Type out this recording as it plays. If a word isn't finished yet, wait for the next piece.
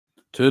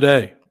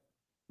Today,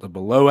 the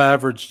Below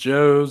Average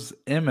Joe's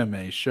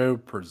MMA show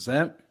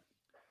present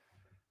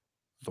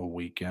the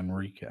weekend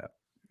recap.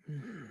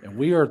 And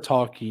we are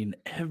talking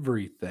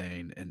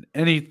everything and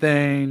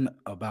anything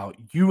about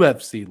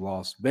UFC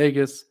Las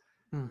Vegas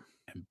Mm.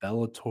 and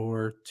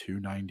Bellator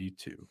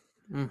 292.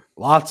 Mm.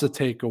 Lots of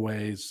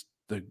takeaways,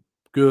 the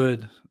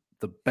good,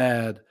 the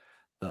bad,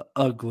 the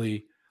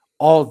ugly,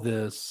 all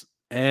this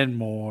and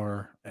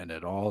more. And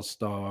it all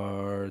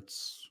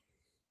starts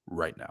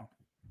right now.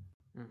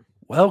 Mm.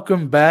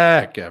 Welcome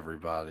back,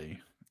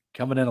 everybody.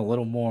 Coming in a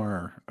little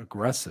more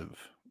aggressive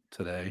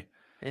today.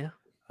 Yeah.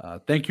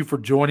 Thank you for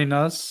joining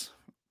us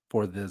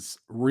for this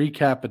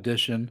recap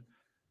edition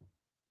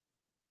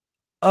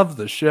of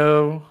the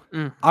show.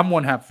 Mm. I'm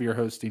one half of your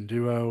hosting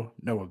duo,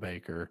 Noah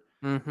Baker.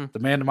 Mm-hmm. The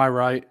man to my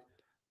right,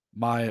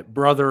 my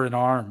brother in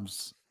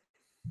arms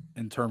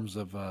in terms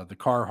of the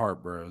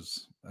Carhartt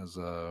Bros, as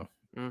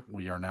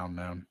we are now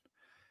known.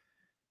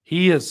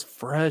 He is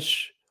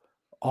fresh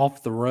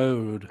off the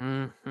road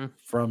Mm-hmm.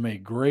 from a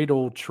great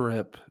old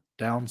trip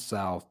down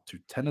south to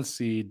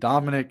Tennessee.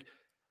 Dominic,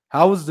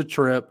 how was the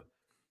trip?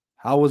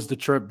 How was the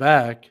trip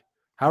back?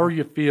 How are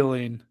you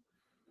feeling?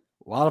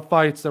 A lot of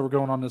fights that were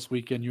going on this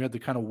weekend. You had to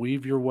kind of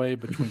weave your way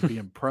between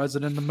being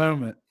present in the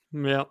moment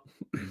Yep.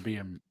 and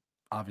being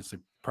obviously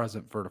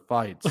present for the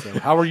fight. So,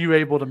 how are you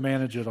able to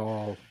manage it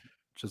all?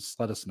 Just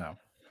let us know.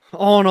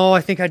 All in all,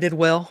 I think I did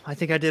well. I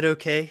think I did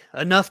okay.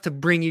 Enough to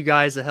bring you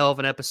guys a hell of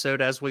an episode,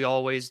 as we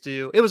always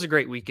do. It was a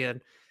great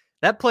weekend.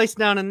 That place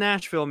down in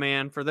Nashville,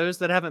 man, for those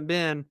that haven't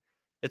been,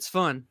 it's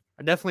fun.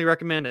 I definitely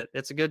recommend it.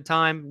 It's a good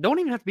time. Don't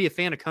even have to be a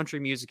fan of country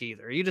music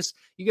either. You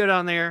go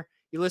down there,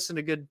 you listen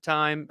to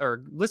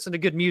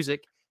good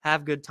music,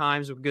 have good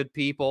times with good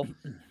people.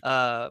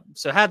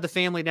 So had the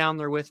family down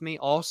there with me.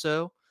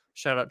 Also,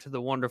 shout out to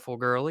the wonderful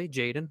girlie,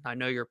 Jaden. I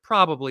know you're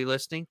probably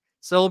listening.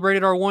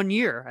 Celebrated our 1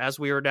 year as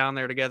we were down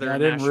there together. Yeah, I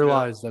in didn't Nashville.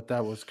 realize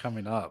that was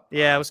coming up.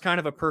 Yeah, it was kind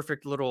of a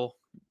perfect little.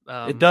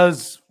 It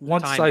does.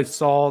 Once timing. I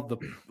saw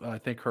I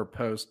think her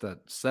post that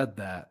said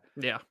that.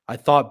 Yeah. I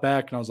thought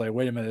back and I was like,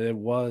 wait a minute, it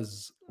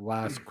was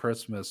last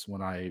Christmas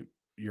when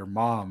your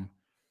mom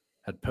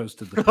had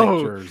posted the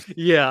pictures.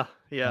 Yeah.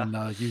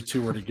 And you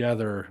two were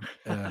together.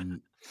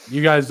 And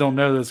you guys don't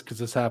know this because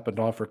this happened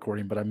off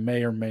recording, but I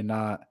may or may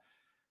not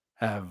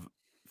have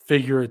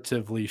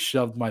figuratively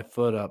shoved my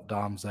foot up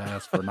Dom's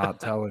ass for not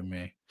telling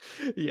me.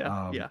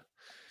 Yeah.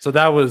 So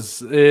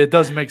it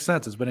does make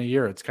sense. It's been a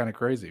year. It's kind of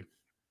crazy.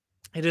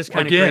 It is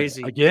kind of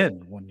crazy.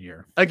 Again, 1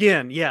 year.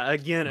 Again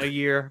a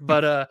year.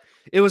 But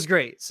it was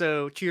great.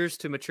 So cheers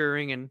to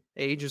maturing in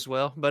age as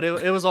well. But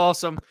it was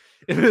awesome.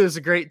 It was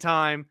a great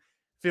time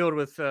filled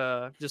with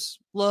just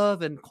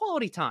love and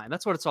quality time.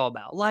 That's what it's all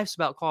about. Life's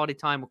about quality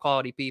time with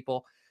quality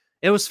people.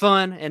 It was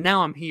fun. And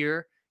now I'm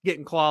here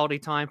getting quality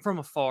time from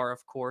afar,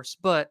 of course,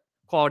 but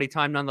quality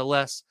time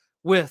nonetheless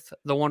with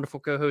the wonderful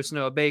co-host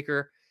Noah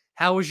Baker.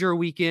 How was your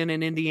weekend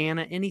in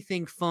Indiana?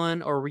 Anything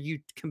fun, or were you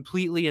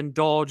completely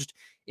indulged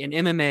in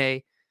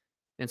MMA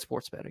and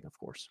sports betting, of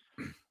course?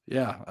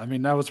 Yeah, I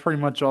mean, that was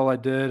pretty much all I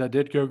did. I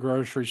did go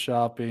grocery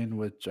shopping,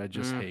 which I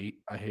just hate.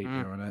 I hate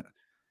doing it.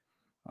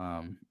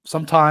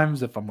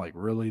 Sometimes if I'm like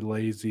really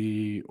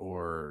lazy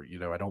or,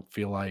 I don't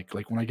feel like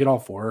when I get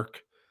off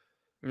work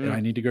and I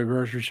need to go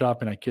grocery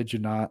shopping, I kid you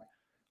not,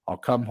 I'll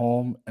come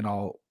home and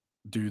I'll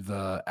do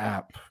the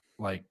app.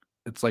 Like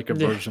it's like a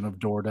version of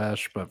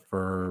DoorDash, but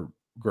for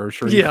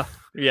groceries.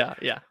 Yeah.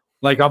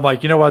 Like I'm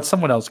like, you know what?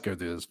 Someone else go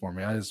do this for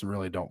me. I just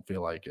really don't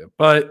feel like it.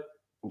 But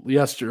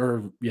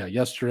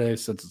yesterday,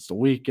 since it's the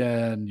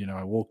weekend,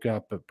 I woke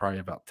up at probably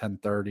about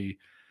 10:30.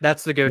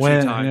 That's the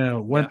go-to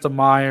time. Went to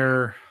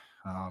Meijer.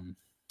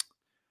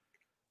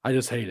 I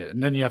just hate it.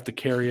 And then you have to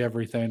carry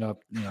everything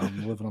up.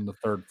 I'm living on the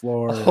third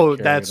floor. Oh,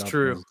 that's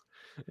true.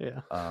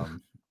 Yeah.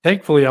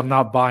 Thankfully, I'm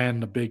not buying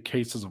the big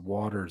cases of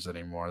waters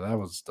anymore. That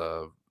was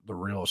the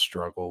real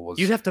struggle. Was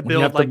you'd have to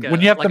build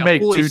when you have to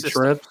make two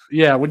trips.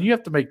 Yeah, when you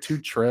have to make two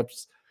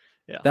trips,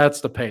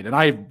 that's the pain. And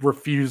I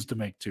refuse to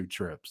make two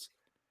trips.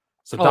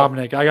 So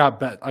Dominic, I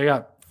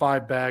got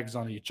 5 bags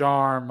on each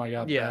arm. I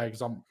got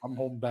bags. I'm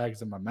holding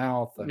bags in my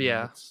mouth. I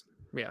mean,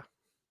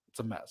 it's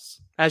a mess.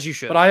 As you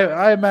should. But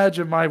I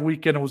imagine my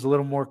weekend was a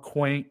little more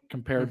quaint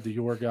compared to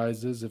your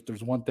guys's. If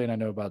there's one thing I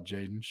know about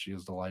Jaden, she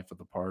is the life of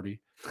the party.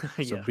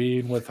 So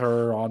being with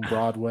her on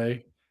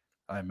Broadway,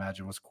 I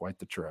imagine was quite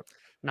the trip.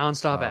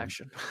 Nonstop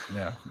action.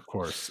 Yeah, of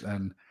course.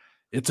 And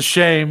it's a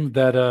shame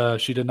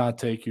that she did not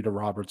take you to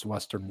Robert's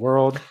Western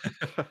World.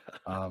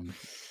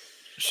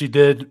 She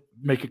did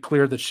make it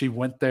clear that she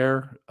went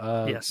there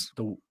when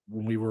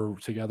we were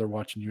together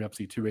watching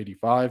UFC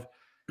 285.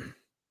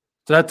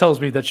 So that tells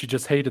me that she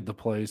just hated the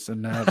place,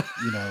 and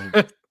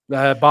that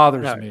that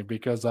bothers me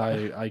because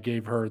I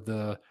gave her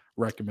the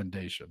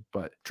recommendation.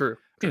 But true.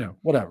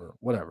 Whatever.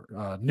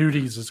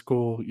 Nudies is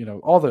cool.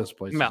 All those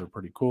places are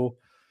pretty cool.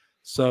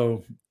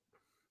 So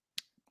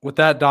with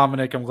that,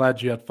 Dominic, I'm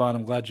glad you had fun.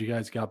 I'm glad you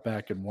guys got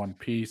back in one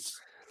piece.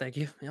 Thank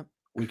you. Yep.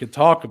 We could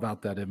talk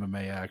about that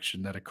MMA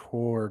action that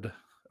occurred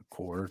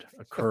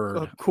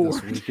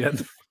this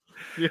weekend.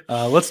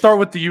 Let's start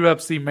with the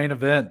UFC main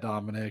event,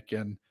 Dominic.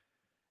 And,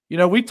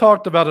 we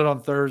talked about it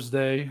on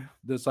Thursday.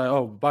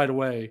 By the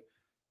way,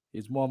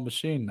 he's one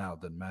machine now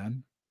then,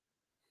 man.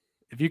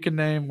 If you can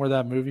name where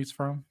that movie's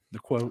from, the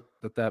quote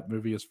that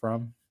movie is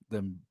from,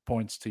 then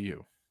points to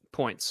you.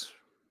 Points.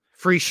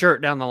 Free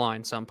shirt down the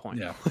line some point.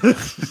 Yeah.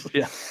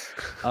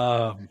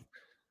 Yeah.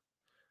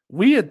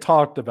 We had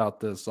talked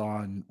about this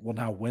on,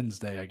 now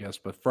Wednesday, I guess,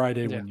 but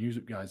Friday when you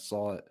guys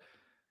saw it.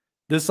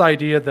 This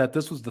idea that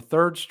this was the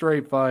third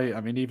straight fight, I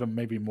mean, even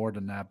maybe more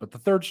than that, but the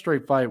third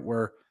straight fight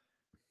where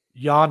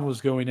Jan was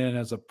going in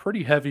as a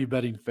pretty heavy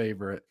betting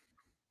favorite.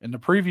 And the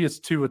previous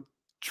two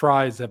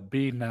tries have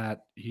been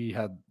that he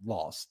had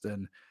lost.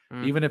 And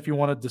even if you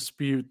want to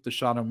dispute the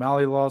Sean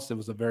O'Malley loss, it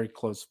was a very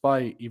close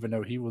fight, even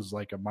though he was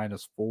like a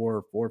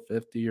 -4,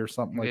 450 or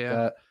something like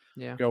that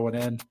going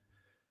in.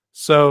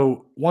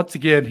 So once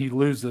again, he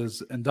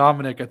loses. And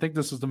Dominic, I think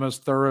this is the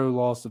most thorough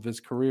loss of his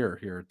career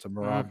here to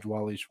Merab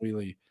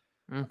Dvalishvili.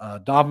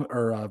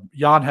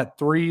 Jan had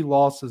 3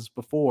 losses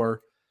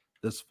before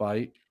this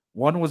fight.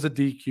 One was a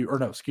DQ, or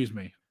no, excuse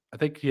me. I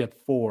think he had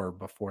 4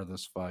 before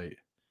this fight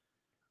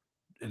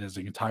in his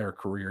entire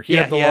career. He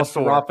had the loss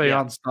to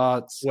Rafael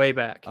Stotts way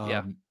back.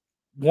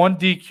 1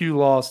 DQ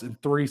loss and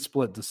 3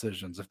 split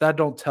decisions. If that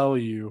don't tell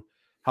you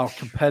how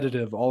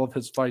competitive all of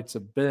his fights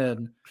have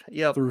been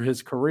through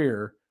his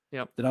career,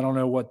 then I don't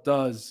know what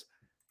does.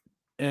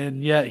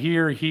 And yet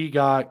here he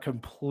got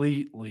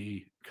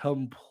completely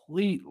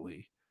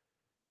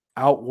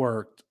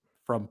outworked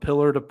from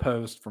pillar to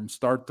post, from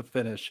start to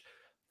finish.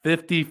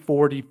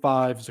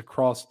 50-45s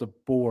across the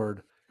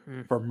board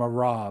for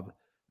Merab.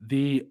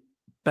 The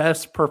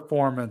best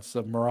performance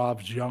of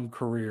Merab's young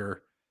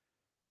career.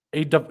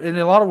 In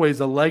a lot of ways,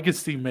 a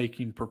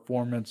legacy-making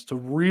performance to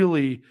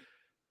really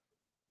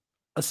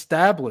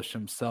establish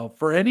himself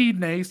for any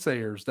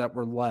naysayers that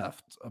were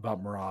left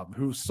about Merab,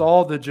 who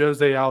saw the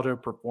Jose Aldo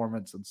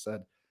performance and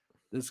said,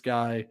 this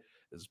guy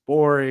is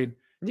boring.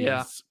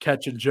 He's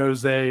catching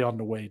Jose on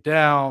the way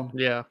down.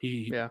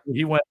 He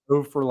went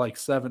 0 for like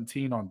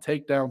 17 on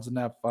takedowns in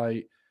that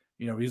fight.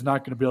 He's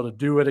not going to be able to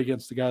do it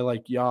against a guy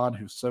like Jan,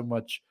 who's so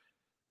much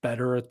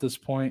better at this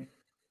point.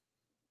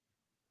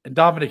 And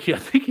Dominic, I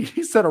think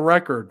he set a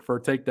record for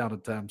takedown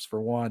attempts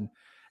for one.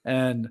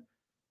 And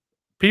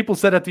people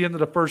said at the end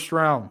of the first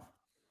round,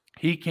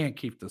 he can't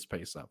keep this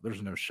pace up.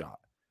 There's no shot.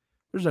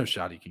 There's no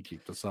shot he can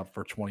keep this up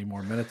for 20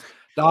 more minutes.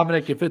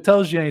 Dominic, if it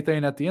tells you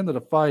anything, at the end of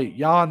the fight,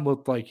 Jan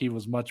looked like he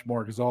was much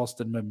more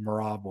exhausted than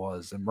Merab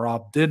was. And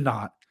Merab did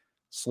not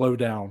slow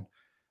down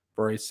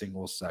for a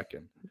single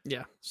second.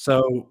 Yeah.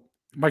 So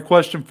my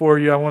question for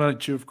you, I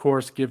want you, of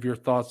course, give your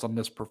thoughts on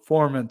this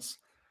performance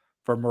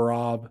for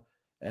Merab.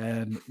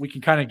 And we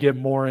can kind of get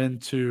more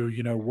into,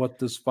 what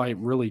this fight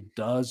really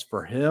does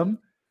for him.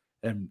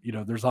 And,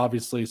 there's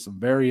obviously some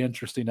very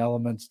interesting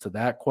elements to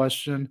that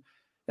question.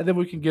 And then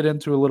we can get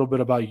into a little bit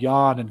about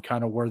Jan and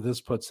kind of where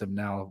this puts him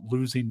now,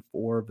 losing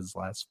 4 of his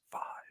last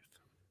 5.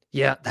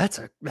 Yeah,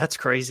 that's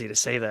crazy to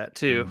say that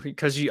too,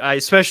 because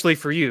especially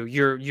for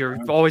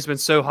you've always been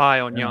so high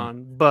on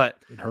Jan,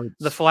 but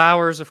the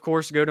flowers, of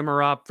course, go to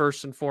Merab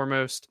first and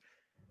foremost.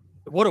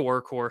 What a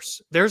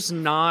workhorse! There's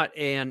not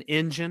an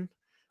engine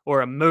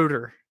or a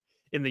motor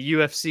in the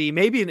UFC,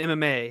 maybe in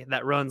MMA,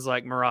 that runs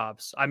like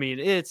Merab's. I mean,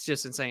 it's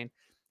just insane.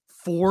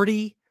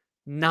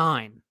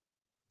 49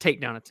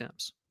 takedown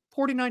attempts.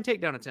 49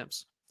 takedown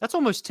attempts. That's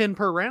almost 10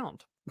 per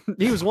round.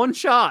 He was one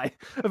shy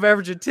of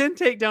averaging 10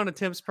 takedown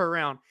attempts per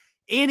round,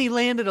 and he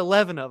landed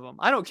 11 of them.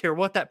 I don't care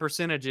what that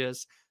percentage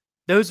is.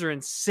 Those are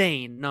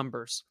insane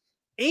numbers.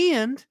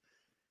 And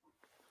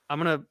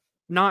I'm going to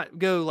not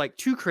go like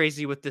too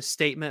crazy with this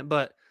statement,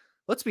 but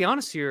let's be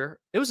honest here.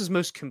 It was his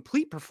most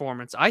complete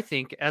performance, I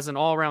think, as an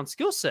all-around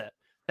skill set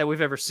that we've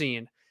ever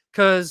seen.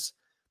 Because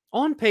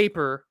on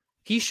paper,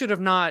 he should have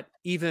not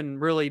even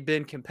really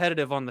been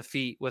competitive on the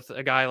feet with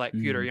a guy like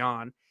Petr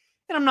Yan.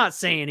 And I'm not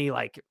saying he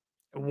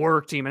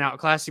worked him and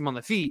outclassed him on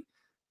the feet,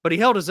 but he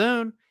held his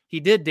own. He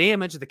did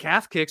damage. The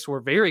calf kicks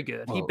were very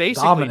good. He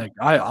basically, Dominic,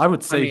 I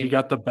would say he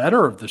got the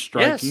better of the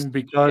striking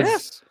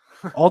because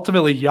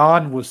ultimately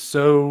Jan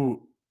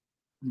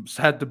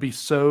had to be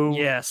so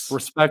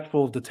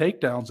respectful of the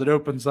takedowns. It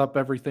opens up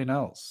everything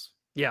else.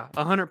 Yeah,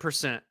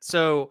 100%.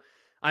 So,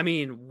 I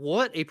mean,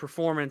 what a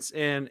performance.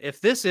 And if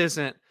this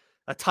isn't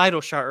a title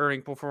shot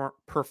earning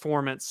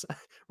performance,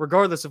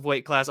 regardless of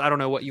weight class, I don't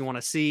know what you want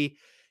to see.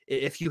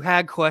 If you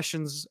had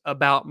questions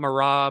about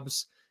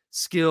Merab's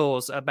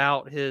skills,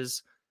 about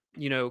his,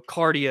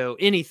 cardio,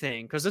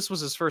 anything, because this was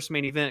his first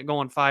main event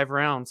going 5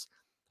 rounds,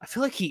 I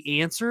feel like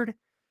he answered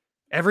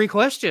every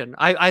question.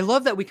 I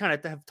love that we kind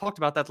of have talked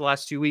about that the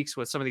last 2 weeks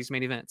with some of these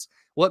main events.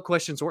 What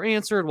questions were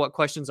answered? What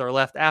questions are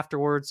left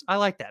afterwards? I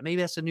like that.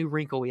 Maybe that's a new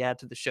wrinkle we add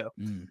to the show.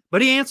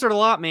 But he answered a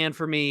lot, man,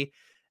 for me.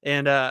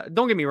 And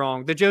don't get me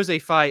wrong, the Jose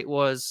fight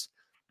was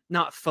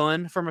not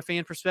fun from a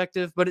fan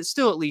perspective, but it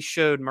still at least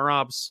showed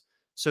Merab's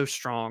so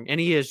strong. And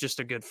he is just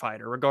a good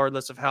fighter,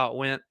 regardless of how it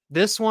went.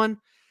 This one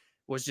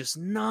was just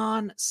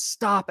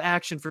non-stop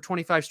action for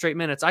 25 straight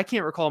minutes. I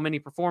can't recall many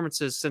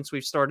performances since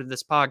we've started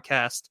this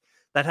podcast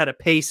that had a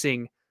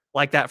pacing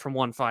like that from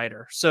one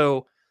fighter.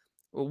 So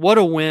what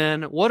a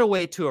win. What a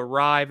way to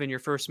arrive in your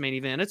first main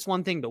event. It's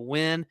one thing to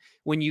win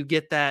when you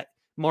get that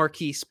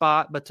marquee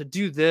spot, but to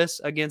do this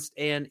against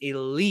an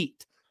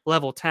elite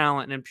level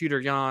talent and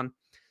Petr Yan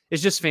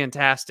is just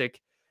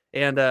fantastic.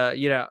 And,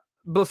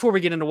 before we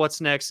get into what's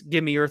next,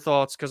 give me your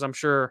thoughts, because I'm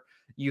sure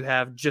you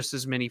have just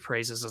as many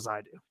praises as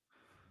I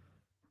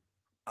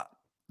do.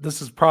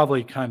 This is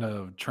probably kind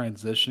of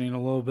transitioning a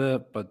little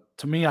bit, but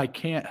to me, I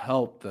can't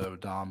help though,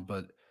 Dom,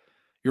 but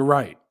you're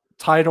right.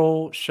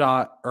 Title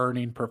shot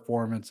earning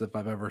performance if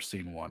I've ever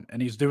seen one.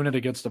 And he's doing it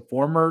against a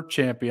former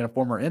champion, a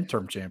former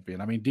interim champion.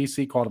 I mean,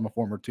 DC called him a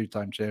former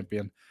 2-time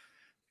champion.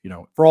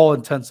 For all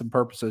intents and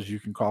purposes, you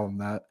can call him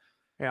that.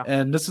 Yeah.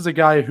 And this is a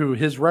guy who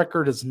his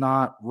record is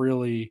not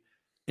really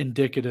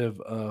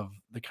indicative of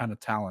the kind of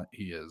talent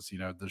he is.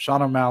 The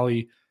Sean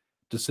O'Malley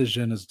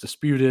decision is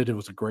disputed. It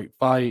was a great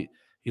fight.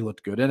 He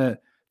looked good in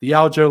it. The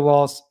Aljo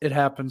loss, it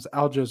happens.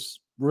 Aljo's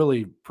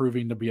really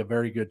proving to be a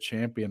very good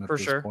champion at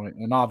this point.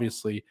 And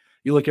obviously,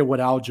 you look at what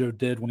Aljo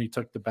did when he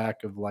took the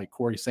back of like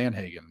Corey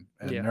Sandhagen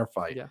in their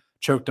fight,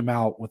 choked him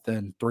out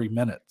within 3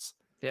 minutes.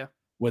 Yeah.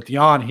 With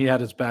Yan, he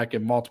had his back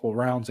in multiple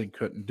rounds and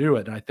couldn't do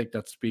it. And I think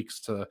that speaks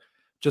to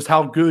just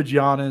how good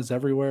Yan is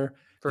everywhere.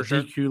 For the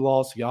sure. DQ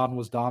loss, Yan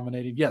was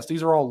dominating. Yes,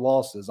 these are all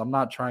losses. I'm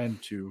not trying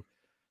to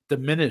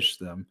diminish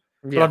them,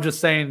 but I'm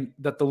just saying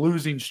that the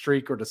losing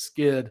streak or the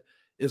skid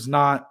is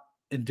not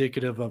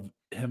indicative of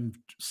him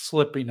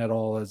slipping at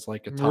all as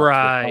like a top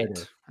fighter.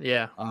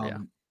 Yeah.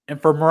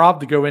 And for Merab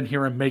to go in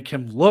here and make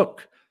him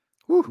look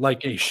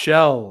like a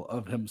shell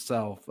of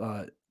himself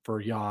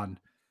for Yan,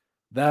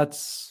 that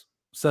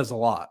says a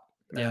lot.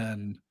 Yeah.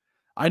 And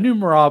I knew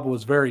Merab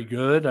was very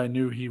good. I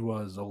knew he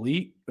was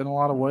elite in a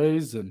lot of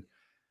ways. And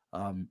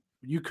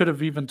you could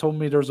have even told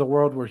me there's a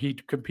world where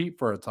he'd compete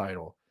for a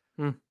title.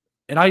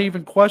 And I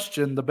even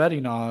questioned the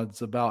betting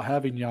odds about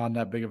having Yan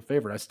that big of a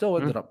favorite. I still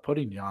ended up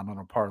putting Yan on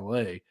a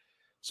parlay.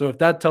 So if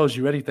that tells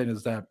you anything,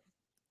 is that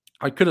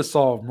I could have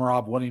saw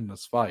Merab winning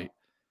this fight.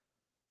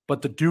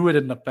 But to do it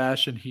in the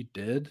fashion he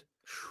did,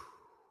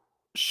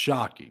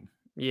 shocking.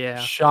 Yeah.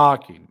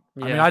 Shocking.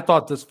 Yeah. I mean, I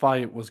thought this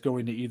fight was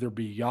going to either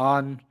be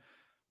Yan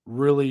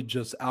really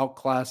just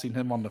outclassing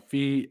him on the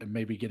feet and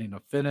maybe getting a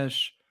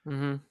finish,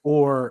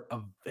 or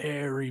a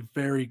very,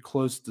 very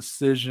close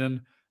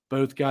decision.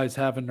 Both guys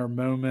having their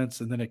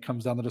moments, and then it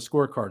comes down to the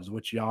scorecards,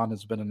 which Yan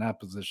has been in that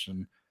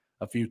position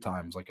a few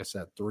times. Like I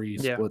said, 3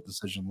 split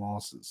decision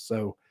losses.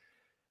 So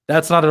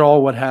that's not at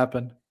all what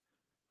happened.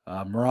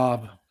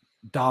 Merab,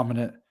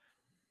 dominant.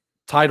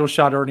 Title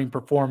shot earning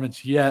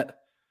performance, yet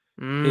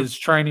his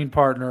training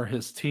partner,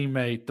 his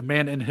teammate, the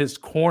man in his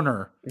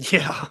corner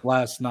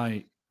last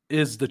night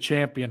is the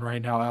champion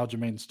right now,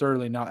 Aljamain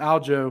Sterling. Now,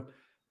 Aljo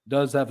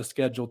does have a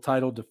scheduled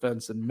title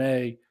defense in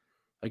May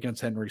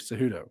against Henry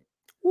Cejudo.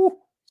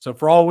 So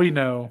for all we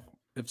know,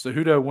 if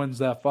Cejudo wins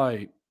that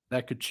fight,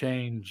 that could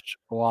change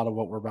a lot of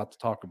what we're about to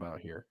talk about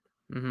here.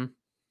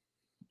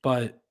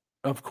 But,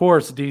 of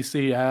course,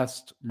 DC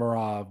asked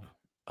Merab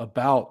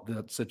about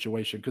that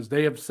situation because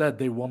they have said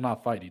they will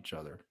not fight each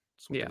other.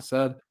 That's what they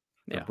said.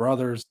 They're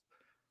brothers.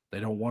 They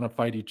don't want to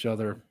fight each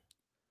other.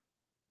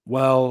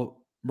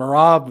 Well,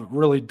 Merab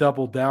really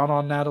doubled down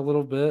on that a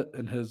little bit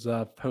in his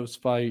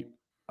post-fight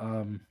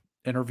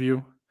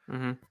interview.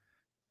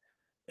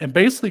 And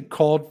basically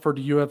called for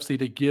the UFC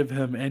to give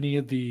him any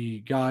of the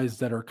guys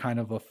that are kind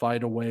of a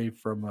fight away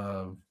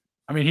from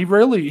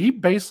he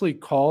basically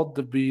called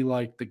to be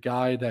like the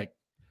guy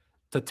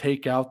to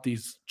take out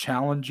these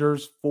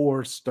challengers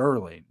for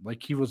Sterling.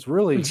 Like he was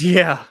really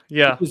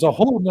it was a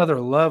whole nother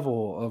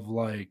level of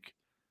like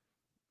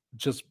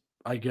just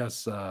I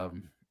guess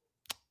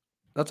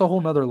that's a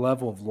whole nother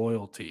level of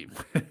loyalty.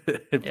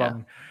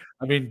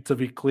 To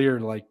be clear,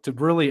 like to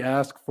really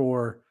ask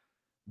for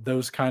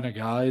those kind of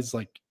guys,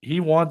 like he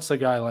wants a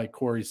guy like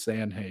Corey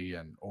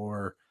Sandhagen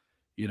or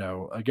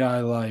a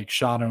guy like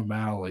Sean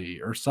O'Malley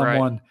or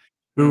someone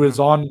who is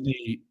on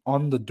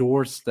the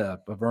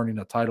doorstep of earning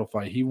a title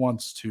fight. He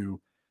wants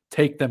to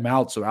take them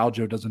out so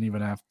Aljo doesn't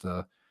even have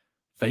to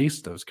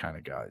face those kind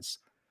of guys.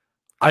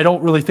 I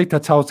don't really think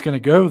that's how it's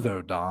going to go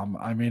though, Dom.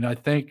 I mean, I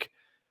think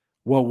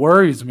what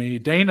worries me,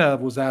 Dana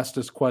was asked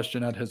this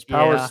question at his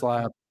Power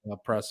Slap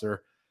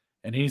presser.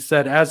 And he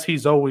said, as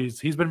he's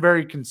been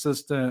very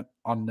consistent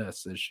on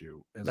this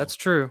issue. That's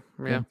true.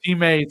 Yeah. When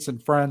teammates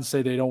and friends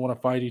say they don't want to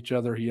fight each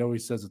other, he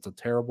always says it's a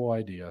terrible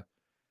idea.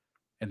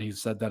 And he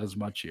said that as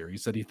much here. He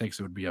said he thinks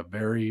it would be a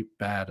very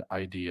bad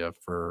idea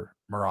for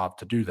Merab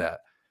to do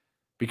that.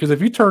 Because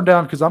if you turn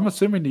down, because I'm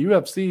assuming the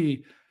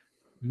UFC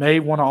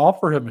may want to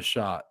offer him a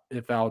shot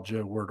if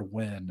Aljo were to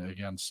win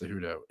against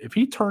Cejudo. If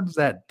he turns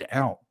that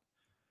down,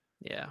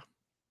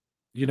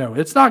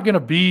 it's not going to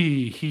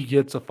be he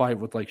gets a fight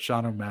with like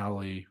Sean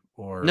O'Malley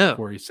or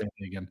Corey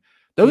Sandhagen.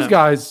 Those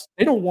guys,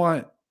 they don't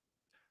want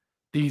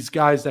these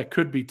guys that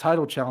could be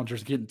title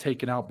challengers getting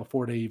taken out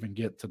before they even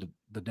get to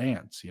the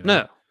dance.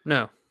 No.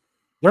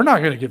 They're not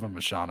going to give him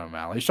a Sean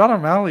O'Malley. Sean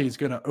O'Malley is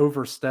going to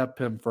overstep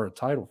him for a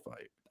title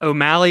fight.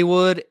 O'Malley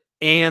would,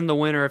 and the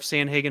winner of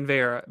Sandhagen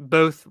Vera.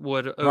 Both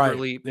would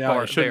overleap. Yeah,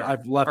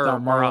 I've left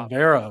out Marlon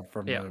Vera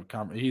from the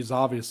comment. He's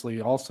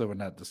obviously also in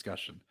that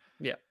discussion.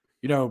 Yeah.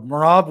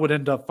 Merab would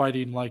end up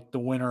fighting like the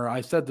winner.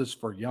 I said this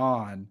for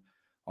Jan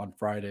on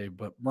Friday,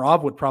 but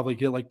Merab would probably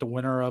get like the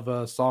winner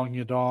of Song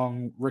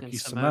Yadong, Ricky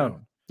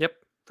Simone. Yep,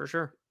 for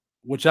sure.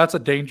 Which that's a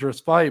dangerous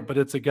fight, but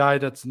it's a guy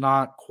that's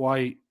not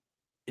quite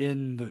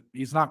they're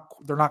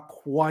not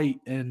quite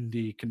in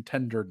the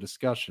contender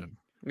discussion.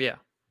 Yeah.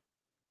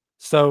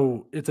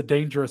 So it's a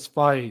dangerous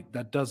fight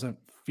that doesn't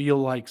feel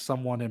like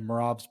someone in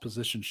Merab's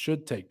position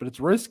should take, but it's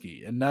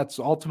risky. And that's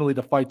ultimately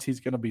the fights he's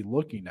going to be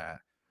looking at.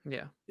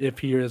 Yeah. If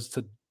he is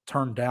to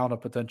turn down a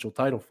potential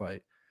title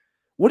fight.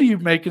 What do you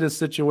make of this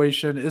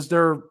situation?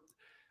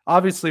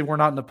 Obviously we're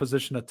not in a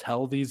position to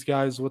tell these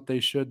guys what they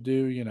should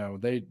do.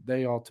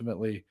 They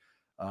ultimately,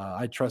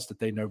 I trust that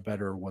they know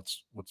better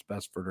what's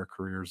best for their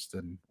careers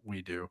than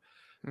we do.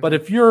 Mm-hmm. But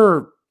if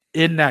you're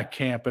in that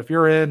camp, if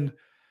you're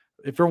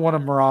one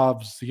of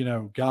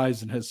Merab's,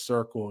 guys in his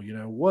circle,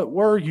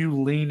 where are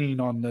you leaning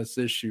on this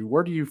issue?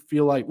 What do you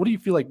feel like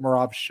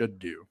Merab should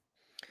do?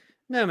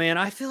 No, man,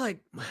 I feel like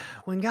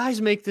when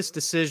guys make this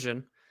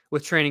decision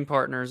with training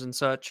partners and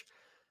such,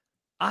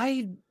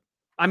 I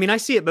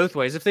see it both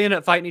ways. If they end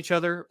up fighting each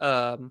other,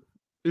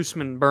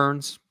 Usman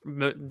Burns,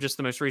 just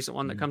the most recent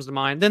one that comes to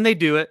mind, then they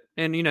do it.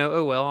 And,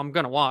 oh, well, I'm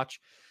going to watch.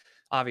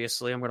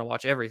 Obviously, I'm going to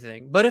watch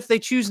everything. But if they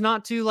choose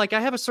not to, I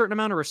have a certain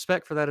amount of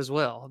respect for that as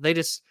well. They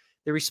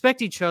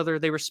respect each other.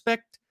 They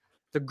respect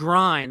the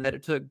grind that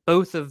it took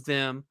both of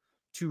them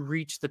to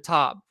reach the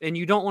top. And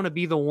you don't want to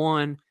be the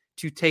one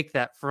to take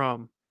that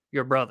from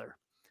your brother.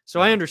 So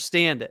I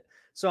understand it.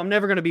 So I'm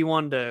never going to be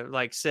one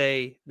to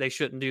say they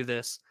shouldn't do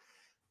this.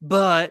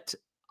 But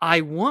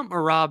I want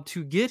Merab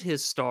to get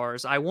his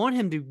stars. I want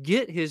him to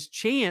get his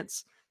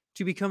chance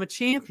to become a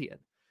champion.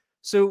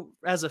 So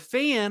as a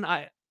fan,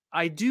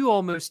 I do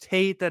almost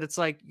hate that it's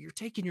like you're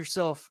taking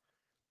yourself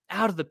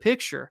out of the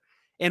picture.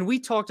 And we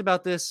talked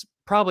about this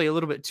probably a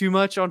little bit too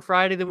much on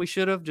Friday than we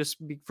should have, just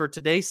for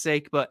today's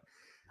sake. But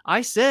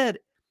I said,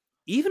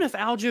 even if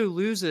Aljo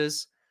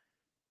loses,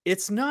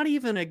 it's not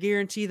even a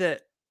guarantee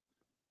that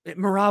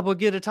Merab will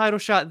get a title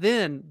shot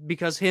then,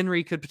 because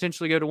Henry could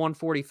potentially go to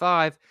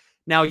 145.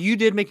 Now, you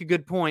did make a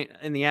good point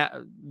in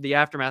the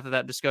aftermath of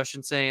that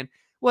discussion, saying,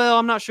 well,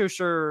 I'm not so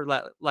sure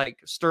that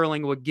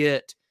Sterling would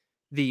get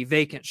the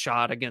vacant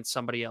shot against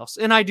somebody else.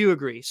 And I do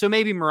agree. So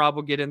maybe Merab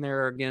will get in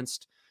there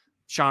against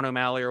Sean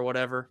O'Malley or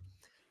whatever.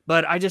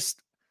 But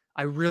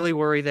I really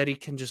worry that he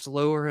can just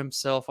lower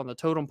himself on the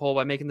totem pole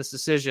by making this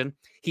decision.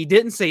 He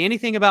didn't say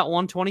anything about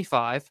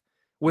 125.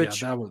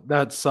 Which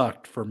that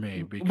sucked for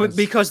me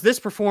because this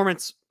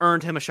performance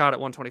earned him a shot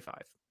at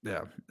 125.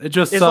 Yeah, it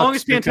just as long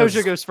as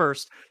Pantoja goes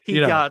first, he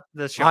got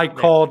the shot.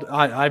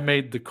 I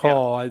made the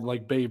call. I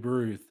like Babe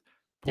Ruth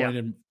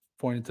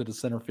pointed to the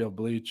center field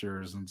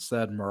bleachers and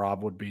said Merab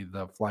would be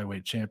the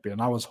flyweight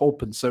champion. I was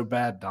hoping so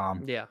bad,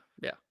 Dom. Yeah,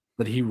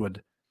 that he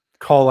would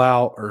call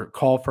out or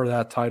call for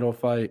that title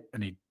fight,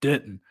 and he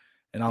didn't.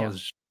 And I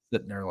was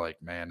sitting there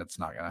like, man, it's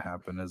not going to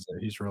happen. Is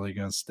it? He's really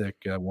going to stick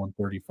at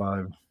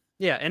 135.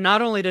 Yeah, and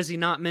not only does he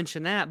not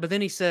mention that, but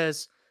then he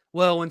says,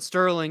 well, when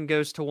Sterling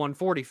goes to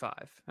 145.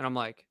 And I'm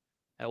like,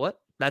 what?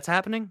 That's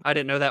happening? I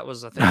didn't know that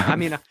was a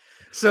thing.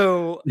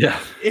 So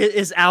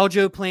is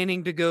Aljo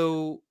planning to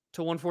go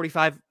to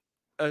 145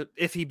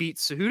 if he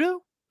beats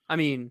Cejudo?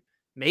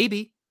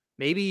 Maybe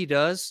he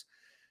does.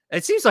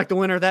 It seems like the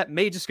winner of that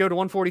may just go to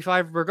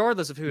 145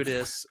 regardless of who it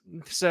is.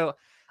 So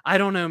I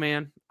don't know,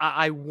 man.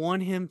 I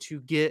want him to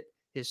get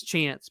his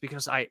chance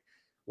because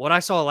what I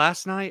saw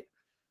last night,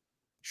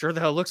 sure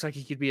the hell looks like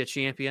he could be a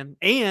champion.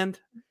 And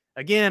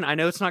again, I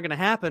know it's not going to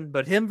happen,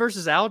 but him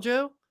versus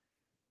Aljo,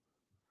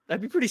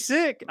 that'd be pretty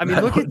sick.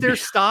 Look at their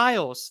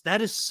styles.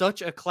 That is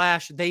such a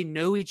clash. They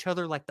know each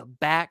other like the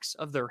backs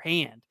of their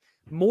hand,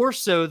 more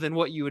so than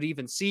what you would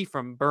even see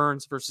from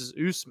Burns versus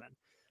Usman.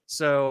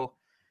 So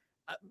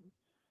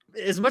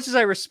as much as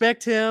I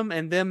respect him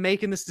and them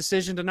making this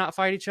decision to not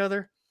fight each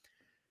other,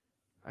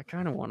 I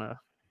kind of want to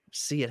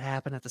see it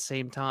happen at the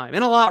same time.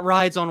 And a lot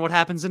rides on what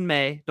happens in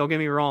May. Don't get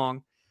me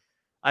wrong.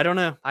 I don't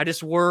know. I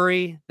just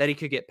worry that he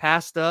could get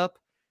passed up.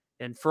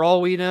 And for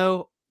all we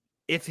know,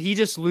 if he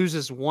just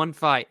loses one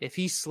fight, if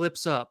he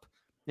slips up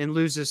and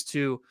loses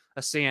to a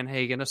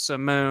Sandhagen, a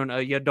Simone, a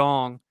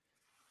Yadong,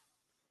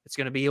 it's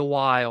going to be a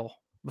while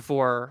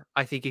before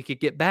I think he could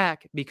get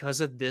back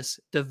because of this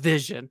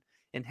division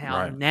and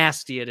how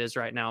nasty it is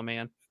right now,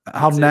 man.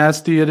 How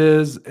nasty it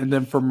is. And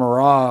then for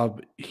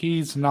Merab,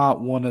 he's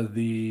not one of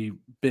the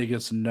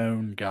biggest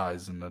known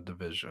guys in the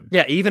division.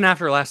 Yeah, even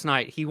after last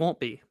night, he won't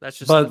be. That's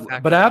just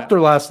but after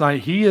last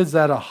night, he is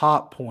at a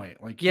hot point.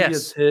 He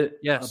has hit.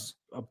 Yes,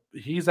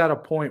 he's at a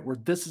point where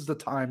this is the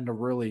time to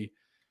really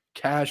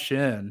cash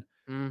in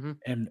mm-hmm.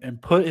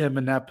 and put him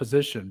in that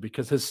position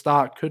because his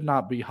stock could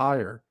not be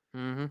higher.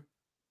 Mm-hmm.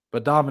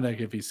 But Dominic,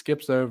 if he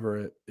skips over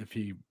it, if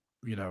he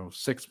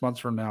 6 months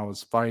from now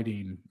is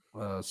fighting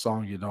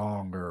Song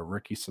Yadong or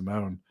Ricky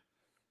Simone,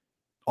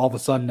 all of a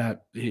sudden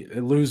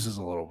it loses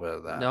a little bit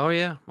of that. Oh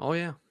yeah.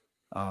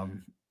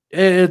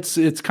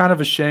 It's kind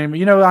of a shame.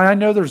 You know, I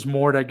know there's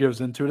more that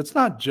goes into it. It's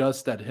not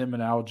just that him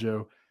and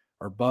Aljo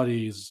are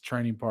buddies,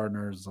 training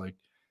partners. Like,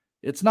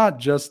 it's not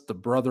just the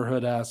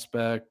brotherhood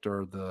aspect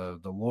or the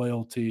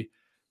loyalty.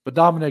 But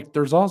Dominic,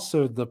 there's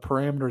also the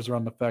parameters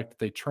around the fact that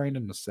they train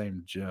in the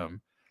same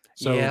gym.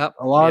 So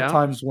a lot of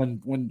times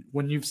when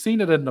you've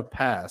seen it in the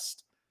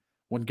past,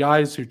 when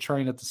guys who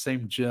train at the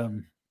same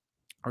gym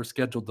are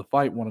scheduled to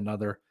fight one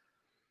another,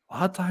 a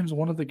lot of times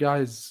one of the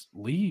guys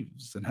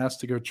leaves and has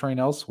to go train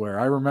elsewhere.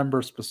 I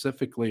remember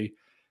specifically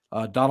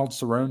Donald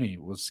Cerrone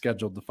was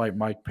scheduled to fight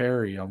Mike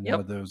Perry on one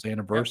of those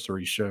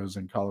anniversary shows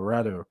in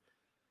Colorado.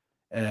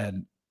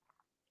 And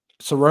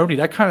Cerrone,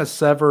 that kind of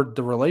severed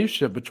the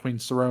relationship between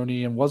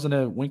Cerrone and wasn't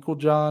it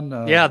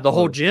Winklejohn? The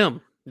whole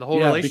gym, the whole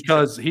relationship.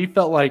 Because he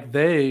felt like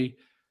they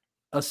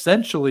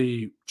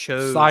essentially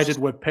sided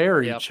with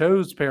Perry,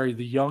 chose Perry,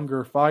 the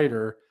younger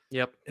fighter,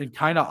 and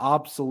kind of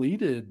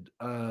obsoleted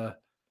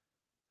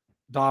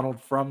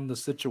Donald from the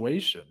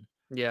situation.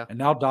 Yeah. And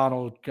now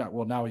Donald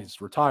now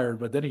he's retired,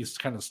 but then he's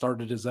kind of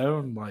started his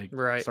own,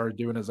 started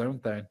doing his own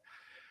thing.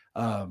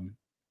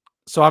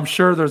 So I'm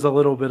sure there's a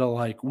little bit of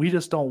like, we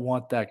just don't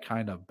want that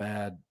kind of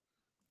bad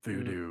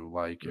voodoo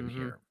in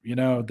here. You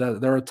know,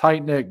 they're a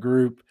tight-knit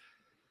group.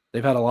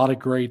 They've had a lot of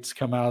greats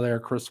come out of there.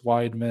 Chris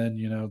Weidman,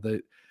 you know,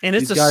 and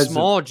it's a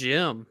small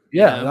gym.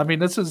 Yeah, you know? I mean,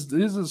 this is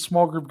a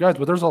small group of guys,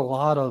 but there's a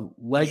lot of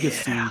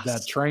legacy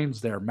that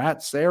trains there.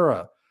 Matt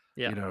Serra,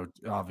 you know,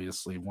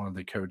 obviously one of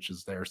the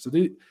coaches there. So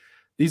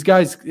these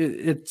guys,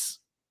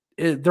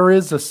 there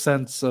is a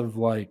sense of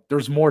like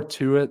there's more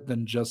to it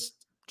than just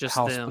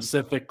how them.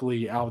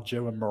 Specifically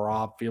Aljo and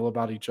Merab feel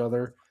about each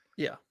other.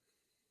 Yeah,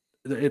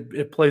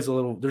 it plays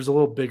there's a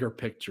little bigger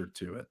picture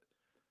to it.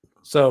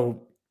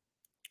 So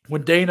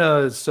when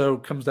Dana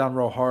comes down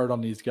real hard on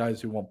these guys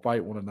who won't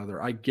fight one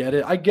another, I get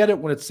it. I get it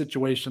when it's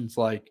situations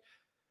like,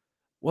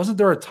 wasn't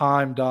there a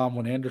time, Dom,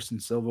 when Anderson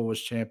Silva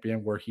was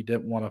champion where he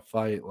didn't want to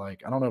fight?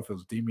 Like, I don't know if it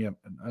was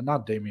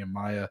not Damian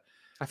Maia.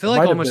 I feel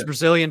like almost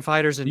Brazilian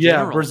fighters in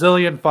general. Yeah,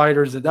 Brazilian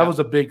fighters. That was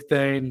a big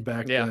thing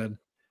back then.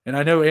 And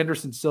I know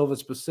Anderson Silva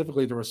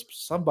specifically, there was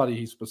somebody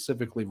he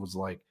specifically was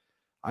like,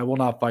 I will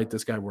not fight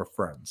this guy. We're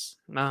friends.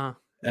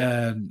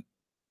 And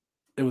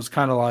it was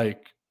kind of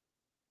like,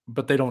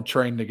 but they don't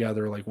train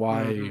together. Like,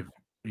 why,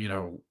 you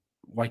know,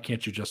 why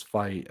can't you just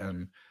fight?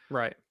 And,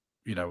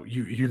 you know,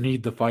 you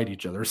need to fight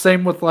each other.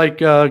 Same with like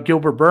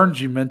Gilbert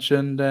Burns, you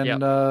mentioned, and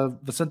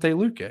Vicente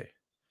Luque.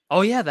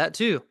 Oh, yeah, that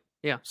too.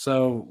 Yeah.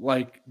 So,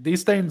 like,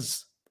 these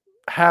things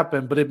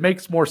happen, but it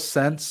makes more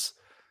sense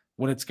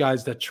when it's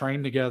guys that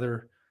train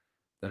together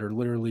that are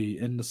literally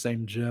in the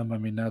same gym. I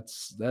mean,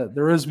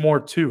 there is more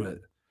to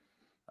it.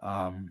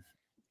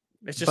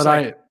 It's just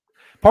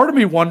part of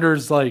me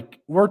wonders, like,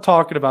 we're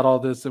talking about all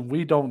this and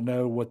we don't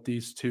know what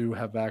these two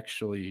have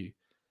actually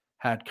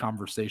had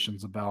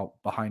conversations about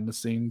behind the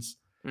scenes.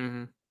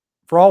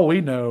 For all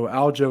we know,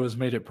 Aljo has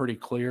made it pretty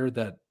clear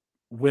that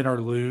win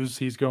or lose,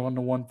 he's going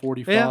to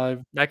 145.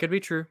 Yeah, that could be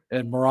true.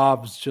 And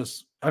Merab's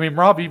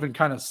Merab even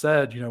kind of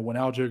said, you know, when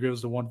Aljo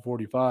goes to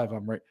 145,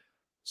 I'm right.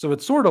 So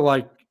it's sort of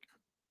like,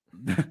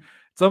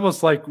 it's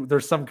almost like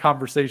there's some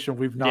conversation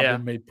we've not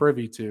been made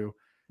privy to.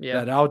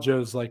 That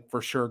Aljo's like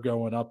for sure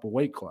going up a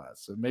weight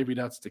class. And maybe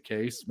that's the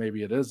case.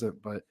 Maybe it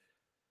isn't. But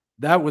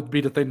that would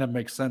be the thing that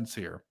makes sense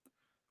here.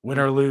 Win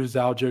or lose,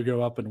 Aljo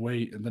go up in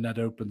weight, and then that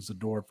opens the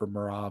door for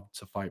Merab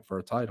to fight for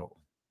a title.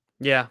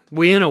 Yeah.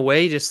 We, in a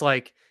way, just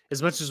like,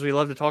 as much as we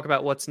love to talk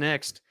about what's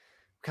next,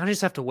 we kind of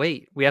just have to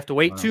wait. We have to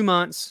wait 2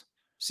 months,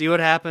 see what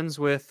happens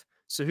with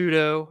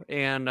Cejudo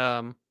and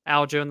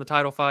Aljo in the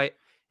title fight.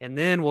 And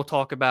then we'll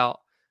talk about,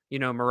 you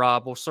know,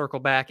 Merab. We'll circle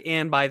back.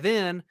 And by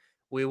then,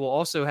 we will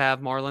also have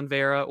Marlon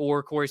Vera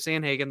or Corey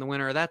Sandhagen, the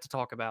winner of that, to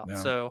talk about.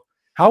 Yeah. So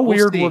how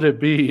weird would it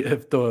be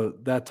if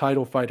that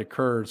title fight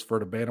occurs for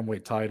the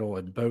bantamweight title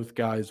and both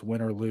guys,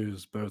 win or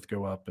lose, both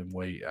go up in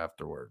weight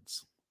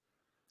afterwards?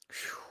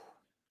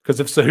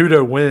 Because if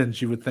Cejudo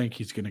wins, you would think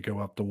he's going to go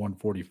up to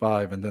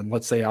 145. And then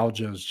let's say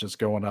Aljo's just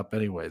going up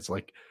anyways.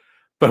 Like,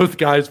 both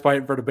guys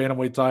fighting for the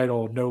bantamweight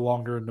title, no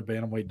longer in the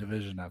bantamweight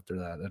division after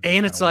that.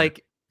 And it's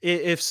like,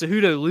 if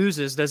Cejudo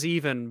loses, does he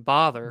even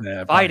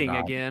bother fighting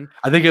again?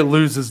 I think it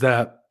loses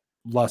that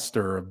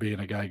luster of being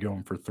a guy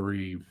going for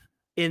 3.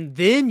 And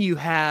then you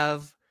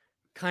have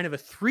kind of a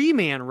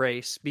 3-man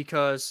race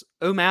because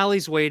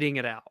O'Malley's waiting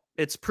it out.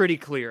 It's pretty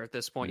clear at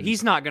this point.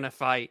 He's not going to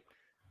fight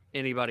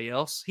anybody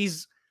else. He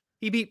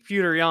beat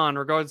Petr Yan,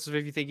 regardless of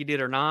if you think he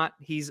did or not.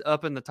 He's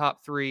up in the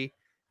top 3.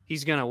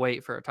 He's going to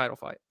wait for a title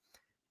fight.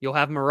 You'll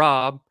have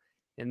Merab,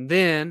 and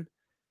then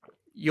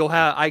you'll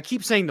have, I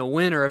keep saying the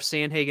winner of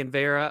Sandhagen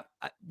Vera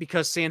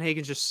because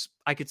Sandhagen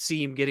I could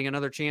see him getting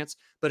another chance,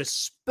 but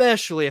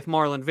especially if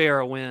Marlon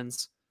Vera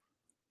wins,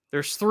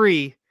 there's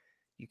 3,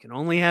 you can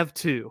only have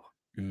 2.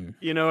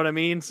 You know what I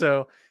mean?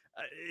 So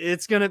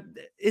it's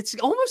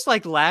almost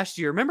like last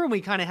year. Remember when we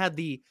kind of had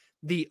the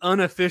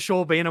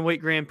unofficial Bantamweight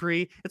Grand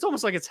Prix? It's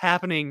almost like it's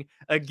happening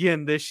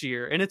again this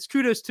year. And it's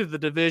kudos to the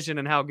division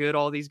and how good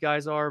all these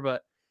guys are,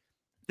 but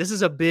This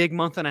is a big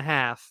month and a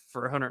half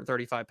for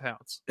 135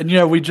 pounds. And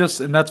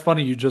and that's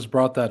funny you just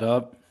brought that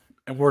up.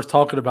 And we're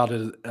talking about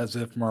it as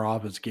if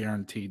Merab is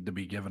guaranteed to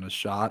be given a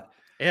shot.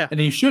 Yeah. And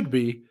he should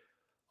be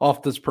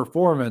off this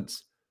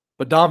performance.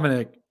 But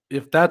Dominic,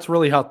 if that's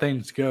really how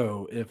things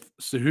go, if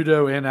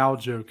Cejudo and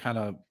Aljo kind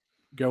of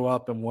go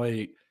up and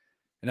wait,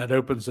 and that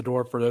opens the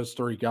door for those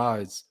three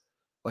guys,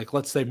 like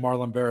let's say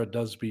Marlon Vera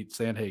does beat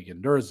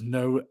Sandhagen, there is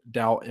no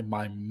doubt in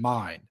my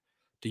mind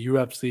the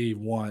UFC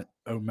want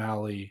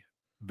O'Malley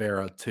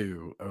Vera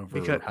 2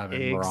 over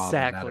having Merab in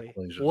that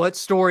equation. What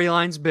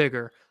storyline's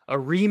bigger? A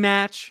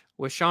rematch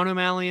with Sean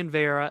O'Malley and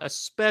Vera,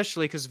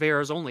 especially because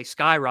Vera's only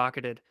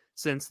skyrocketed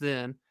since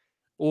then,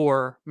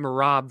 or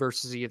Merab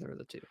versus either of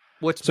the two?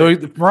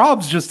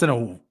 Merab's just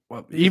in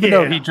even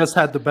though he just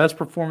had the best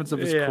performance of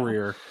his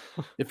career,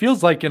 it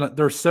feels like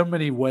there's so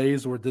many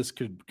ways where this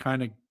could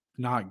kind of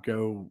not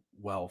go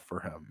well for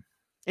him.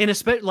 And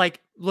especially,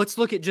 let's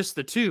look at just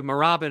the two,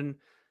 Merab and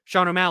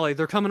Sean O'Malley.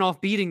 They're coming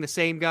off beating the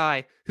same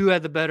guy who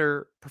had the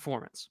better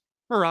performance,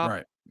 Merab.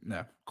 Right.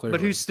 Yeah, clearly.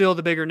 But who's still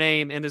the bigger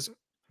name and is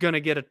going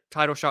to get a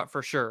title shot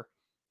for sure,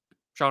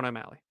 Sean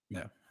O'Malley.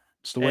 Yeah.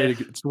 It's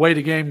the way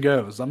the game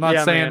goes. I'm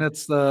not saying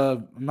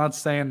I'm not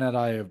saying that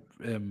I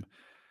am,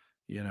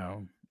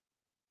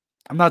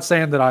 I'm not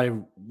saying that I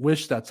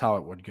wish that's how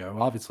it would go.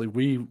 Obviously,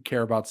 we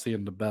care about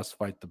seeing the best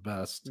fight the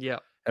best. Yeah.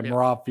 And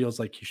Merab feels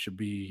like he should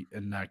be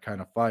in that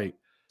kind of fight.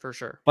 For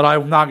sure. But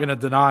I'm not going to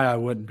deny I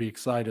wouldn't be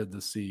excited to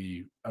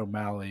see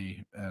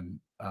O'Malley and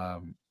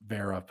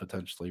Vera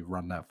potentially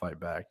run that fight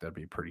back. That'd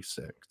be pretty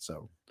sick.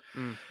 So,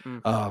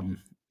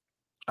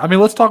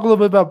 let's talk a little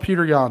bit about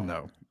Petr Yan,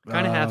 though.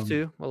 Kind of have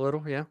to, a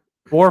little, yeah.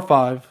 4 or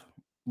 5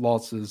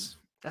 losses.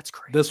 That's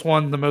crazy. This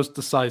one, the most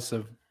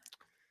decisive.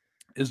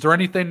 Is there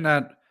anything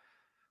that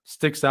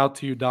sticks out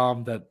to you,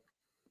 Dom, that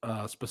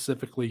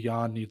specifically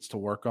Yan needs to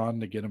work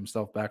on to get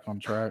himself back on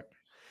track?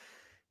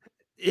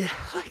 Yeah,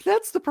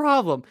 that's the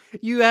problem.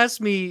 You asked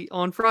me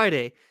on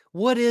Friday,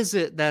 what is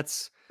it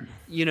that's,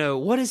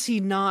 what is he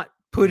not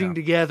putting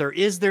together?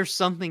 Is there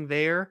something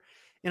there?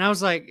 And I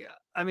was like,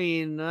 I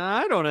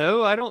don't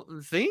know. I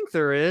don't think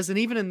there is. And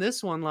even in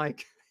this one,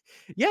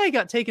 he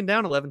got taken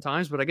down 11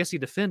 times, but I guess he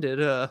defended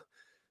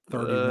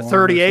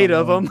 38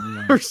 of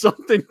them or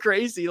something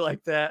crazy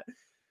like that.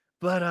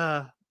 But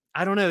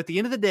I don't know. At the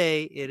end of the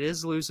day, it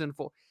is losing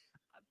for.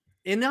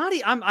 And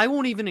I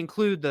won't even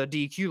include the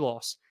DQ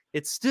loss.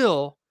 It's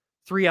still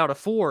 3 out of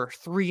 4,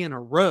 3 in a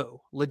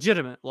row,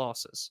 legitimate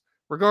losses.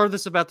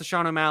 Regardless about the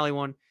Sean O'Malley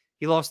one,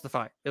 he lost the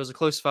fight. It was a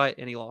close fight,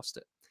 and he lost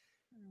it.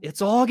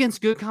 It's all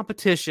against good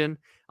competition.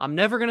 I'm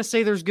never going to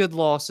say there's good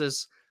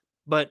losses,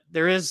 but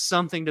there is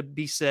something to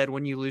be said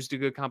when you lose to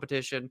good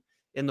competition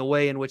in the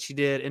way in which he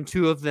did, and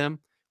 2 of them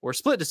were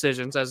split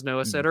decisions, as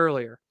Noah said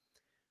earlier.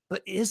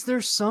 But is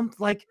there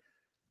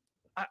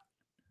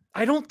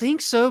I don't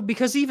think so,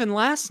 because even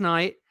last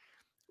night,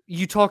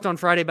 you talked on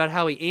Friday about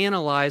how he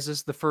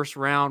analyzes the first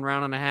round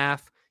and a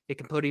half. It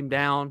can put him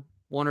down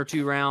 1 or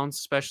 2 rounds,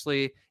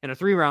 especially in a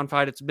 3-round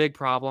fight. It's a big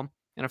problem.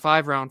 In a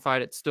 5-round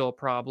fight, it's still a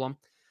problem.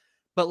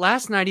 But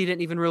last night, he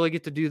didn't even really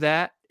get to do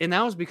that. And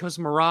that was because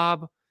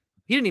Merab,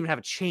 he didn't even have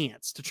a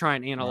chance to try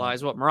and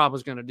analyze what Merab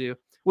was going to do,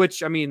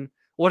 which,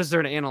 what is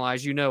there to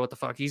analyze? You know what the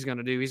fuck he's going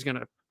to do. He's going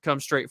to come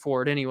straight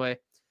forward anyway.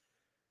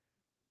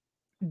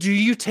 Do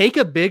you take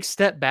a big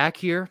step back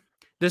here?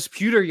 Does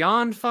Petr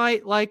Yan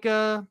fight like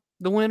the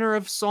winner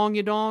of Song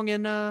Yadong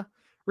and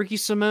Ricky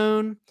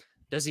Simone?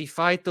 Does he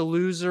fight the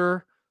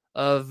loser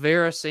of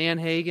Vera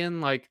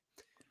Sandhagen?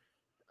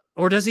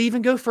 Or does he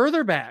even go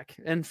further back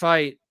and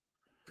fight?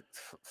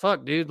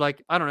 Fuck, dude. I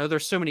don't know.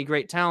 There's so many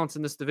great talents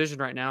in this division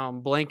right now.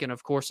 I'm blanking,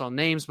 of course, on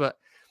names, but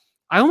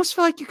I almost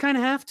feel like you kind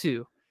of have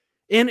to.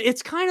 And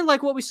it's kind of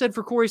like what we said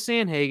for Corey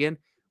Sandhagen.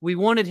 We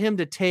wanted him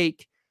to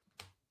take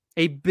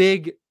a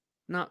big,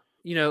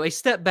 a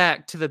step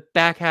back to the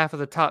back half of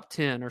the top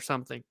 10 or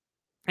something.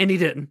 And he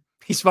didn't.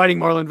 He's fighting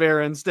Marlon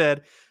Vera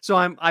instead. So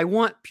I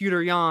want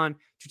Petr Yan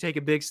to take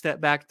a big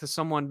step back to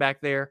someone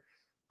back there.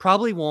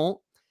 Probably won't.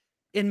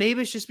 And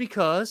maybe it's just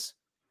because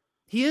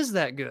he is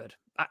that good.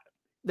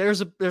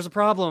 There's a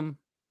problem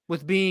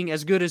with being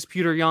as good as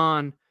Petr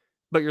Yan,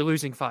 but you're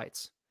losing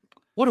fights.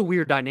 What a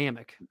weird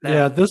dynamic.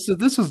 Yeah, this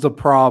is the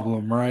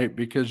problem, right?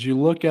 Because you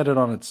look at it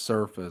on its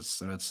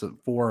surface, and it's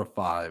 4 or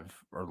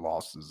 5 or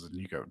losses, and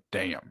you go,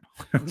 "Damn."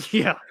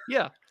 yeah,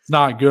 it's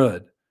not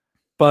good.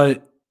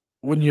 But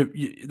when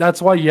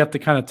that's why you have to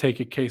kind of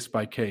take it case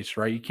by case,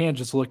 right? You can't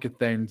just look at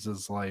things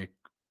as like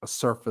a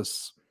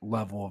surface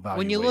level evaluation.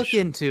 When you look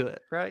into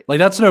it, right?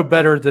 That's no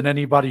better than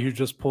anybody who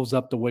just pulls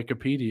up the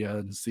Wikipedia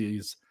and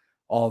sees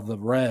all the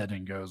red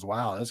and goes,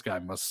 "Wow, this guy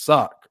must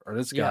suck," or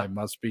 "This guy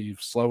must be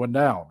slowing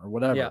down," or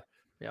whatever.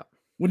 Yeah.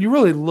 When you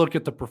really look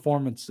at the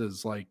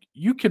performances,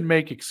 you can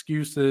make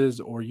excuses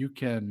or you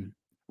can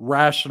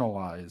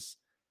rationalize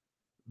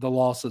the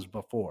losses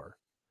before.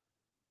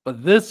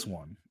 But this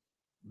one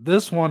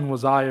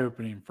was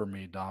eye-opening for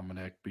me,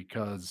 Dominic,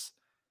 because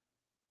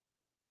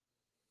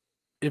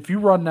if you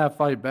run that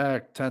fight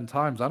back 10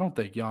 times, I don't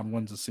think Yan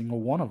wins a single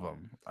one of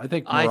them. I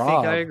think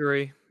I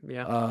agree.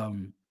 Yeah.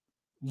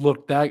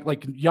 looked that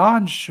like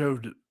Jan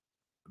showed.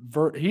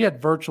 He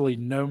had virtually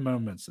no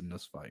moments in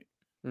this fight.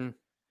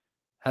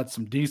 Had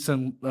some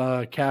decent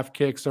calf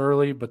kicks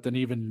early, but then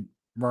even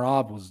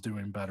Merab was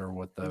doing better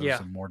with those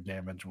and more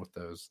damage with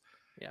those.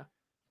 Yeah.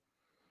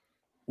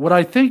 What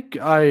I think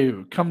I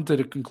come to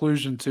the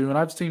conclusion to, and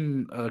I've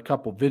seen a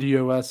couple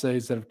video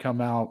essays that have come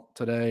out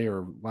today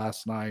or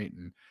last night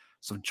and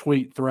some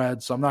tweet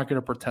threads, so I'm not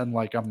going to pretend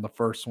like I'm the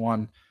first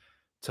one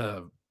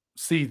to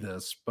see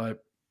this,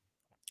 but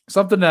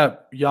something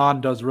that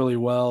Jan does really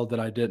well that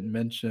I didn't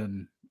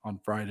mention on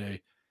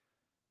Friday,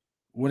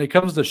 when it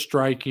comes to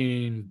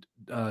striking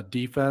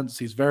defense,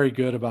 he's very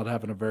good about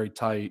having a very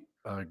tight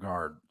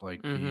guard.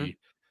 Like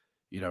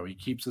he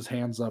keeps his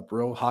hands up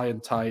real high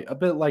and tight, a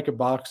bit like a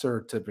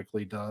boxer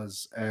typically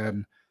does.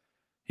 And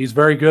he's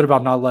very good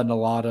about not letting a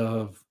lot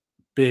of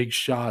big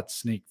shots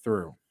sneak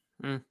through.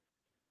 The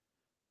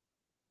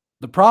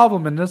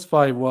problem in this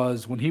fight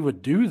was when he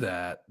would do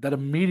that, that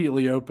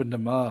immediately opened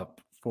him up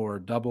for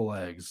double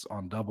legs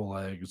on double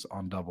legs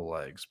on double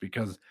legs,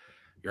 because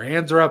your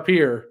hands are up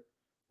here.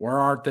 Where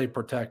aren't they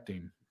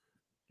protecting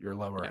your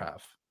lower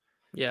half?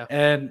 Yeah.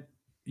 And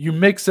you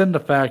mix in the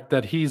fact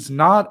that he's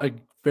not a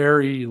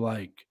very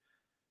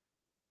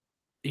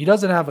he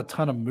doesn't have a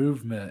ton of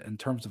movement in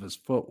terms of his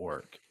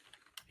footwork.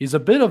 He's a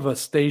bit of a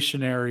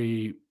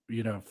stationary,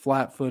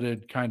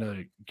 flat-footed kind of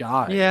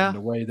guy in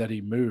the way that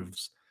he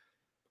moves.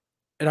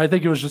 And I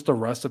think it was just a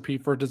recipe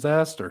for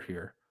disaster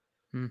here.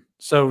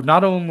 So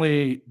not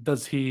only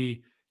does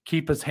he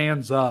keep his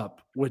hands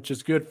up, which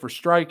is good for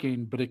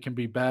striking, but it can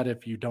be bad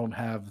if you don't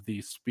have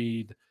the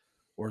speed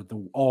or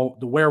the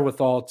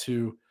wherewithal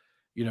to,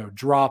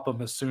 drop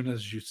him as soon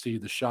as you see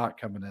the shot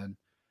coming in.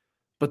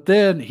 But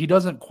then he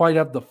doesn't quite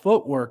have the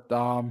footwork,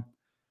 Dom,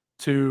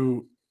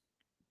 to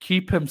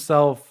keep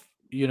himself,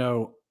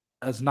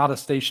 as not a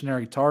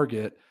stationary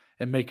target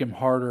and make him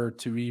harder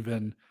to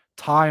even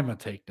time a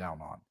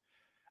takedown on.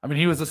 I mean,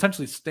 he was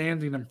essentially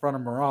standing in front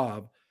of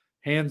Merab,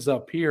 hands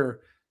up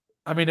here.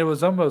 I mean, it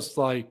was almost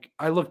like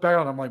I look back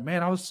on it, I'm like,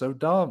 man, I was so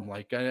dumb.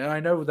 Like, and I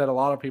know that a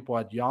lot of people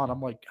had Jan.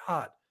 I'm like,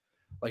 God,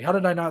 like, how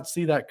did I not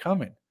see that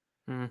coming?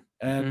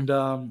 And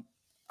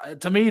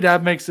to me,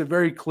 that makes it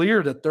very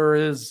clear that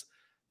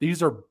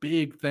these are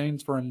big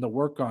things for him to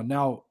work on.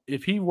 Now,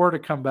 if he were to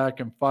come back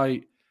and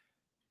fight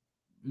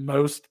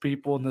most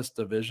people in this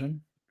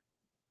division,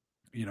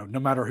 no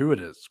matter who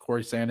it is,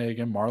 Corey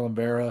Sandhagen, Marlon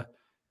Vera,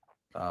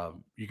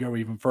 you go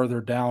even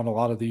further down, a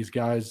lot of these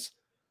guys,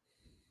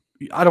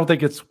 I don't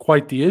think it's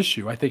quite the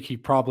issue. I think he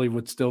probably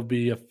would still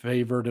be a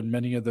favored in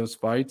many of those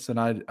fights, and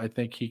I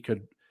think he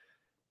could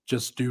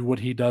just do what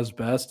he does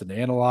best and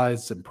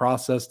analyze and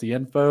process the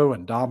info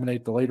and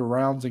dominate the later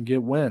rounds and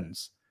get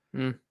wins.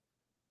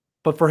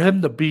 But for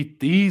him to beat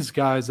these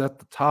guys at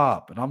the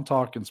top, and I'm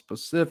talking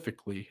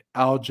specifically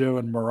Aljo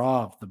and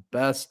Merab, the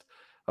best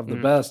of the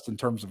best in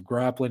terms of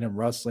grappling and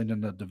wrestling in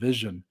the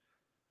division,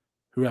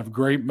 who have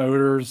great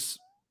motors,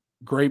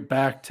 great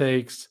back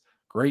takes,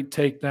 great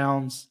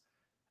takedowns,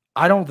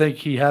 I don't think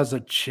he has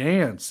a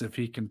chance if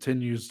he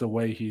continues the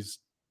way he's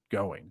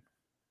going.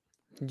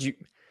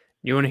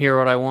 You want to hear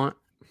what I want?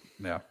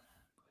 Yeah.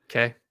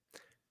 Okay.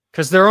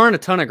 Because there aren't a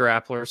ton of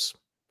grapplers.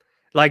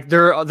 Like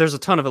there's a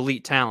ton of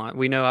elite talent.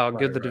 We know how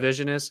good the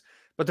division is,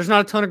 but there's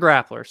not a ton of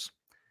grapplers.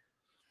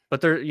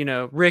 But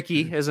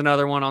Ricky is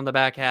another one on the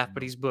back half,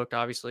 but he's booked,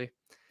 obviously.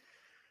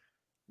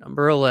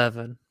 Number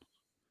 11,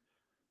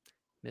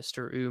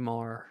 Mr.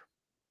 Umar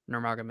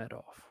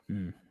Nurmagomedov.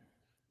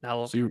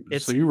 Now,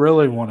 so you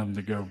really want him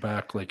to go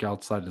back like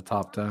outside the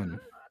top 10?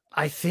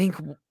 I think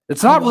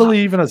it's not really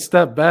even a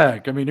step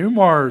back. I mean,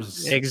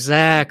 Umar's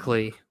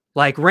exactly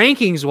like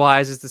rankings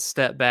wise, it's a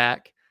step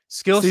back.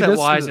 Skill set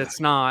wise,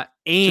 it's not.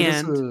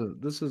 And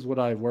this is what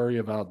I worry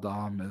about,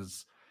 Dom.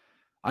 Is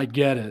I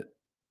get it,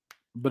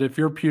 but if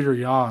you're Peter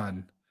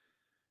Yan,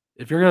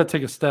 if you're going to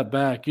take a step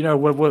back,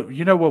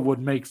 what would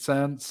make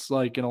sense?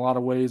 Like in a lot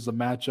of ways, a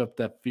matchup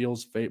that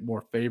feels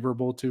more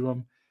favorable to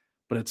him,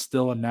 but it's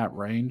still in that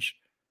range.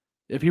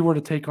 If he were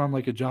to take on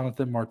like a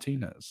Jonathan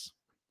Martinez,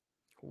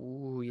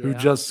 who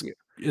just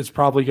is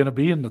probably going to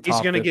be in the top,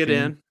 he's going to get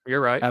in.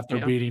 You're right.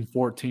 After beating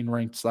 14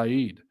 ranked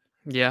Saeed.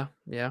 Yeah.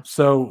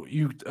 So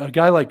a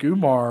guy like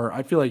Umar,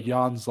 I feel like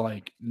Jan's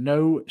like,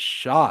 no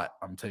shot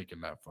I'm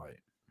taking that fight.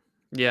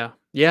 Yeah.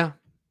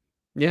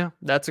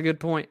 That's a good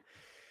point.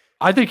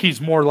 I think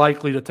he's more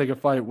likely to take a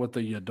fight with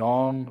a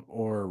Yadong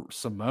or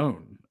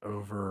Simone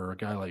over a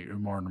guy like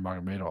Umar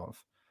Nurmagomedov.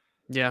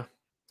 Yeah.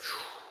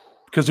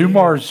 Because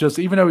Umar's just,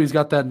 even though he's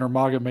got that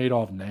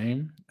Nurmagomedov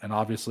name, and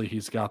obviously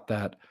he's got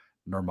that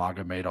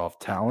Nurmagomedov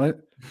talent,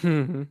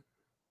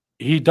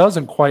 he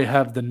doesn't quite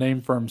have the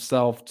name for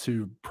himself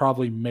to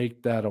probably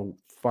make that a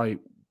fight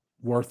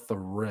worth the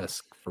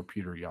risk for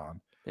Peter Yan.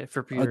 Yeah,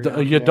 for Peter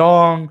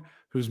Yadong,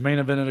 who's main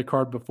evented a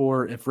card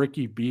before, if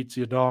Ricky beats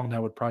Yadong,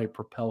 that would probably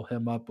propel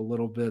him up a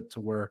little bit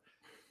to where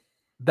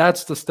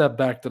that's the step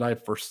back that I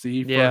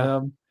foresee for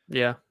him.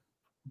 Yeah.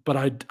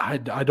 But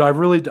I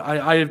really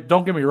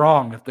don't get me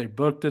wrong. If they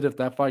booked it, if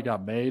that fight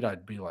got made,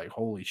 I'd be like,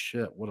 holy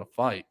shit, what a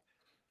fight.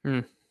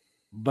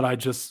 but I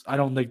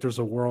don't think there's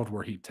a world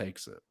where he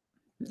takes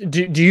it.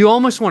 Do you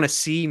almost want to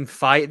see him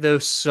fight though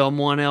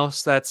someone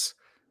else that's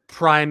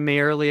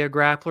primarily a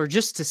grappler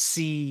just to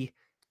see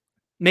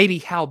maybe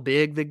how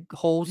big the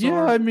holes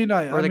are? I mean,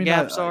 or the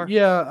gaps are.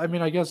 Yeah, I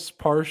mean, I guess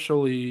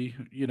partially,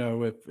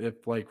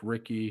 if like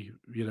Ricky,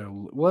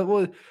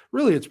 well,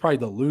 really, it's probably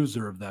the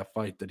loser of that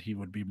fight that he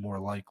would be more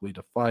likely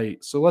to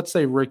fight. So let's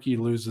say Ricky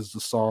loses the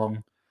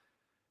Song,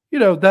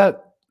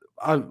 that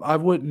I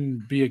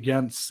wouldn't be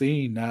against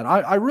seeing that.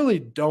 I really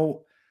don't.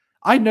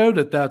 I know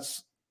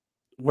that's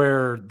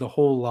where the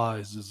hole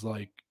lies, is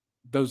like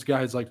those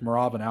guys like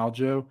Merab and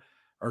Aljo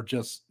are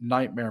just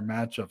nightmare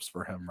matchups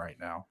for him right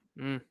now.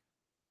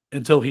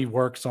 Until he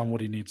works on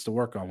what he needs to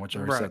work on, which I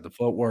already said, the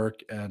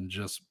footwork and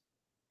just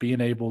being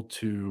able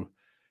to,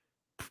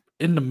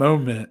 in the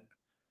moment,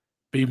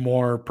 be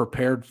more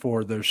prepared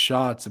for those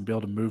shots and be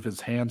able to move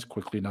his hands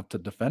quickly enough to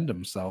defend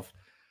himself.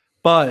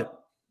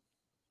 But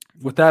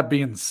with that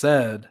being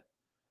said,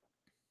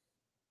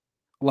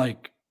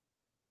 like,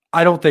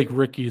 I don't think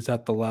Ricky's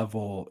at the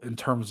level in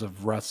terms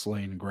of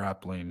wrestling,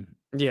 grappling.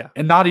 Yeah.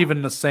 And not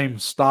even the same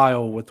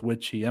style with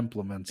which he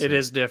implements it. It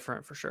is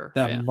different for sure.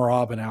 That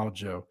Merab and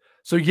Aljo.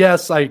 So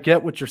yes, I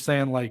get what you're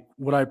saying. Like,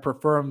 would I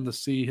prefer to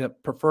see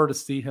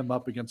him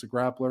up against a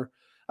grappler?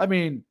 I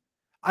mean,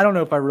 I don't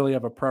know if I really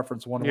have a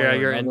preference one way or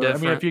you're another.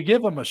 indifferent. I mean, if you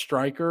give him a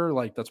striker,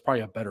 like, that's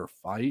probably a better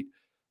fight,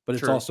 but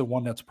it's also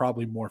one that's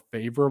probably more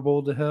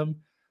favorable to him.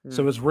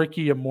 So is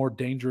Ricky a more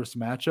dangerous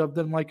matchup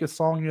than like a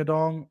Song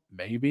Yadong?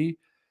 Maybe.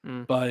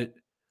 But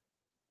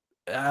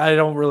I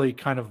don't really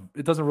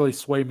it doesn't really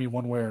sway me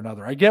one way or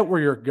another. I get where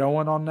you're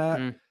going on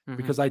that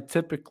because I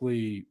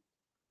typically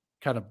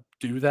kind of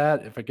do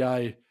that. If a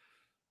guy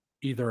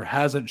either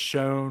hasn't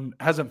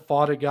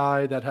fought a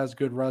guy that has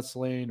good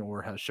wrestling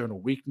or has shown a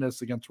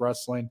weakness against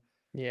wrestling,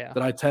 then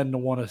I tend to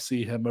want to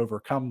see him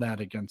overcome that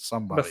against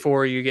somebody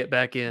before you get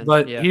back in.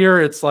 But here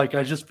it's like,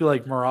 I just feel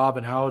like Merab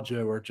and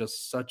Aljo are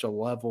just such a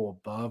level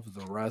above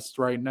the rest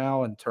right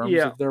now in terms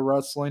of their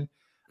wrestling.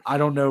 I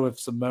don't know if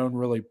Simone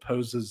really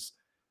poses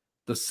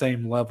the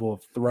same level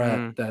of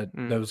threat that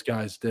those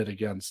guys did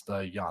against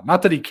Jan.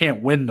 Not that he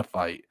can't win the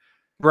fight.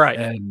 Right.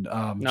 And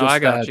no, I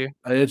got you.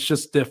 It's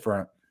just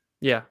different.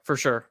 Yeah, for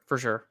sure. For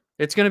sure.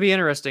 It's going to be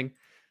interesting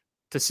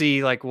to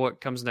see like what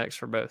comes next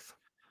for both.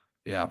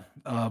 Yeah.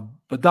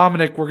 But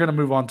Dominic, we're going to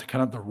move on to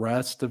kind of the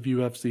rest of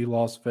UFC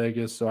Las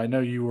Vegas. So I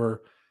know you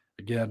were,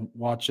 again,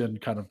 watching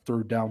kind of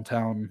through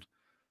downtown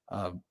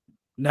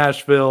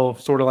Nashville,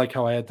 sort of like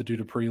how I had to do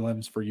the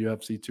prelims for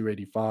UFC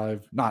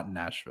 285. Not in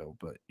Nashville,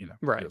 but,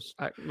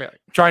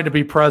 trying to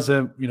be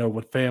present,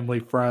 with family,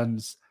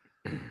 friends,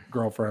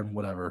 girlfriend,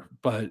 whatever,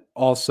 but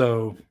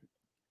also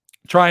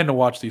trying to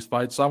watch these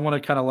fights. So I want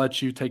to kind of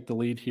let you take the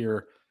lead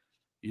here.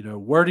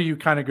 Where do you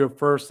kind of go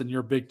first in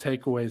your big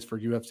takeaways for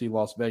UFC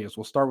Las Vegas?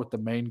 We'll start with the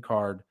main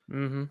card.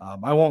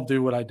 I won't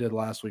do what I did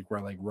last week where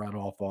I read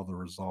off all the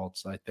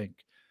results. I think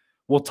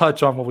we'll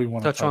touch on what we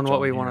want to touch on.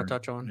 What we want to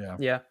touch on.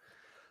 Yeah.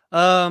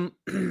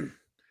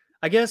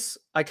 I guess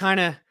I kind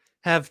of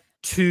have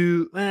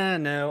two.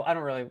 No, I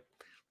don't really.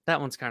 That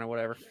one's kind of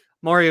whatever.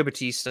 Mario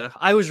Batista.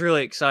 I was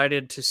really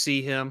excited to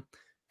see him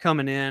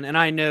coming in, and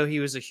I know he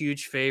was a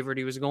huge favorite.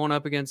 He was going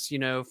up against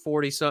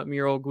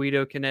 40-something-year-old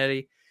Guido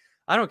Canetti.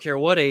 I don't care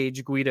what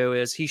age Guido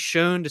is. He's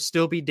shown to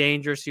still be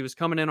dangerous. He was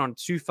coming in on a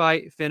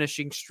 2-fight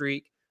finishing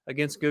streak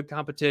against good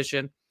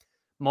competition.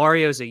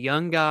 Mario's a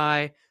young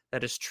guy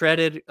that has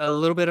treaded a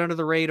little bit under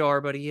the radar,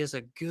 but he is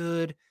a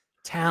good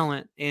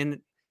talent.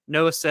 And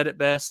Noah said it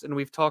best, and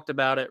we've talked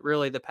about it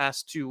really the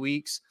past 2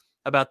 weeks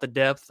about the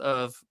depth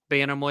of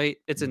bantamweight.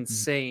 It's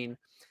insane.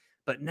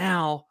 But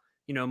now,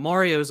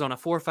 Mario's on a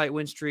 4-fight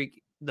win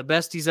streak, the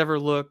best he's ever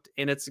looked,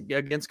 and it's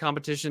against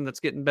competition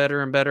that's getting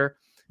better and better.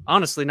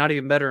 Honestly, not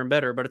even better and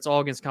better, but it's all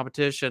against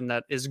competition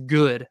that is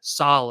good,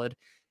 solid,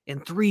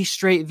 and 3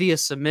 straight via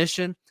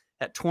submission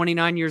at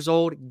 29 years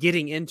old,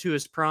 getting into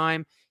his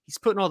prime. He's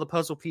putting all the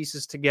puzzle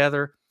pieces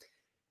together.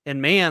 And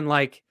man,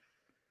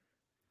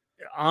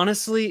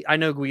 honestly, I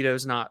know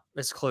Guido's not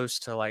as close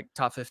to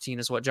top 15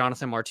 as what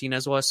Jonathan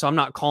Martinez was. So I'm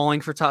not calling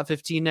for top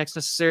 15 next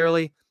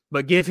necessarily,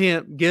 but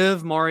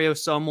give Mario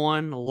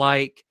someone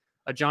like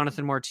a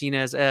Jonathan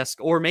Martinez-esque,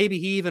 or maybe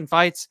he even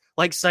fights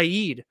like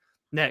Saeed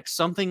next,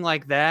 something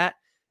like that.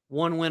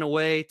 1 win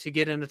away to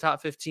get into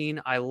top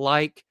 15. I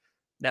like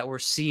that we're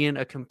seeing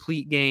a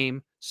complete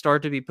game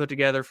start to be put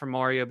together for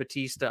Mario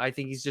Batista. I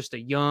think he's just a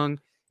young,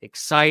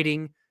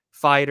 exciting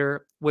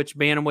fighter, which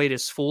bantamweight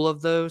is full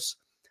of those.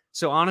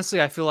 So honestly,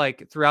 I feel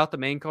like throughout the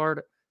main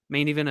card,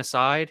 main event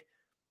aside,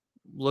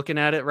 looking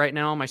at it right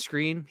now on my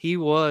screen, he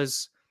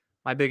was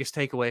my biggest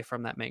takeaway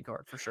from that main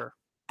card for sure.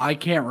 I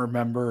can't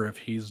remember if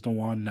he's the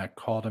one that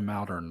called him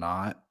out or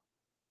not.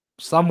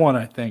 Someone,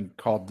 I think,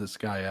 called this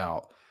guy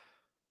out.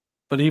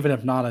 But even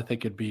if not, I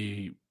think it'd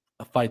be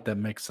a fight that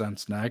makes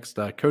sense next.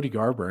 Cody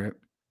Garbrandt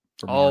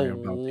from Mario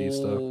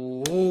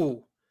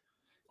Bautista.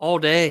 All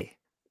day.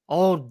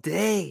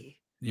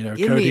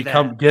 Cody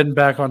getting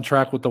back on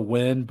track with the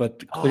win,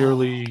 but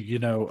clearly,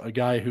 a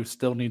guy who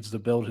still needs to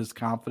build his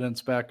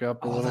confidence back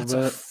up a little bit.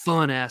 That's a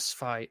fun-ass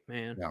fight,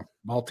 man. Yeah.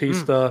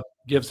 Bautista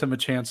gives him a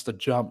chance to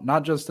jump,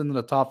 not just into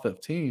the top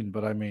 15,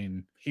 but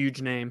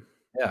huge name.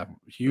 Yeah,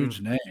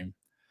 huge name.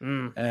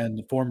 And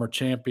the former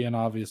champion,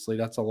 obviously,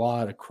 that's a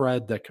lot of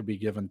cred that could be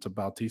given to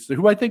Bautista,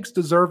 who I think is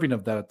deserving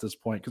of that at this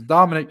point. Because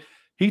Dominic,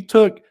 he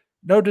took,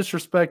 no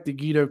disrespect to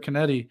Guido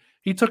Canetti,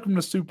 he took him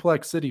to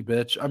Suplex City,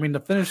 bitch. I mean, the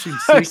finishing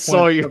sequence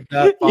of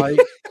that fight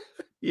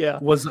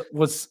was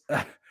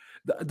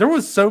there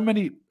was so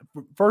many.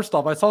 First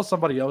off, I saw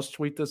somebody else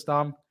tweet this,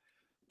 Dom.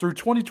 Through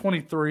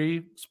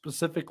 2023,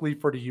 specifically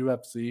for the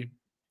UFC,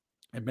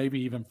 and maybe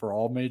even for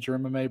all major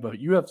MMA, but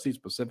UFC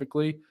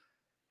specifically,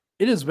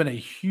 it has been a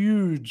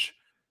huge,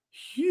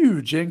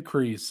 huge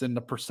increase in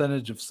the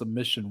percentage of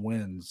submission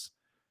wins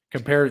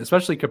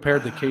especially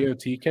compared to KO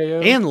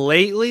TKO. And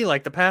lately,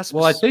 like the past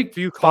I think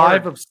few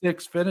 5 of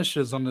 6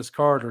 finishes on this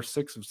card, or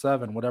 6 of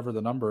 7, whatever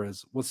the number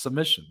is, was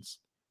submissions.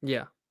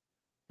 Yeah.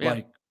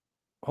 Like,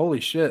 holy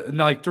shit. And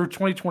like through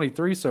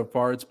 2023 so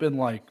far, it's been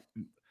like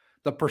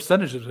the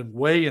percentage has been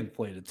way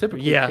inflated.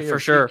 Typically, KO for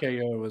sure.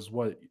 TKO is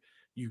what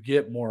you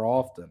get more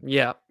often.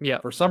 Yeah.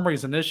 For some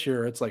reason this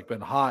year, it's like been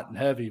hot and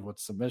heavy with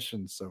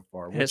submissions so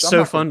far. It's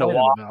so fun to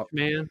watch,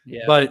 man.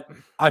 Yeah. But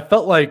I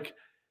felt like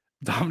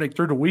Dominic,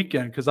 through the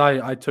weekend, because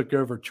I took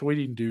over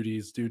tweeting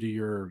duties due to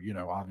your,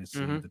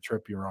 obviously the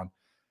trip you're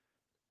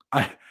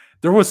on.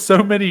 There was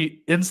so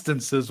many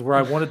instances where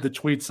I wanted to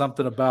tweet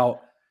something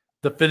about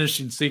the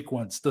finishing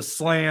sequence, the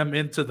slam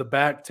into the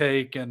back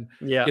take and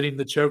getting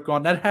the choke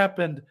on. That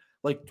happened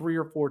like 3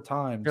 or 4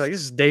 times. You're like,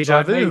 this is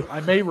deja vu. I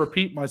may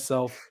repeat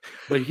myself,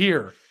 but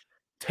here,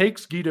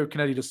 takes Guido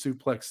Canetti to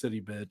Suplex City,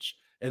 bitch,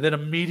 and then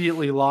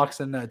immediately locks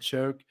in that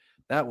choke.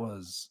 That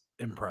was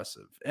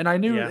impressive. And I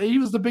knew he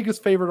was the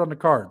biggest favorite on the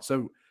card.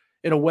 So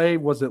in a way,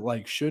 was it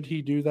like, should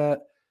he do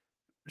that?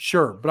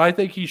 Sure. But I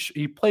think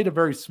he played a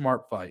very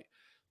smart fight,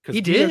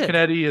 because Guido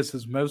Canetti is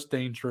his most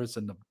dangerous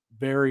in the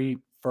very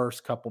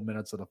first couple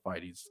minutes of the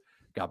fight. He's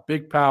got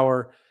big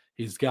power.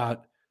 He's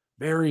got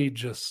very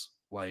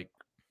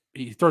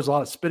he throws a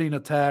lot of spinning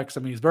attacks. I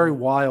mean, he's very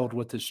wild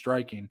with his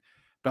striking.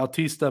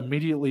 Bautista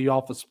immediately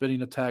off a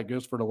spinning attack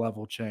goes for the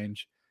level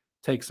change,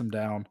 takes him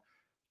down,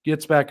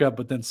 gets back up,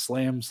 but then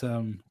slams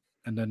him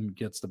and then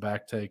gets the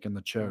back take and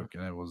the choke,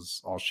 and it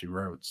was all she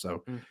wrote.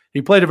 So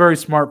he played a very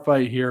smart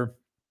fight here.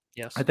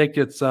 Yes. I think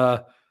it's,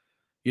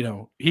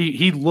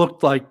 he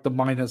looked like the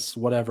minus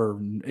whatever,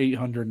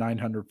 800,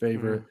 900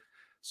 favorite.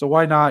 So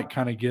why not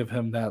kind of give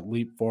him that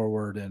leap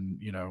forward and,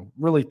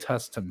 really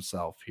test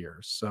himself here.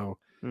 So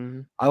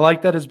I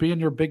like that as being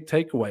your big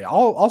takeaway.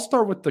 I'll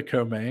start with the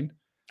co-main.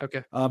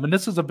 Okay. And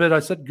this is a bit, I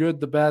said good,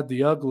 the bad,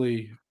 the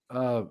ugly.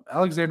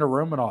 Alexander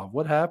Romanov,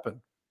 what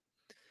happened?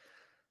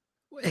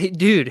 Hey,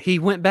 dude, he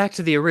went back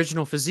to the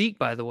original physique,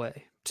 by the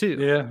way,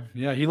 too.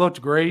 Yeah, he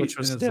looked great in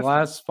his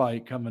last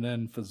fight coming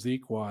in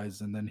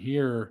physique-wise. And then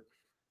here,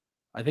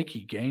 I think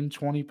he gained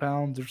 20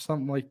 pounds or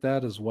something like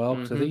that as well.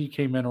 Because I think he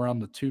came in around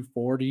the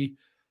 240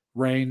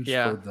 range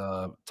for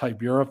the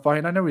Tybura fight.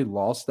 And I know he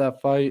lost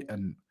that fight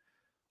and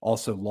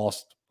also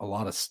lost a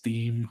lot of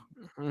steam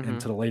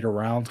into the later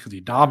rounds because he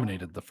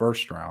dominated the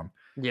first round.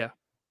 Yeah.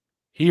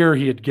 Here,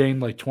 he had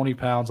gained like 20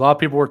 pounds. A lot of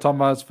people were talking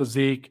about his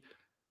physique.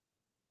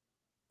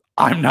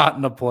 I'm not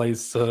in a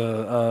place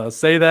to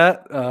say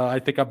that. I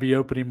think I'll be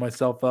opening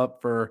myself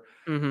up for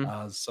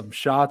some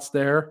shots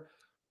there.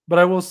 But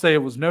I will say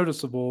it was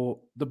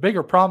noticeable. The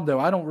bigger problem, though,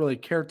 I don't really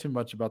care too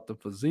much about the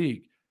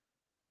physique.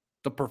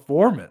 The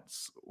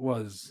performance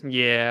was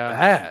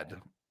bad.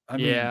 I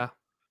mean,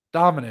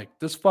 Dominic,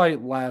 this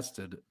fight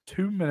lasted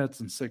 2 minutes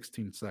and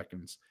 16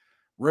 seconds.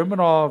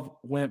 Romanov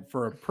went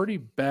for a pretty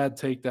bad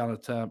takedown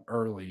attempt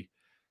early.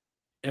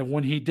 And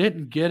when he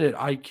didn't get it,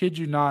 I kid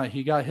you not,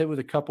 he got hit with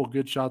a couple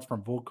good shots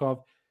from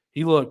Volkov.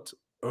 He looked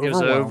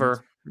overwhelmed. It was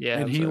over. Yeah.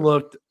 And he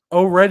looked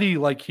already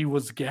like he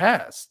was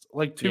gassed,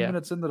 like 2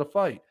 minutes into the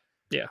fight.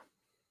 Yeah.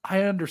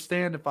 I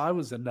understand if I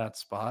was in that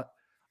spot,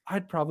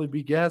 I'd probably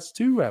be gassed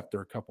too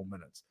after a couple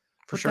minutes.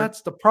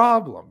 That's the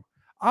problem.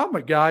 I'm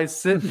a guy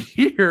sitting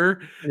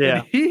here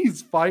and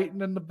he's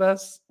fighting in the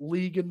best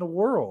league in the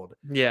world.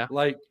 Yeah.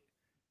 Like,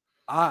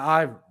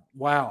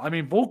 wow. I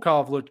mean,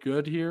 Volkov looked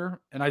good here.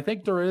 And I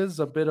think there is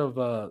a bit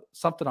of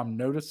something I'm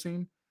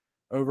noticing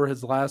over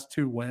his last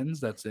 2 wins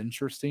that's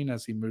interesting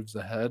as he moves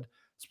ahead.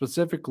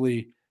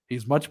 Specifically,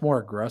 he's much more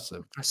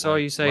aggressive. I saw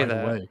you say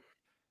that. Away.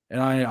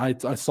 And I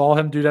saw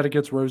him do that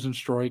against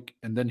Rosenstruik.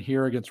 And then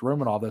here against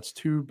Romanov. That's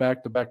 2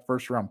 back-to-back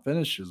first-round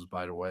finishes,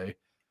 by the way.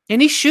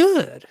 And he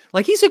should.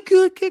 Like, he's a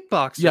good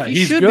kickboxer. Yeah,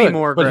 he should be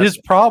more aggressive. But his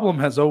problem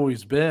has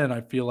always been,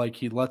 I feel like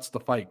he lets the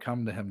fight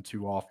come to him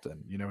too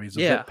often. He's a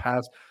bit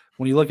past.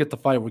 When you look at the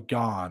fight with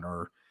Gane,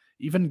 or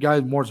even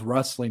guys more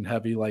wrestling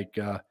heavy, like,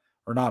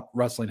 or not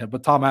wrestling heavy,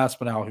 but Tom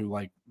Aspinall, who,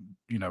 like,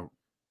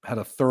 had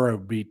a thorough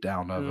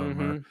beatdown of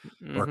him,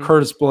 or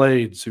Curtis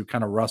Blades, who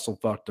kind of wrestle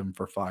fucked him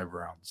for 5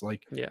 rounds.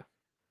 Like,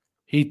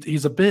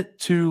 he's a bit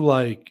too,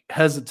 like,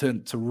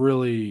 hesitant to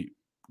really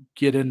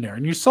get in there.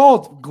 And you saw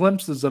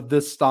glimpses of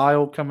this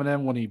style coming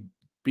in when he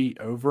beat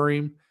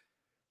Overeem.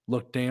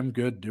 Looked damn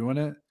good doing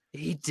it.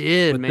 He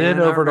did, but man. Then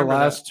over the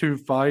last two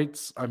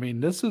fights, I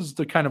mean, this is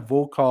the kind of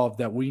Volkov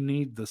that we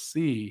need to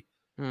see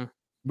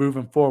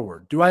moving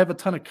forward. Do I have a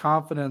ton of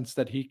confidence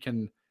that he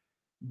can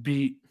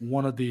beat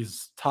one of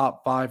these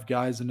top 5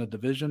 guys in the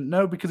division?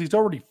 No, because he's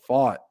already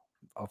fought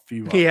a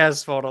few. He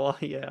has fought a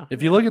lot, yeah.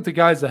 If you look at the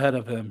guys ahead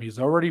of him, he's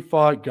already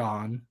fought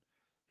Gane.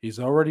 He's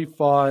already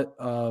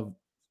fought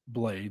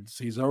Blades.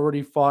 He's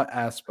already fought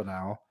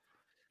Aspinall.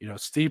 You know,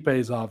 Stipe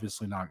is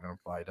obviously not going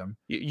to fight him.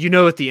 You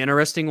know what the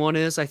interesting one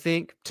is, I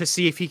think, to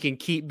see if he can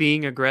keep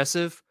being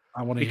aggressive.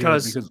 I want to hear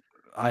it because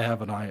I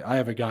have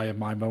a guy in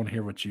mind. I want to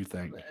hear what you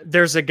think.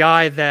 There's a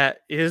guy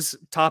that is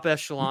top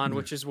echelon,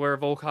 which is where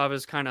Volkov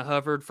has kind of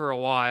hovered for a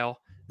while,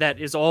 that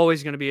is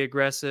always going to be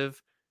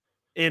aggressive.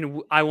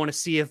 And I want to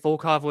see if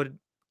Volkov would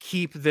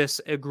keep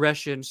this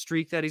aggression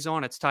streak that he's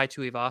on. It's Tai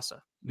Tuivasa.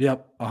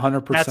 Yep,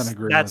 100%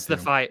 agree. That's the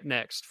fight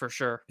next for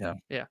sure. Yeah.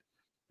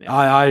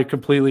 I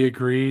completely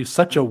agree.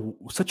 Such a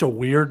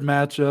weird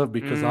matchup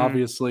because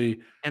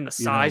obviously and the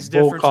size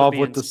difference. Volkov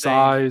with the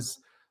size,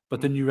 but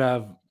then you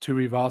have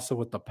Tuivasa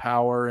with the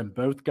power, and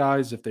both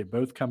guys, if they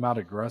both come out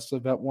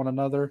aggressive at one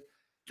another,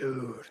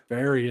 dude,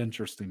 very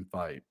interesting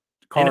fight.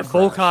 And if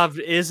Volkov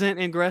isn't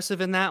aggressive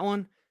in that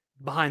one,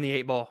 behind the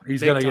 8 ball,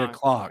 he's gonna get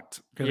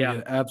clocked. Gonna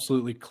get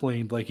absolutely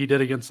cleaned, like he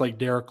did against like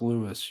Derek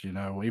Lewis. You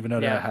know, even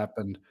though that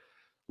happened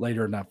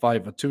later in that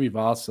fight, but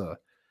Tuivasa.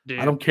 Dude.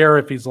 I don't care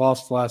if he's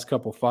lost the last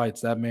couple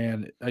fights. That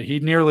man, he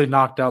nearly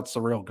knocked out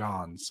Ciryl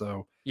Gane.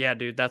 So yeah,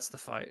 dude, that's the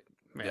fight.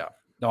 Man. Yeah,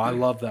 no, I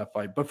love that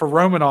fight. But for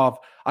Romanov,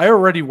 I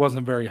already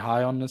wasn't very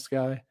high on this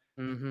guy.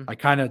 I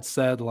kind of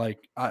said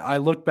like I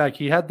look back,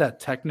 he had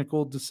that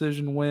technical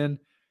decision win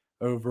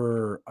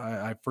over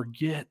I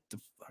forget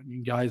the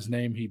fucking guy's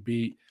name he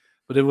beat,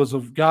 but it was a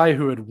guy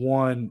who had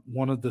won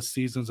one of the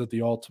seasons at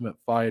the Ultimate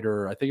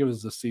Fighter. I think it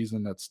was the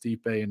season that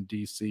Stipe and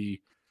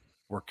DC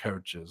were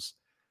coaches.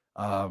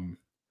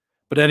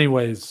 But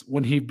anyways,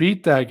 when he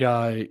beat that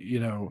guy, you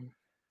know,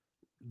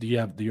 did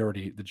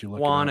you look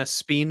Juan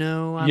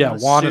Espino? Yeah,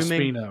 Juan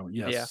Espino.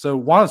 Yes. Yeah. So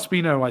Juan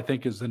Espino, I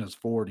think, is in his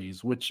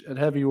 40s, which at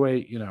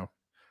heavyweight, you know,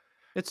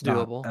 it's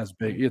doable. As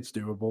big, it's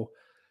doable.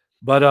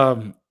 But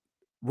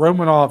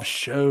Romanov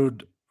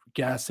showed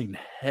gassing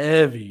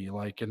heavy,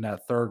 like in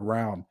that 3rd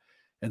round,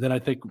 and then I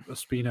think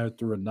Espino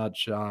threw a nut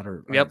shot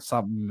or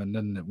something, and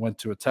then it went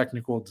to a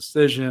technical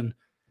decision.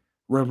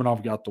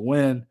 Romanov got the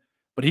win.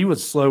 But he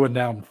was slowing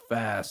down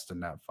fast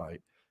in that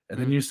fight. And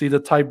then you see the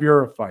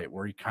Tybura fight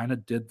where he kind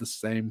of did the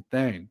same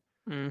thing.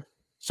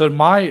 So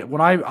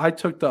when I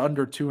took the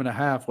under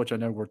 2.5, which I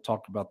know we'll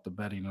talk about the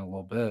betting in a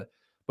little bit,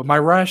 but my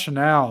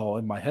rationale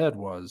in my head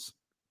was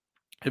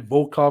if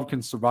Volkov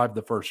can survive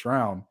the first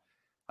round,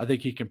 I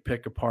think he can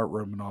pick apart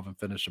Romanov and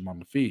finish him on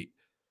the feet.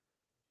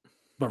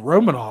 But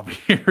Romanov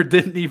here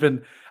didn't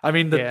even, I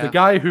mean, the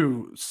guy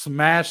who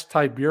smashed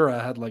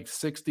Tybura had like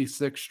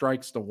 66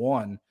 strikes to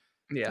 1.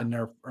 In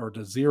their or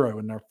to 0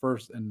 in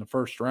the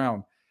first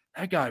round.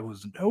 That guy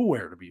was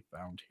nowhere to be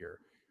found here.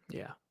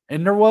 Yeah.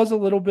 And there was a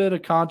little bit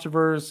of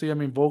controversy. I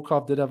mean,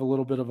 Volkov did have a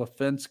little bit of a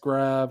fence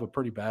grab, a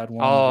pretty bad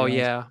one. Oh,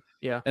 yeah.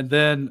 Yeah. And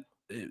then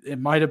it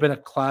might have been a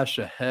clash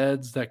of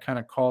heads that kind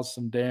of caused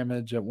some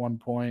damage at one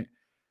point.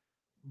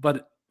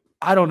 But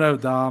I don't know,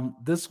 Dom.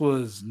 This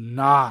was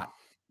not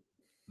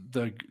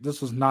the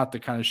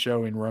kind of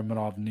showing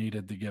Romanov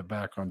needed to get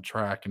back on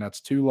track. And that's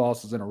 2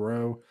 losses in a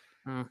row.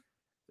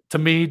 To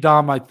me,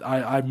 Dom,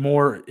 I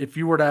more, if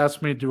you were to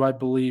ask me, do I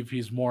believe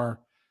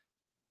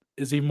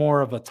is he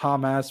more of a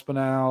Tom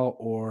Aspinall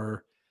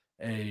or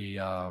a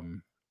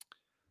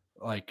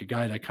like a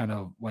guy that kind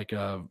of like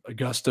a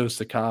Augusto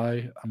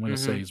Sakai? I'm going to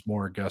say he's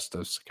more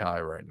Augusto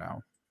Sakai right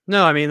now.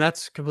 No, I mean,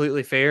 that's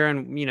completely fair.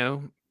 And, you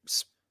know,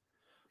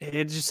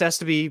 it just has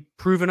to be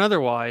proven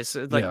otherwise.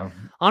 Like,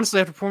 honestly,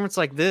 a performance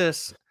like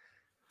this,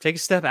 take a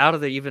step out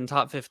of the even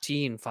top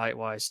 15 fight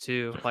wise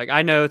too. Like,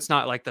 I know it's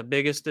not like the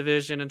biggest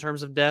division in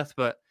terms of depth,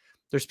 but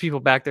there's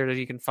people back there that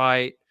you can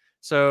fight.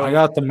 So I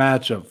got the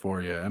matchup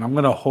for you, and I'm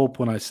going to hope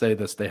when I say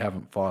this, they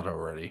haven't fought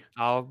already.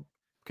 I'll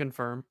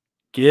confirm.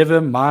 Give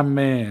him my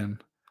man,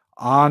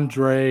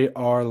 Andrei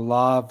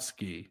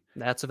Arlovsky.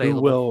 That's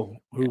available.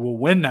 Who will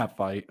win that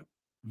fight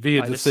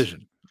via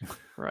decision.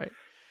 Right.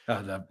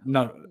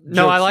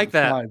 No, I like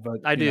that. Aside, but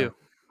I do.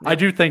 I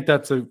do think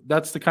that's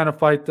the kind of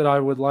fight that I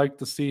would like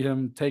to see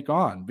him take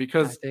on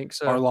because I think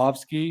so.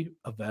 Arlovsky,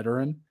 a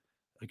veteran,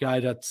 a guy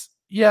that's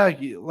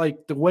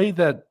like the way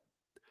that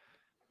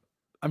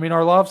I mean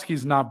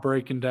Arlovsky's not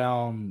breaking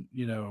down,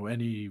 you know,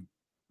 any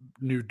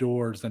new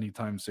doors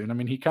anytime soon. I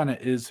mean, he kind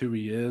of is who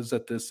he is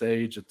at this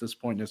age, at this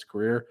point in his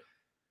career.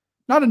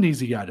 Not an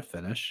easy guy to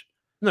finish.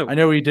 No. I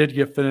know he did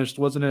get finished.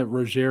 Wasn't it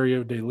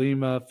Rogerio de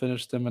Lima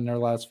finished him in their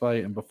last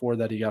fight? And before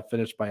that, he got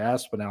finished by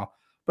Aspinall.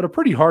 But a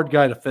pretty hard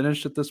guy to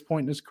finish at this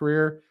point in his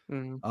career.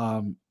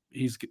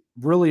 He's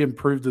really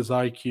improved his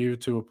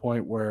IQ to a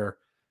point where,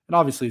 and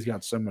obviously he's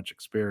got so much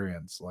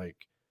experience, like,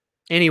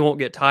 and he won't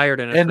get tired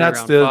in a and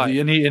that's the fight.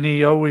 And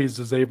he always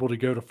is able to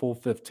go to full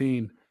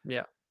 15.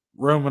 Yeah,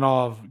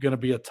 Romanov going to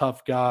be a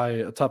tough guy,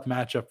 a tough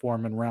matchup for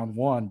him in round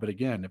 1. But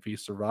again, if he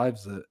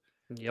survives it,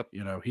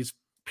 he's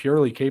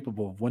purely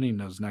capable of winning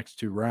those next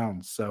 2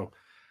 rounds. So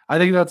I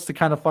think that's the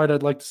kind of fight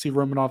I'd like to see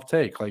Romanov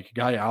take, like a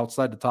guy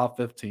outside the top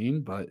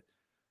 15, but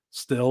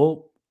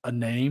still a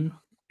name,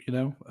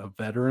 a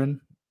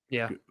veteran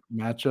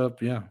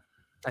matchup. Yeah.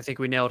 I think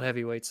we nailed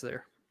heavyweights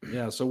there.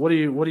 Yeah. So what do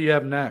you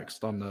have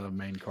next on the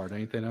main card?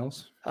 Anything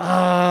else?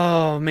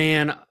 Oh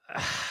man.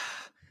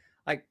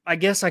 I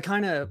guess I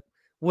kind of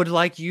would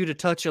like you to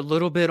touch a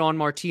little bit on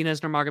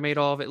Martinez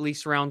Nurmagomedov, at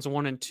least rounds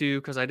 1 and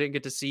 2, because I didn't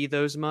get to see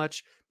those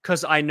much.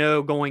 Because I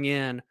know going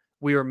in,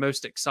 we were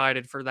most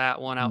excited for that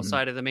one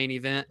outside of the main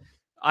event.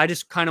 I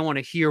just kind of want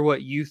to hear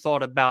what you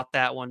thought about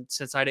that one,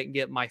 since I didn't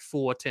get my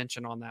full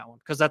attention on that one.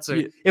 Because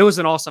it was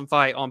an awesome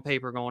fight on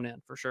paper going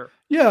in for sure.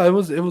 Yeah, it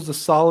was a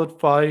solid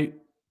fight.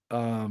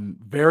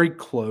 Very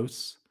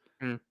close.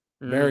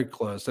 Very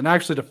close. And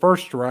actually the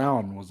first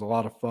round was a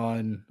lot of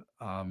fun.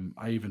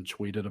 I even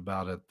tweeted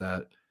about it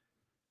that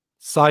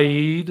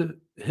Saeed,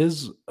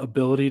 his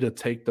ability to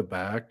take the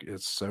back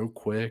is so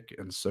quick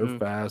and so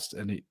fast.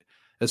 And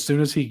as soon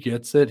as he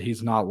gets it,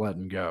 he's not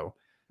letting go.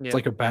 It's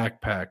like a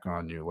backpack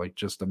on you, like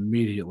just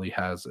immediately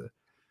has it.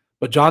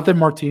 But Jonathan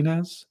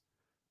Martinez,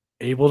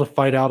 able to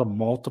fight out of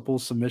multiple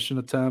submission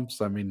attempts.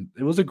 I mean,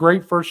 it was a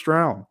great first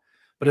round,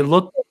 but it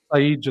looked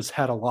like Saeed just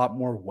had a lot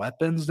more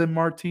weapons than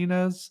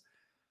Martinez.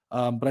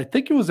 But I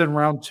think it was in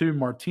round 2,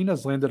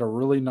 Martinez landed a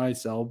really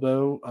nice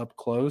elbow up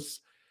close,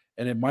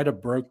 and it might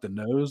have broke the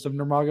nose of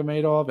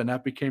Nurmagomedov, and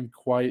that became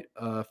quite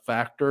a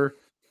factor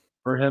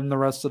for him the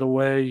rest of the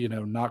way.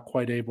 Not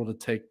quite able to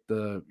take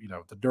the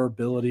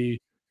durability.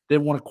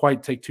 Didn't want to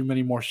quite take too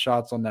many more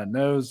shots on that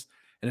nose,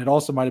 and it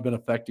also might have been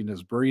affecting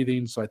his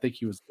breathing. So I think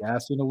he was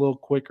gassing a little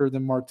quicker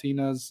than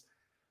Martinez.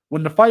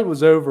 When the fight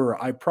was over,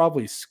 I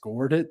probably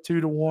scored it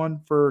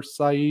 2-1 for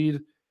Saeed,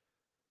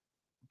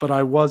 but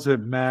I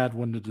wasn't mad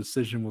when the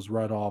decision was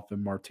right off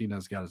and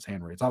Martinez got his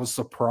hand raised. I was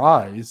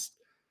surprised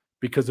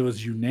because it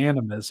was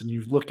unanimous, and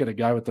you look at a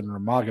guy with the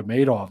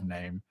Nurmagomedov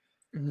name,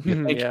 you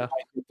think he might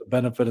get the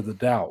benefit of the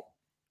doubt.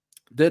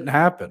 Didn't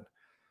happen.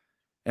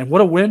 And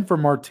what a win for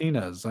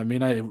Martinez. I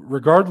mean,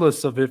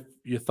 regardless of if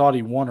you thought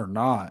he won or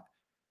not,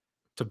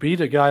 to beat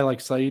a guy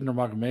like Saeed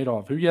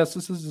Nurmagomedov, who, yes,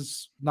 this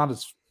is not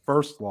his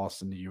first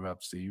loss in the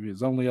UFC.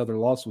 His only other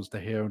loss was to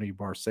Raoni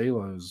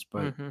Barcelos,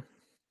 but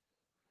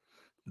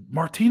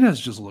Martinez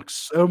just looks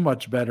so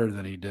much better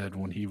than he did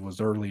when he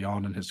was early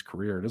on in his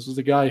career. This was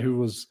a guy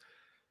who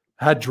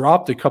had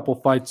dropped a couple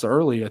fights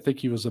early. I think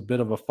he was a bit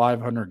of a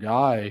 500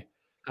 guy.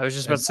 I was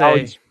just about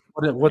to say,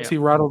 what's he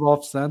rattled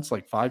off since?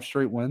 Like 5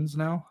 straight wins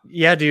now?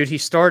 Yeah, dude. He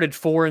started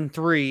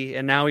 4-3,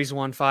 and now he's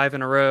won 5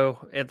 in a row.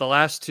 At the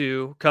last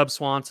 2, Cub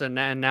Swanson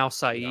and now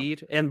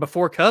Saeed. Yeah. And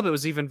before Cub, it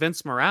was even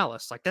Vince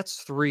Morales. Like,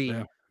 that's 3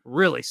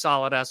 really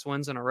solid-ass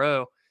wins in a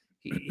row.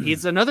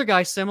 He's another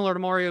guy similar to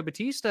Mario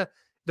Batista.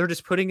 They're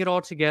just putting it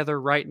all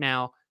together right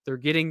now. They're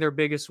getting their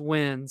biggest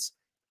wins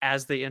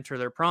as they enter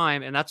their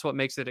prime, and that's what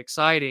makes it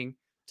exciting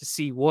to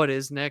see what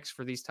is next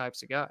for these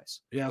types of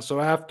guys. Yeah,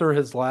 so after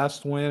his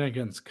last win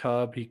against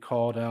Cub, he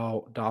called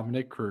out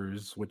Dominick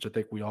Cruz, which I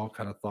think we all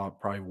kind of thought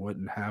probably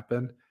wouldn't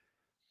happen,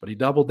 but he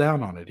doubled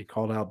down on it. He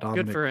called out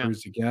Dominick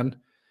Cruz again,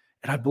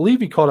 and I believe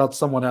he called out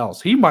someone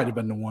else. He might have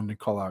been the one to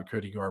call out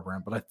Cody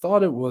Garbrandt, but I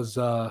thought it was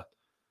oh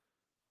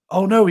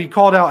no, he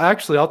called out,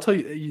 actually, I'll tell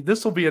you,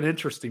 this will be an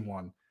interesting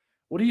one.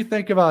 What do you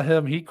think about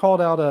him? He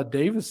called out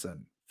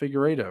Davison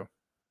Figueiredo.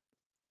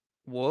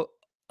 What?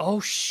 Oh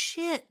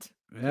shit!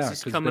 Yeah,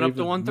 he's coming up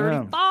to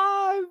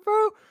 135, bro.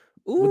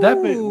 Ooh. Would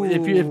that be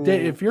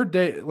if you're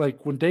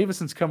like when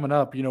Davison's coming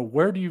up?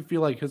 Where do you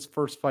feel like his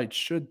first fight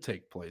should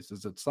take place?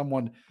 Is it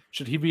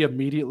should he be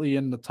immediately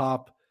in the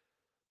top,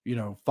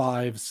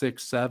 5,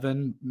 6,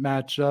 7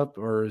 matchup,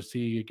 or is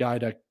he a guy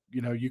that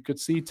you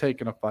could see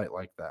taking a fight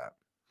like that?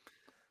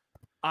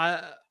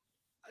 I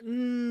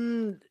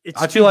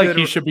feel like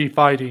he should be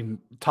fighting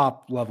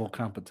top level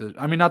competition.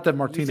 I mean, not that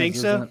Martinez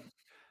isn't.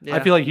 Yeah. I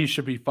feel like he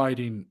should be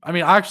fighting. I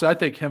mean, actually, I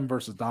think him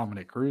versus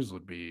Dominick Cruz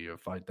would be a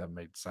fight that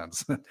made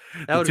sense.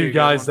 The 2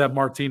 guys that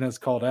Martinez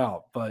called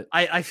out. But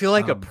I feel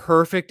like a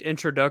perfect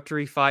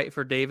introductory fight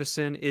for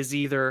Davison is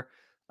either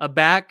a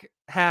back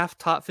half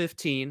top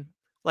 15,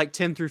 like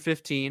 10 through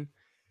 15.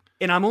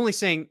 And I'm only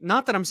saying,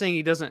 not that I'm saying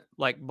he doesn't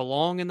like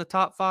belong in the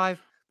top 5,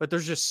 but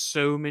there's just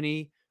so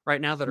many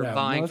right now that are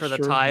vying for the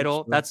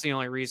title. That's the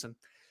only reason.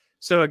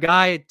 So a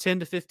guy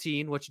 10 to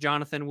 15, which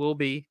Jonathan will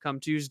be come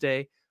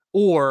Tuesday,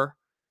 or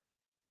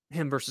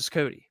him versus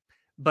Cody.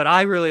 But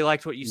I really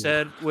liked what you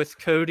said with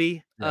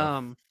Cody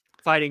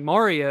fighting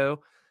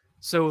Mario.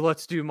 So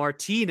let's do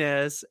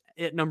Martinez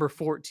at number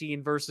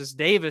 14 versus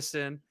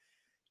Davison.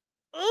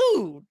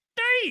 Ooh,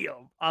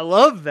 damn. I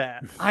love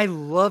that. I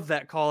love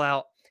that call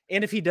out.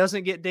 And if he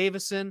doesn't get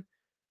Davison,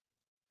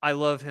 I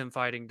love him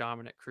fighting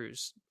Dominick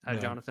Cruz,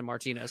 Jonathan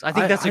Martinez. I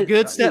think that's a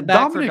good step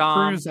back for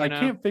Dom. Cruz, I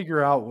can't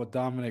figure out what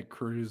Dominick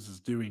Cruz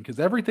is doing because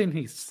everything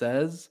he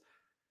says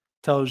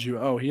tells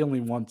you, he only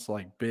wants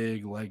like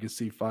big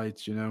legacy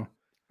fights,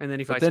 and then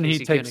he fights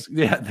Casey Kenny.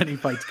 Then he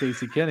fights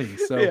Casey Kenny.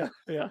 So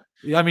yeah.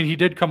 I mean, he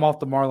did come off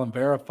the Marlon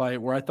Vera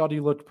fight where I thought he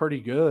looked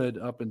pretty good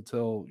up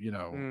until,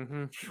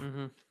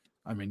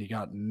 I mean, he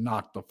got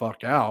knocked the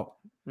fuck out,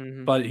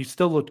 but he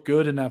still looked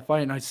good in that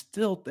fight. And I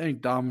still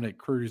think Dominick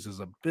Cruz is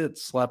a bit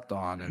slept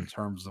on in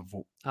terms of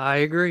I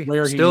agree.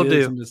 Where still he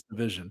is in this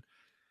division.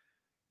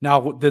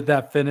 Now, did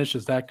that finish?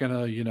 Is that going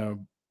to,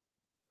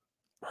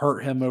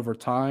 hurt him over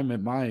time?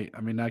 It might.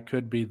 I mean, that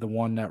could be the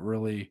one that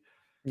really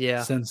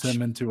sends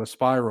him into a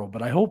spiral,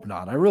 but I hope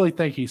not. I really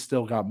think he's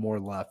still got more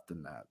left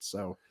than that.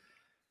 So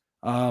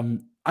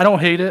I don't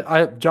hate it.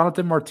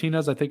 Jonathan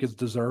Martinez, I think, is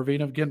deserving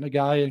of getting a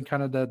guy in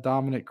kind of that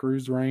Dominick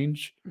Cruz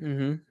range.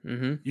 You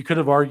could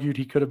have argued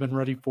he could have been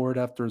ready for it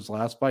after his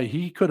last fight.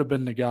 He could have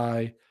been the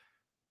guy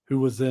who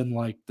was in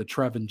like the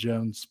Trevin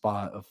Jones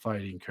spot of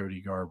fighting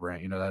Cody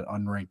Garbrandt, that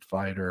unranked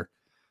fighter.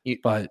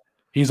 But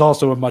he's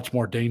also a much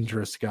more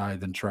dangerous guy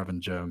than Trevin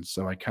Jones.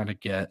 So I kind of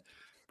get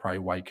probably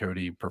why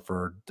Cody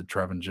preferred the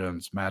Trevin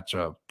Jones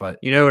matchup. But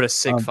you know what a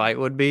sick fight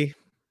would be?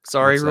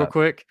 Sorry, real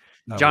quick.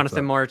 No,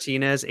 Jonathan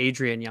Martinez,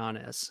 Adrian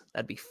Yanez.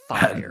 That'd be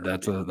fire.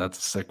 That's a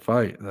sick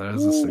fight. That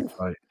is a sick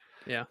fight.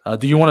 Yeah.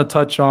 Do you want to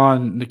touch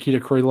on Nikita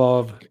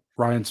Krylov,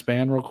 Ryan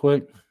Spann real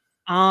quick?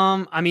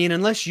 I mean,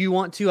 unless you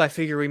want to, I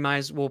figure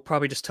we'll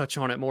probably just touch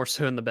on it more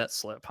so in the bet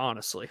slip,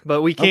 honestly.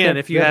 But we can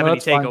if you have any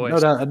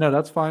takeaways. No,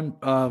 that's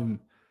fine.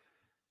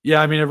 Yeah,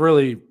 I mean,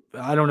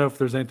 I don't know if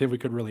there's anything we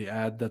could really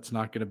add that's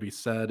not going to be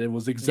said. It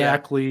was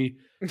exactly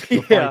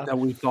the fight that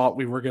we thought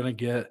we were going to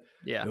get.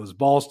 Yeah. It was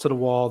balls to the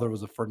wall. There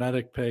was a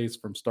frenetic pace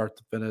from start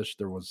to finish.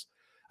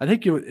 I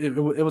think it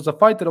was a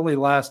fight that only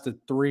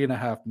lasted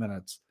 3.5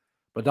 minutes.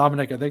 But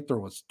Dominic, I think there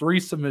was 3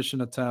 submission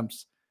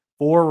attempts,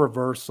 4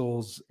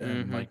 reversals,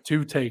 and like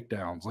 2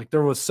 takedowns. Like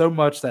there was so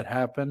much that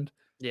happened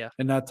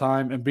in that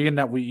time. And being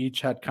that we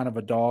each had kind of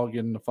a dog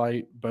in the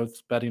fight,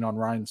 both betting on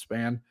Ryan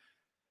Spann,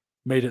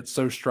 made it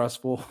so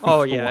stressful.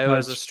 Oh yeah, it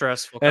was a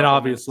stressful. And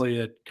obviously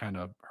it kind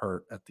of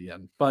hurt at the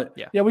end. But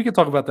yeah, we can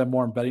talk about that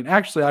more in betting.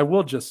 Actually, I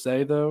will just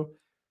say though,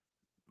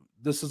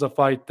 this is a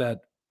fight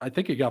that I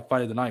think it got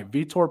fight of the night.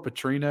 Vitor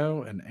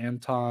Petrino and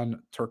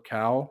Anton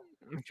Turcal.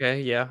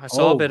 Okay, yeah. I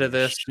saw a bit of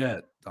this.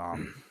 Shit,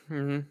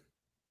 Dom.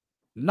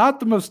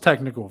 Not the most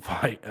technical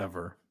fight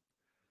ever.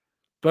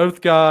 Both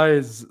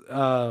guys,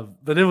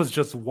 but it was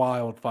just a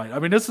wild fight. I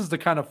mean, this is the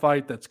kind of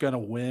fight that's going to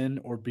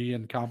win or be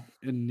in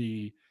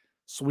the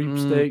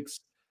sweepstakes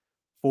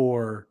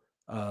for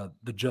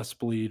the Just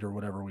Bleed or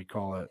whatever we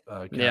call it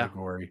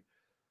category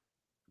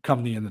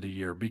come the end of the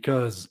year.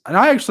 And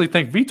I actually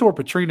think Vitor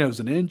Petrino is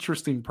an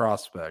interesting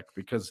prospect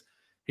because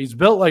he's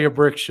built like a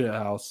brick shit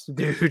house.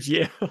 Dude,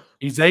 yeah.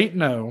 He's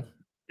 8-0.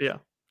 Yeah.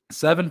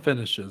 7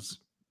 finishes,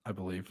 I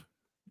believe.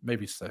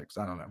 Maybe 6.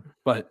 I don't know.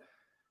 But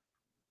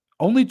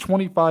only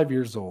 25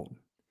 years old.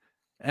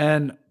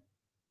 And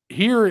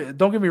here,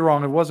 don't get me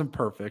wrong, it wasn't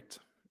perfect.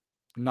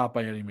 Not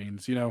by any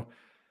means.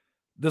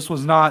 This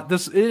was not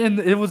this.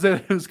 It was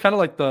kind of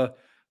like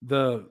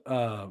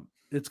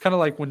it's kind of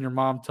like when your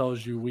mom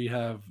tells you we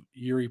have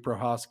Yuri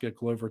Prohaska,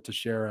 Glover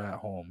Teixeira at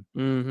home.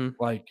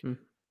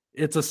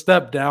 It's a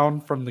step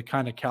down from the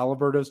kind of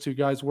caliber those two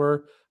guys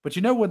were. But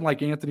when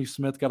like Anthony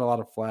Smith got a lot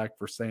of flack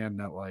for saying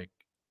that like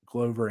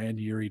Glover and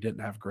Yuri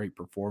didn't have great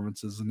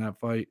performances in that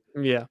fight.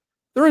 Yeah,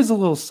 there is a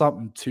little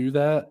something to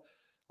that.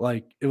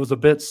 Like it was a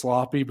bit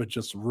sloppy, but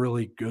just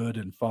really good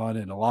and fun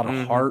and a lot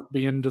of heart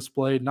being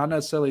displayed. Not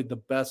necessarily the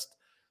best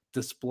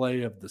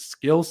display of the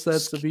skill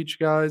sets of each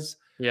guys,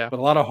 but a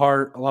lot of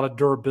heart, a lot of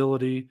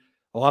durability,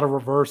 a lot of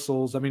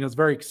reversals. I mean, it was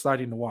very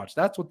exciting to watch.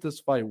 That's what this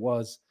fight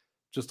was,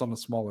 just on a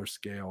smaller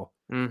scale.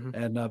 And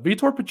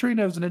Vitor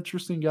Petrino is an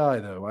interesting guy,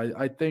 though.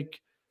 I think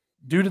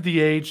due to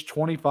the age,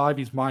 25,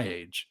 he's my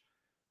age,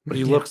 but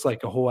he looks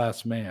like a whole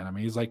ass man. I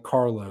mean, he's like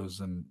Carlos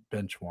and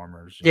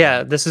Benchwarmers.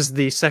 Yeah, this is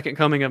the second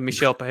coming of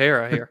Michel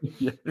Pereira here.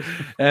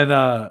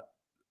 And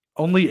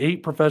only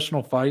 8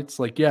 professional fights.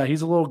 Like, yeah,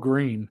 he's a little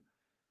green.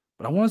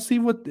 But I want to see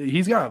what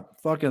he's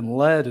got. Fucking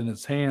lead in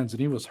his hands, and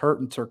he was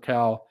hurting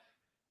Turcal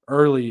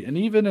early. And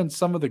even in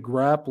some of the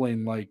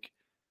grappling, like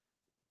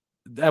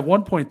at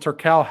one point,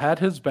 Turcal had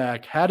his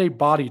back, had a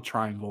body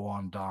triangle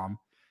on Dom,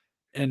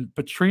 and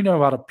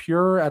Petrino, out of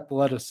pure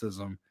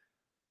athleticism,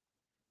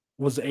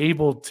 was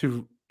able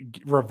to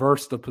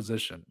reverse the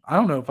position. I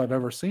don't know if I've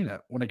ever seen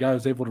it when a guy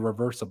was able to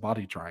reverse a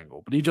body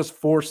triangle, but he just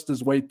forced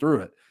his way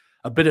through it.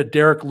 A bit of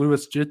Derek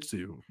Lewis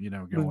jitsu, going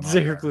on.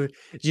 Do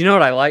you know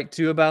what I like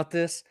too about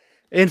this?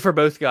 And for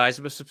both guys,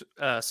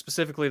 but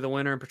specifically the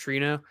winner and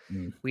Petrino,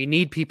 we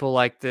need people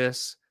like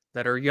this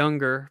that are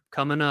younger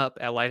coming up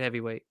at light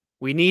heavyweight.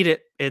 We need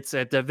it. It's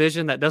a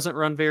division that doesn't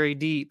run very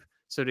deep.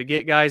 So to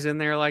get guys in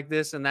there like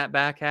this in that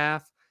back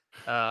half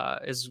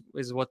is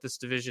what this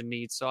division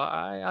needs. So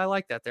I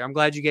like that there. I'm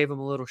glad you gave them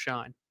a little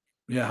shine.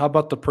 Yeah. How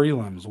about the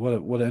prelims?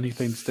 What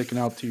anything sticking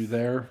out to you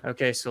there?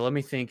 Okay. So let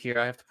me think here.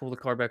 I have to pull the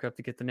card back up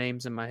to get the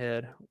names in my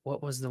head.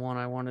 What was the one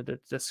I wanted to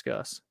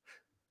discuss?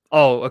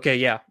 Oh, okay.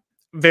 Yeah.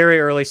 Very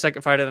early,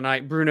 second fight of the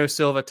night, Bruno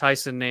Silva,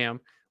 Tyson Nam.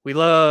 We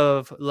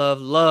love the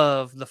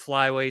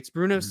flyweights.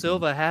 Bruno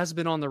Silva has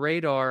been on the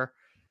radar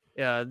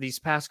these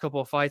past couple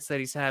of fights that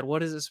he's had.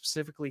 What is it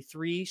specifically?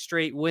 3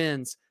 straight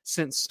wins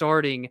since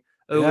starting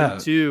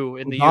 0-2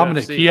 in the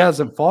Dominic, UFC. he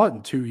hasn't fought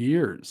in 2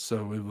 years,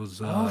 so it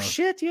was. Oh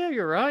shit! Yeah,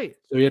 you're right.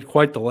 So he had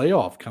quite the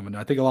layoff coming.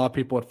 I think a lot of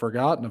people had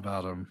forgotten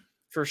about him.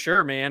 For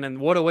sure, man. And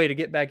what a way to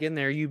get back in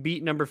there. You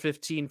beat number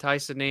 15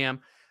 Tyson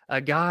Nam,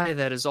 a guy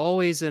that is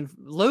always in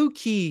low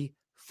key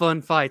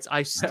fun fights.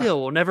 I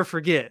still will never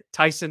forget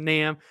Tyson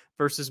Nam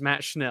versus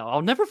Matt Schnell.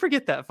 I'll never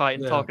forget that fight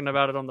and talking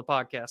about it on the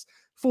podcast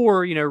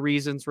for,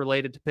 reasons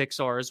related to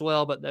Pixar as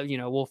well. But,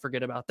 we'll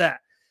forget about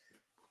that.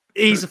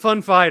 He's a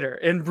fun fighter.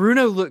 And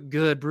Bruno looked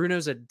good.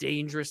 Bruno's a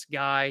dangerous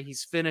guy.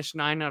 He's finished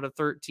 9 out of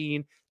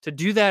 13. To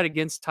do that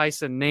against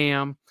Tyson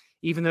Nam,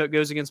 even though it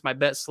goes against my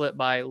bet slip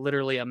by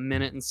literally 1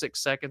 minute and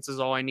 6 seconds is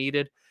all I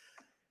needed.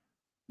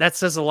 That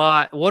says a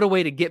lot. What a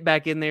way to get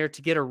back in there,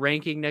 to get a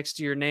ranking next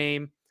to your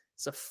name.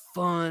 It's a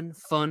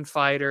fun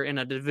fighter in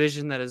a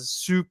division that is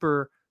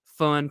super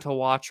fun to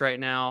watch right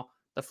now.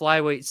 The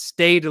flyweights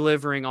stay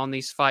delivering on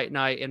these fight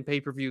night and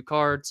pay-per-view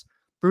cards.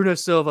 Bruno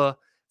Silva,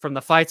 from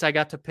the fights I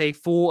got to pay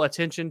full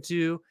attention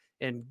to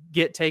and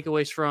get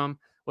takeaways from,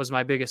 was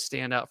my biggest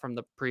standout from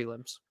the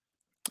prelims.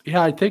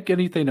 Yeah, I think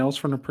anything else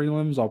from the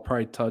prelims I'll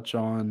probably touch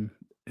on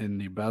in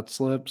the bet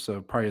slip. So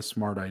probably a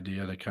smart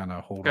idea to kind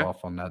of hold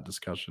off on that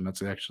discussion.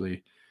 That's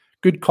actually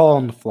good call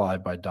on the fly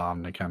by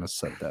Dom to kind of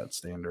set that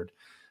standard.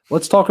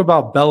 Let's talk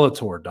about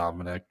Bellator,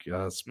 Dominic,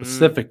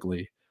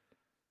 specifically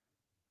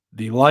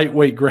the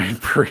lightweight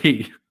Grand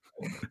Prix.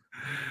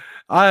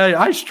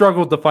 I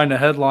struggled to find a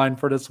headline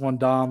for this one,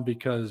 Dom,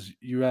 because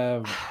you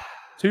have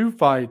 2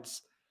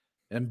 fights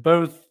and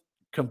both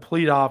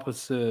complete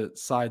opposite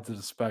sides of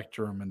the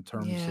spectrum in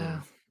terms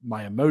of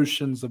my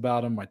emotions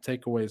about them, my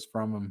takeaways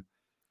from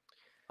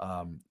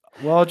them.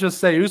 Well, I'll just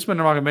say Usman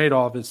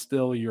Nurmagomedov is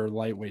still your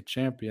lightweight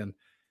champion.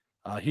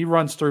 He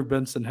runs through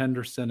Benson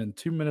Henderson in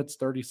 2 minutes,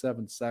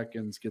 37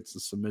 seconds, gets the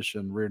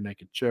submission, rear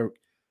naked choke.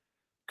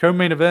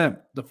 Co-main event,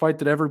 the fight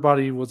that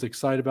everybody was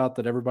excited about,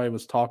 that everybody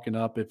was talking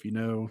up, if you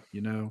know,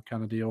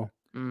 kind of deal.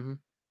 Mm-hmm.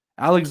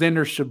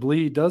 Alexander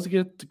Chablis does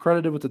get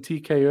credited with the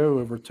TKO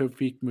over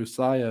Tofik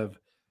Musayev,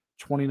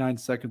 29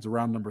 seconds of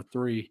round number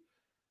 3.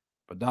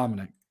 But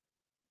Dominic,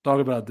 talk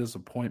about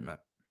disappointment.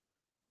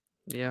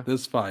 Yeah.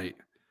 This fight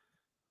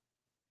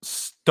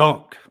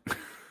stunk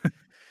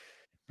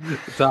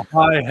to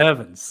high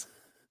heavens.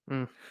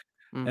 And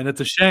it's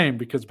a shame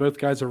because both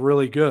guys are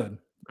really good.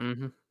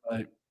 Mm-hmm. But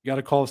you got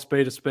to call a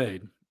spade a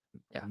spade.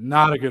 Yeah.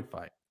 Not a good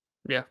fight.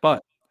 Yeah.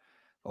 But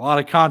a lot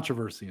of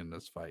controversy in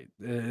this fight.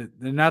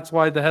 And that's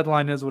why the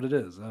headline is what it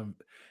is.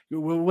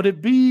 Would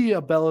it be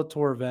a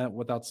Bellator event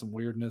without some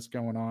weirdness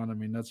going on? I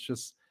mean, that's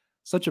just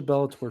such a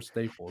Bellator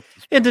staple.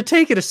 And to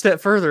take it a step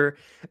further,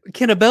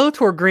 can a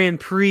Bellator Grand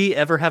Prix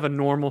ever have a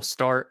normal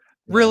start?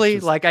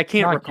 Really? Like, I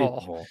can't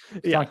recall.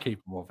 It's not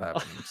capable of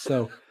happening.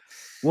 So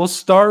we'll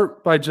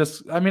start by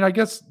I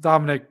guess,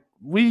 Dominic,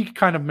 we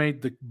kind of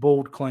made the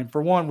bold claim.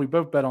 For one, we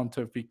both bet on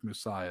Tofik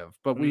Musayev,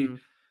 but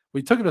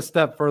we took it a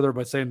step further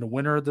by saying the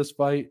winner of this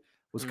fight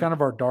was kind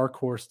of our dark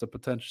horse to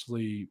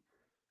potentially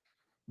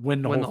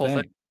win the whole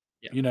thing.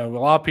 Yeah. A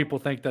lot of people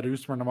think that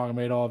Usman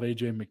Nurmagomedov,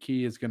 AJ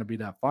McKee is going to be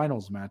that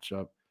finals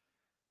matchup.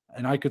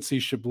 And I could see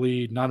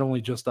Chablis not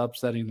only just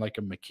upsetting like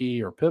a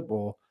McKee or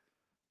Pitbull,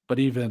 but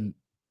even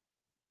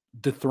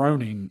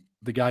dethroning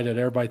the guy that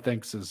everybody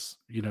thinks is,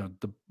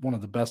 one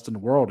of the best in the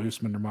world,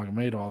 Usman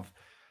Nurmagomedov.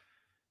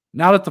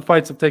 Now that the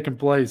fights have taken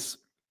place,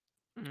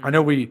 I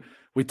know we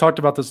talked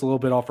about this a little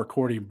bit off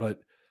recording,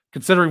 but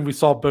considering we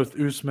saw both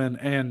Usman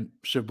and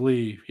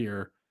Chablis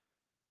here,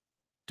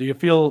 do you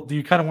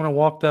kind of want to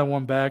walk that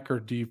one back, or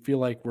do you feel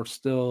like we're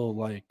still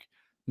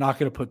not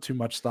going to put too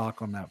much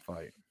stock on that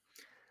fight?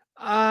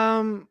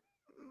 I'm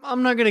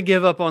not going to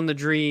give up on the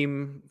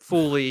dream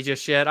fully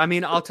just yet. I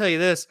mean, I'll tell you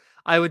this.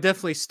 I would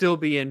definitely still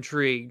be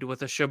intrigued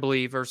with a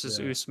Chablis versus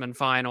Usman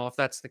final if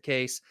that's the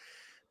case.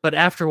 But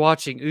after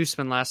watching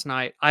Usman last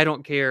night, I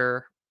don't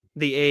care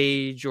the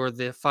age or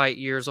the fight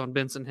years on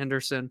Benson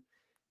Henderson.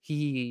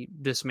 He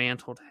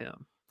dismantled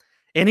him.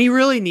 And he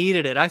really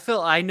needed it.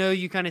 I know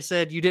you kind of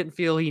said you didn't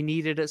feel he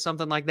needed it,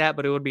 something like that,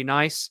 but it would be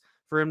nice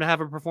for him to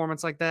have a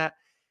performance like that.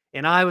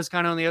 And I was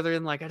kind of on the other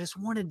end, I just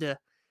wanted to,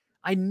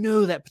 I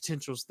know that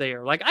potential's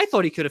there. I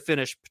thought he could have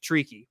finished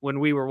Patricky when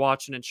we were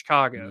watching in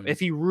Chicago. If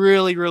he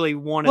really, really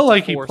wanted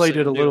to. He played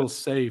it a little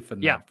safe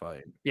in that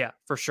fight. Yeah,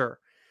 for sure.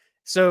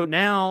 So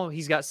now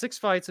he's got 6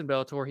 fights in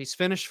Bellator. He's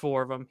finished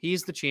 4 of them.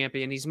 He's the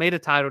champion. He's made a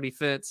title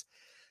defense.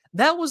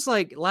 That was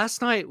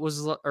last night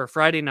or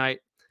Friday night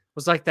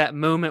was that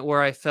moment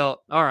where I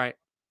felt, all right,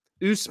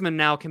 Usman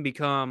now can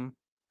become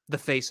the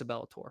face of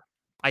Bellator.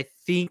 I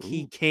think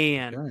he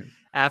can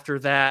after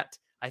that.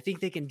 I think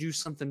they can do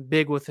something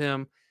big with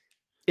him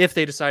if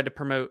they decide to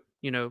promote,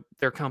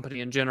 their company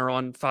in general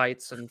and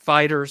fights and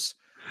fighters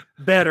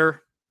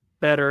better.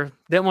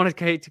 Didn't want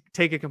to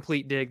take a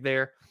complete dig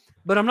there.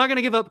 But I'm not going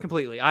to give up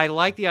completely. I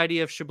like the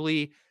idea of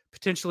Chablis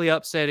potentially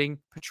upsetting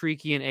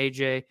Patricky and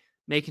AJ,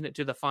 making it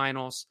to the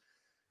finals.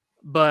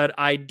 But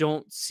I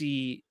don't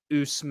see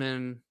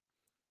Usman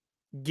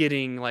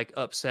getting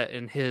upset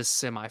in his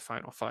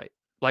semifinal fight.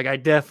 Like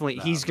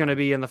he's going to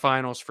be in the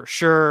finals for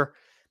sure.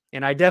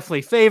 And I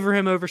definitely favor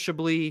him over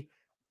Chablis,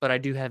 but I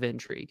do have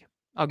intrigue.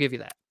 I'll give you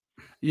that.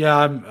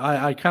 Yeah,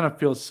 I kind of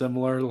feel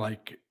similar.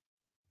 Like,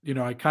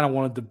 I kind of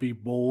wanted to be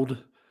bold.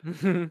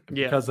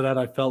 Because of that,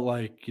 I felt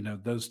like,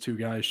 those two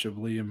guys,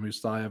 Chablis and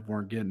Musayev,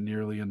 weren't getting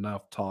nearly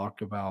enough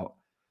talk about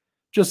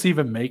just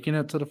even making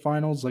it to the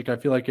finals. Like, I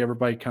feel like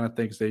everybody kind of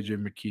thinks AJ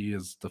McKee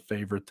is the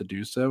favorite to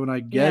do so, and I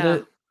get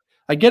it.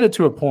 I get it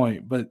to a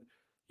point, but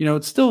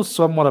it's still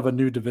somewhat of a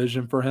new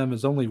division for him.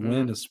 His only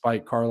win is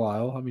Spike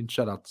Carlisle. I mean,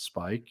 shout out to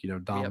Spike,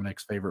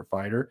 Dominic's favorite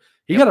fighter.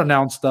 He got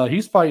announced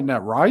he's fighting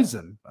at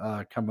Ryzen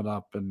coming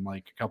up in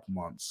like a couple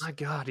months. My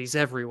God, he's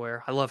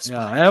everywhere. I love Spike.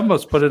 Yeah, I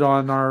almost put it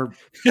on our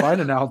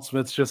fight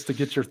announcements just to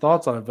get your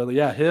thoughts on it. But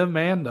yeah, him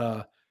and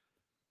guy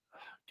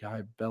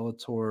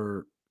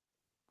Bellator.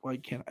 Why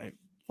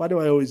do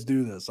I always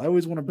do this? I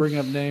always want to bring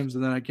up names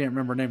and then I can't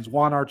remember names.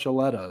 Juan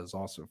Archuleta is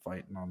also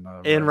fighting on the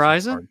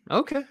Ryzen.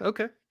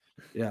 Okay.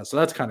 Yeah, so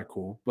that's kind of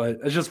cool. But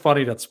it's just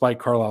funny that Spike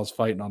Carlisle's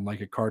fighting on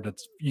like a card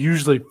that's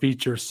usually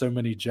features so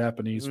many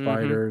Japanese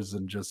fighters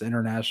and just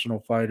international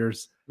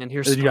fighters. And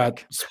here's you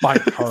got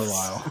Spike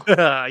Carlisle.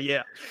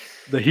 Yeah.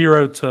 The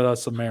hero to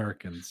us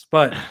Americans.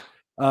 But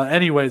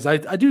anyways, I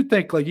do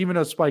think, like, even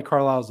though Spike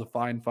Carlisle is a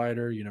fine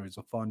fighter, he's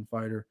a fun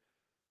fighter,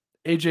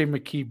 AJ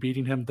McKee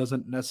beating him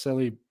doesn't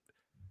necessarily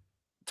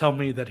tell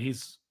me that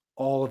he's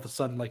all of a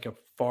sudden like a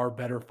far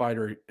better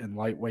fighter in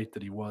lightweight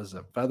than he was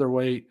at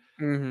featherweight.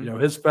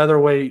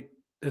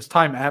 His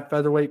time at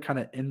featherweight kind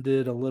of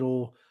ended a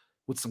little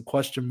with some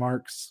question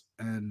marks.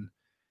 And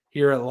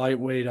here at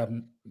lightweight,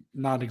 I'm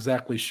not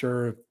exactly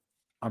sure if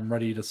I'm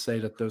ready to say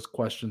that those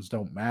questions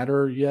don't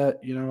matter yet.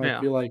 I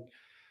feel like,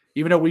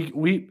 even though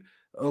we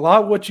a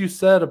lot of what you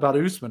said about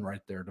Usman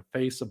right there, the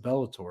face of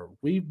Bellator,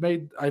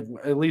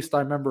 at least I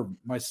remember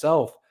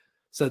myself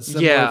said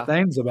similar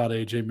things about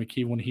AJ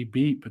McKee when he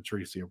beat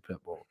Patricio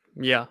Pitbull.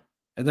 Yeah.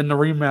 And then the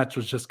rematch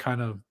was just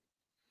kind of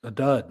a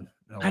dud.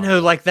 I know,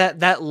 like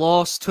that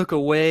loss took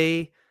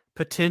away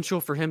potential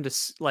for him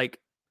to, like,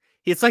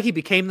 it's like he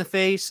became the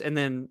face, and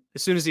then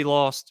as soon as he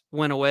lost,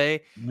 went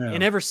away. Yeah.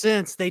 And ever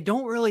since, they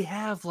don't really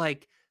have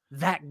like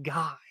that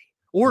guy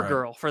or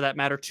girl, for that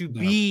matter, to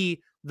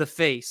be the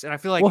face. And I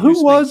feel like, who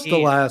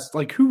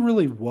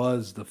really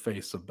was the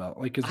face of Bellator?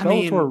 Like, is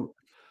Bellator?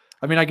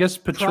 I guess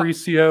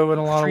Patricio in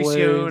a lot of ways.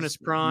 Patricio in his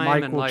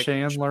prime. Michael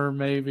Chandler,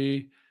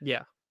 maybe.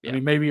 Yeah.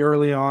 Maybe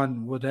early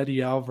on, would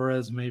Eddie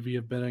Alvarez maybe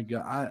have been a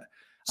guy?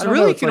 So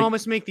really, you can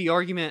almost make the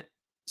argument,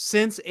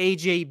 since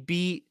AJ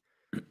beat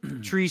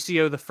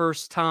Patricio the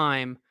first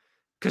time,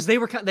 because they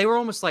were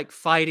almost like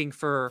fighting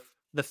for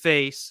the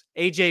face.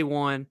 AJ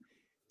won,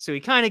 so he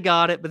kind of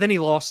got it, but then he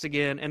lost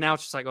again, and now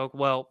it's just like, oh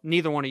well,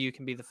 neither one of you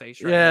can be the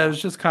face. Right now. It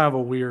was just kind of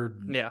a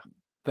weird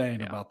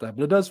thing about that,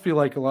 but it does feel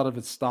like a lot of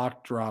its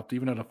stock dropped,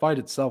 even though the fight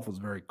itself was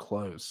very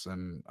close.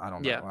 And I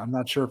don't know, I'm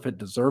not sure if it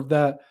deserved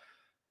that.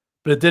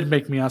 But it did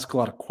make me ask a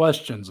lot of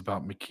questions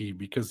about McKee,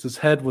 because his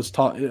head was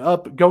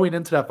up going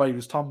into that fight. He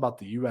was talking about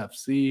the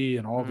UFC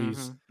and all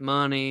these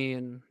money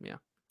and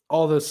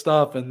all this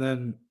stuff. And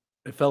then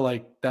it felt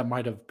like that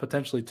might have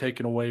potentially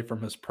taken away from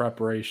his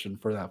preparation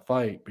for that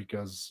fight,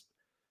 because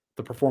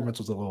the performance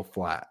was a little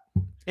flat.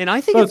 And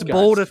I think it's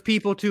bold of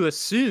people to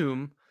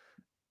assume,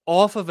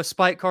 off of a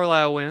Spike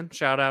Carlisle win,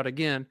 shout out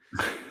again,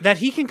 that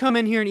he can come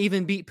in here and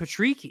even beat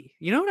Patricky.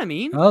 You know what I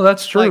mean? Oh,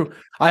 that's true. Like,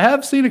 I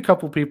have seen a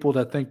couple people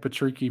that think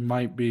Patricky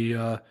might be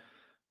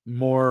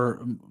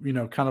more,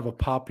 kind of a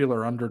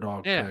popular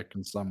underdog pick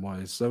in some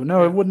ways. So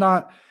no, I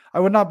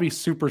would not be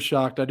super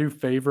shocked. I do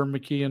favor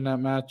McKee in that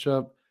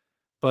matchup,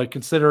 but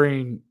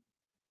considering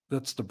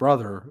that's the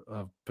brother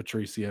of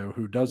Patricio,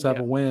 who does have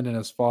a win and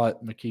has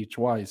fought McKee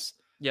twice.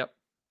 Yep.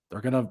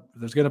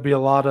 There's gonna be a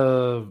lot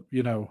of,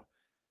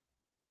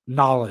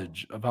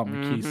 knowledge about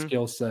McKee's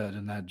skill set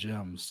in that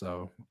gym.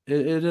 So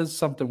it is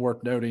something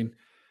worth noting.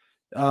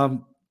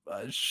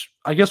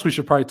 I guess we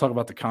should probably talk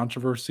about the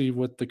controversy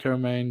with the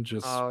co-main.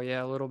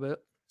 A little bit.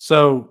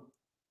 So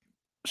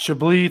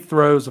Chablis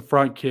throws a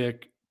front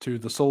kick to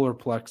the solar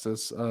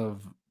plexus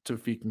of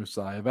Tawfiq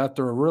Musayev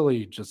after a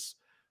really just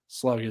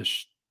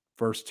sluggish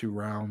first two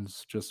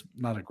rounds. Just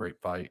not a great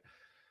fight.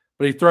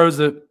 But he throws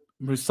it.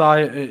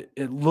 Musayev,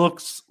 it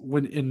looks,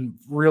 when in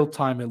real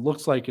time, it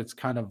looks like it's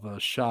kind of a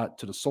shot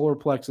to the solar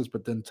plexus,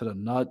 but then to the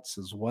nuts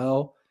as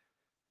well.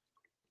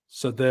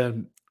 So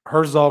then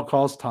Herzog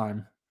calls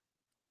time,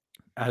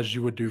 as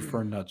you would do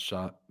for a nut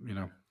shot,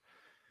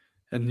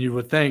 and you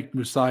would think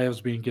Musayev's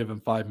being given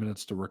 5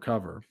 minutes to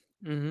recover.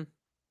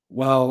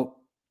 Well,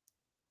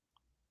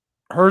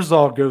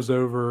 Herzog goes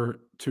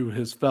over to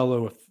his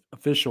fellow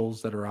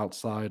officials that are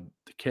outside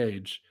the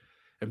cage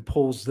and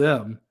pulls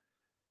them.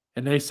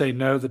 And they say,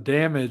 no, the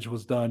damage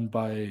was done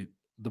by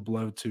the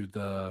blow to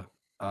the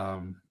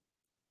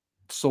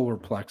solar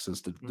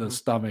plexus, the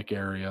stomach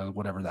area,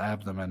 whatever, the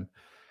abdomen,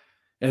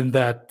 and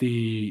that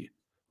the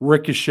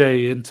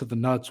ricochet into the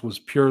nuts was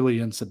purely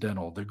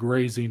incidental. The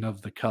grazing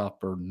of the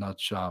cup or nut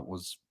shot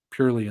was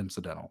purely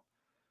incidental,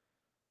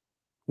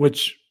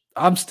 which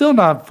I'm still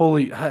not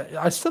fully.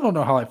 I still don't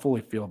know how I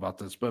fully feel about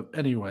this, but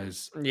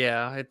anyways.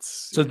 Yeah,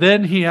 it's so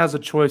then he has a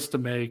choice to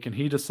make, and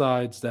he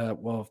decides that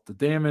if the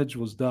damage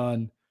was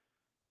done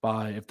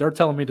if they're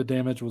telling me the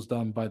damage was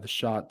done by the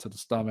shot to the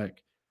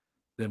stomach,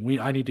 then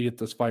I need to get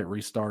this fight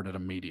restarted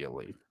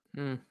immediately.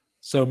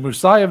 So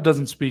Musayev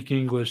doesn't speak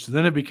English.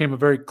 Then it became a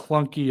very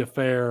clunky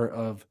affair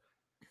of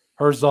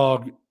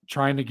Herzog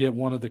trying to get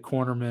one of the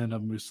cornermen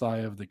of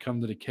Musayev to come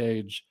to the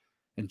cage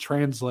and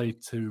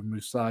translate to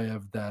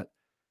Musayev that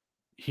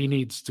he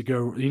needs to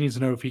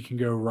know if he can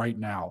go right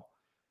now.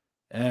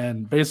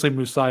 And basically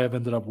Musayev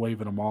ended up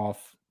waving him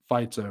off.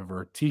 Fight's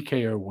over.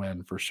 TKO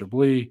win for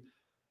Chablis.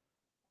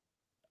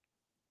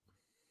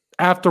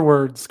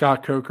 Afterwards,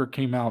 Scott Coker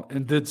came out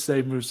and did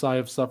say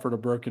Musayev suffered a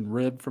broken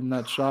rib from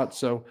that shot.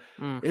 So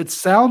it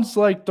sounds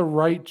like the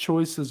right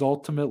choices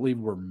ultimately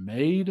were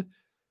made.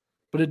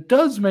 But it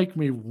does make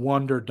me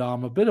wonder,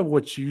 Dom, a bit of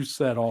what you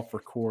said off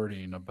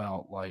recording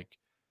about, like,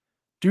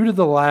 due to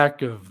the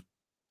lack of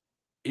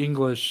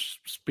English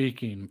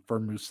speaking for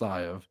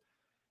Musayev,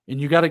 and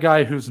you got a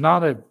guy who's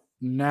not a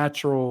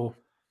natural,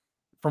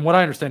 from what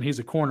I understand, he's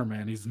a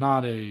cornerman. He's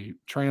not a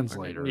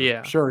translator.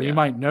 Yeah. Sure, he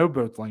might know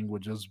both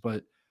languages,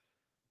 but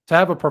to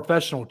have a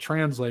professional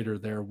translator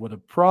there would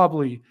have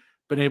probably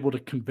been able to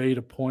convey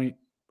the point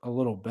a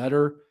little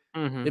better.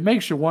 It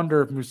makes you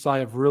wonder if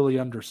Musayev really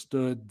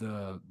understood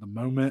the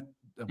moment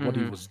of what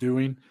he was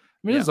doing.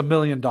 I mean, it's $1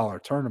 million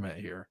tournament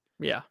here.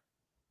 Yeah.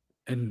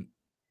 And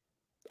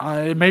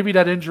maybe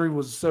that injury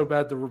was so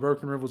bad, the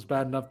broken rib was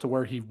bad enough to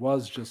where he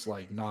was just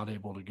like not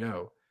able to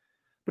go.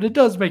 But it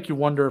does make you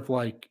wonder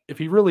if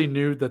he really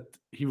knew that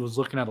he was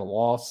looking at a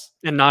loss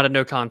and not a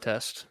no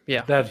contest.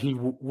 Yeah. That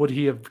would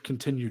he have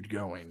continued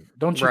going?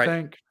 Don't you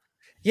think?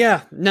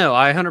 Yeah, no,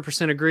 I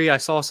 100% agree. I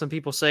saw some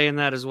people saying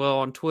that as well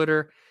on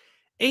Twitter.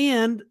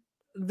 And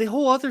the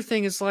whole other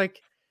thing is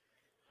like,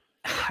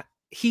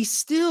 he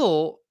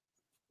still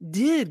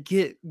did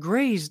get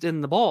grazed in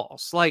the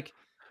balls. Like,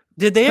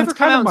 did they ever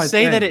come out and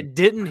say that it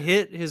didn't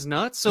hit his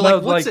nuts? So,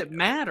 like, what's it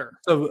matter?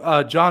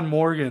 So, John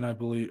Morgan, I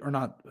believe, or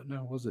not?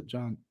 No, was it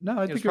John? No,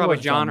 I think it probably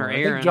was John or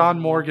Aaron. I think John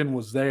Morgan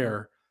was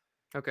there.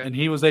 Okay. And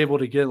he was able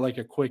to get like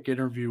a quick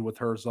interview with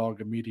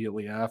Herzog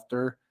immediately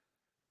after.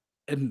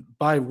 And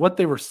by what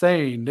they were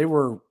saying, they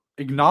were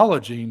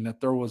acknowledging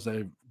that there was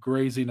a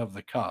grazing of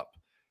the cup.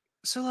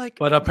 So, like,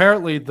 but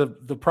apparently the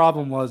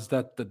problem was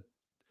that the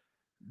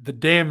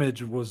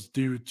damage was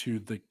due to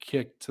the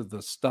kick to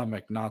the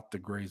stomach, not the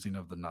grazing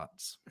of the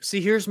nuts. See,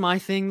 here's my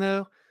thing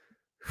though.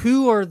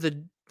 Who are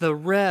the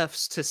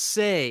refs to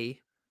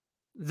say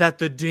that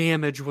the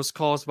damage was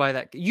caused by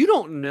that? You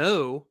don't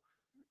know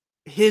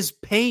his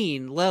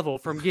pain level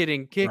from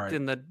getting kicked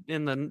in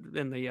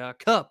the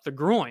cup, the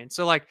groin.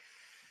 So, like,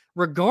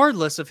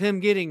 regardless of him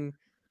getting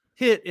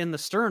hit in the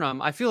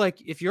sternum, I feel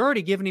like if you're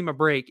already giving him a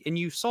break and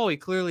you saw he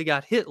clearly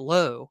got hit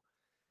low,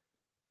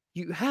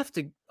 you have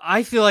to.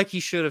 I feel like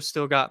he should have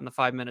still gotten the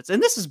 5 minutes.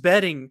 And this is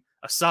betting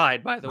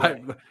aside, by the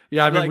way.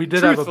 I mean, we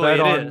did have a bet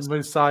on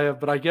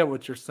Musayev, but I get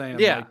what you're saying.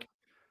 Yeah. Like,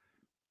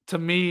 to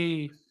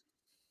me,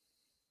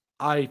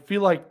 I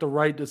feel like the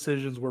right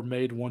decisions were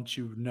made once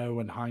you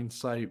know in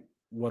hindsight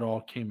what all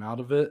came out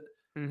of it.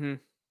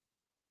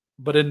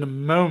 But in the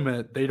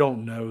moment, they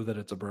don't know that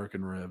it's a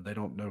broken rib. They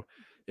don't know.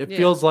 It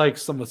feels like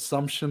some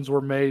assumptions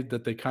were made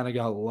that they kind of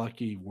got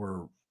lucky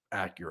were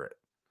accurate.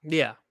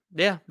 Yeah.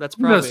 Yeah, that's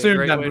probably a great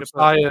way to put it.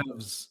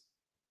 Musayev's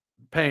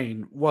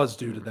pain was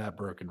due to that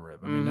broken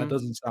rib. I mean, that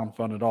doesn't sound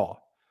fun at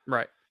all.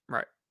 Right.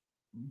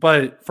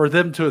 But for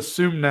them to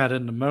assume that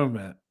in the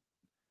moment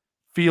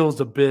feels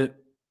a bit,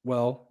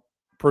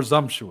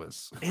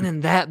 presumptuous. And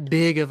in that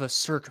big of a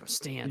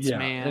circumstance,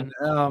 man.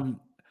 And,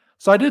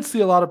 so I did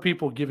see a lot of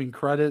people giving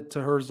credit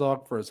to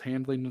Herzog for his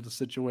handling of the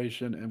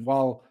situation. And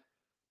while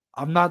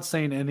I'm not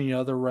saying any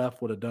other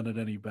ref would have done it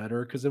any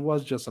better, because it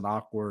was just an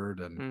awkward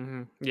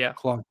and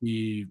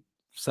clunky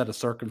set of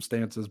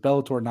circumstances.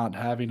 Bellator not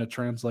having a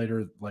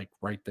translator like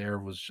right there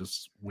was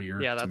just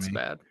weird. Yeah, that's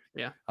bad.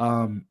 Yeah.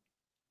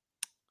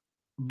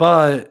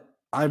 But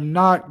I'm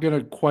not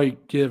gonna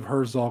quite give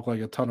Herzog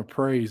like a ton of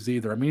praise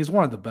either. I mean, he's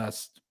one of the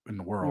best in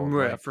the world.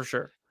 Yeah, for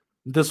sure.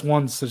 This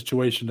one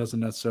situation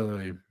doesn't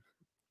necessarily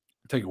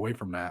take away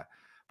from that.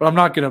 But I'm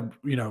not going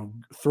to,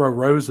 throw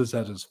roses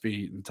at his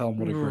feet and tell him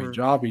what a great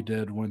job he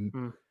did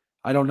when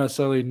I don't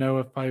necessarily know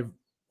if I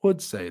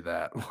would say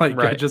that. Like,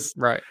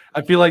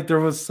 I feel like there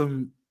was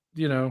some,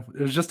 it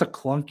was just a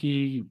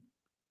clunky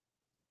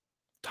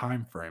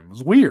time frame. It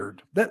was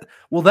weird. That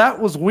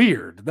was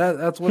weird.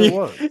 That's what it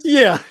was.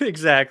 Yeah,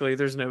 exactly.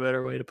 There's no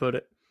better way to put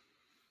it.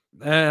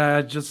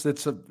 And it's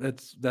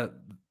that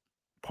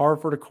par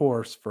for the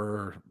course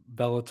for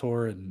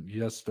Bellator, and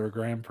yes, their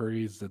Grand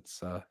Prix.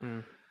 It's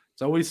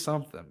always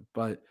something.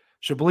 But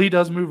Chablis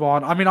does move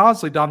on. I mean,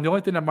 honestly, Dom, the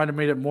only thing that might have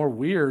made it more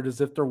weird is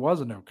if there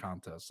was a no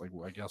contest. Like,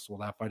 I guess,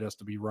 that fight has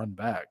to be run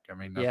back. I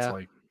mean,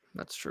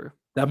 that's true.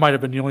 That might have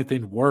been the only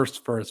thing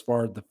worse as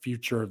far as the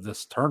future of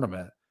this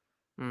tournament.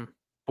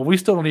 But But we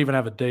still don't even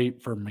have a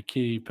date for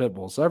McKee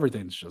Pitbull. So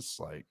everything's just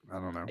like, I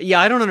don't know. Yeah,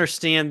 I don't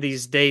understand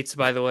these dates,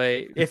 by the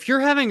way. If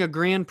you're having a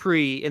Grand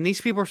Prix and these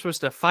people are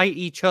supposed to fight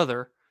each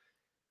other,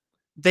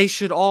 they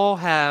should all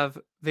have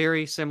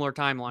very similar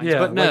timelines. Yeah,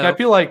 but no, like I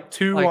feel like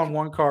 2 on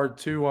one card,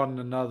 2 on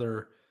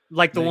another.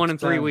 Like the one in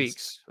 3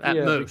 weeks at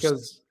most.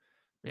 Because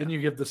then you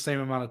give the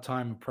same amount of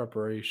time of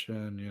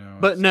preparation, you know.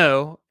 But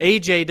no,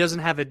 AJ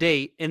doesn't have a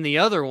date. In the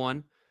other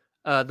one,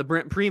 the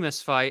Brent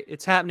Primus fight,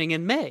 it's happening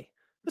in May.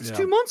 It's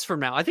 2 months from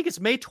now. I think it's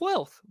May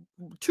 12th.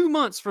 2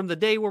 months from the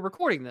day we're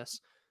recording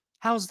this.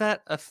 How's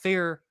that a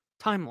fair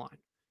timeline?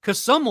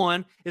 Because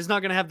someone is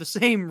not going to have the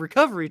same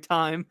recovery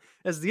time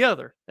as the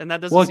other, and that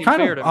doesn't seem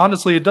fair to me.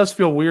 Honestly, it does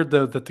feel weird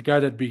though that the guy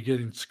that'd be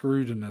getting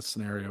screwed in this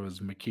scenario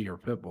is McKee or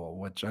Pitbull,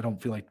 which I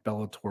don't feel like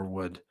Bellator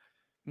would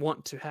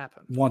want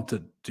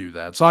to do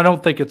that. So I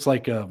don't think it's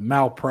like a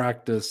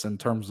malpractice in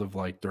terms of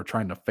like they're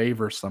trying to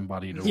favor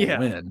somebody to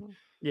win.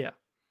 Yeah,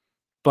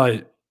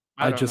 but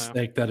I just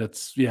think that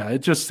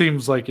it just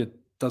seems like it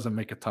doesn't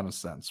make a ton of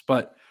sense.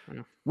 But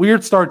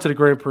weird start to the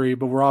Grand Prix,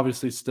 but we're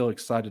obviously still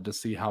excited to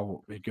see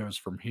how it goes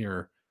from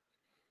here.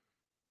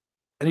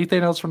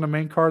 Anything else from the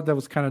main card that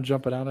was kind of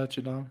jumping out at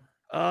you, Dom?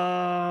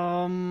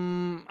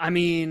 I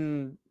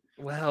mean,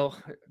 well,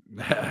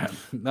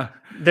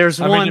 there's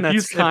one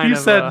that's kind of. If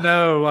you said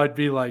no, I'd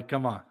be like,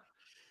 come on.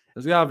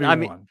 There's got to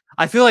be one.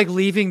 I feel like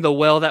leaving the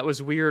well that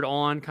was weird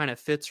on kind of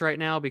fits right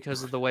now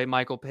because of the way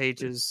Michael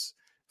Page's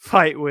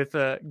fight with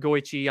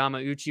Goichi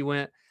Yamauchi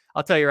went.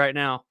 I'll tell you right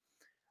now,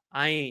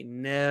 I ain't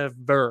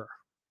never.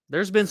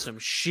 There's been some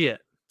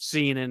shit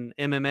seen in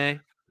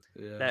MMA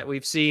that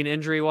we've seen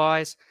injury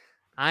wise.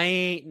 I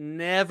ain't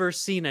never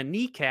seen a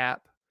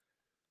kneecap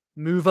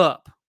move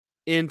up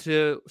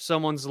into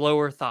someone's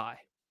lower thigh.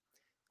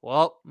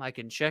 Well, I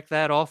can check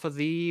that off of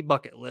the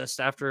bucket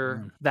list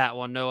after that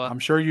one, Noah. I'm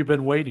sure you've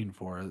been waiting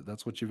for it.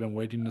 That's what you've been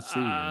waiting to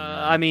see.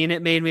 I mean,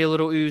 it made me a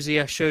little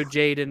oozy. I showed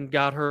Jaden,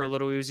 got her a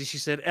little oozy. She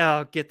said,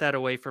 "Oh, get that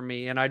away from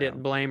me," and I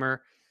didn't blame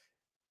her.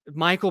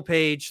 Michael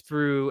Page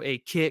threw a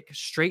kick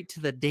straight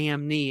to the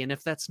damn knee, and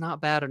if that's not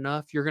bad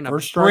enough, you're gonna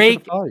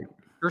break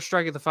first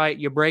strike of the fight.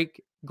 You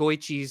break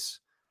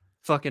Goichi's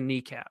fucking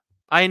kneecap.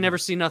 I ain't never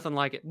seen nothing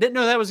like it. Didn't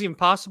know that was even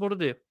possible to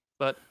do,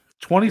 but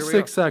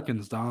 26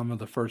 seconds, Dom, of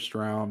the first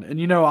round. And,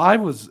 you know,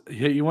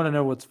 you want to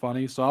know what's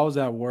funny? So I was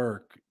at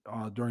work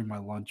during my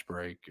lunch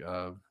break.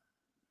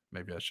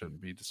 Maybe I shouldn't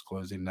be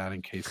disclosing that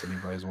in case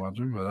anybody's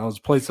watching, but I was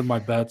placing my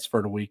bets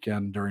for the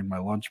weekend during my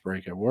lunch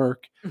break at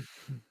work.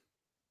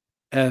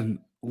 And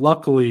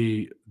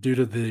luckily, due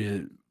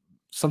to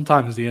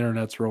sometimes the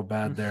internet's real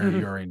bad there.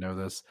 You already know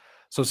this.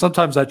 So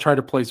sometimes I try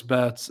to place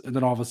bets, and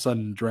then all of a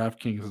sudden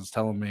DraftKings is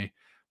telling me,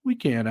 we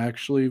can't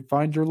actually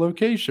find your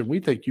location. We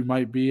think you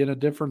might be in a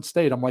different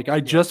state. I'm like, I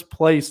just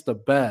placed a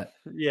bet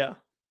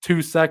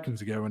 2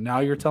 seconds ago, and now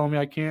you're telling me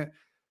I can't?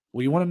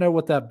 Well, you want to know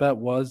what that bet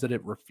was that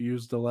it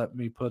refused to let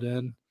me put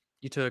in?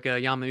 You took a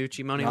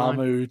Yamauchi money line?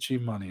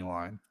 Yamauchi money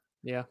line.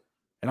 Yeah.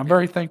 And I'm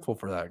very thankful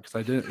for that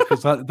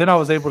because then I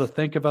was able to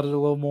think about it a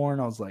little more,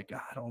 and I was like,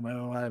 I don't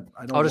know.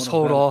 I don't. I'll just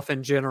hold off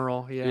in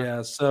general. Yeah.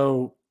 Yeah.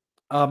 So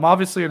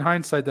obviously, in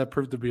hindsight, that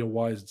proved to be a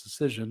wise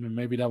decision, and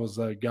maybe that was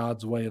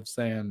God's way of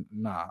saying,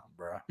 "Nah,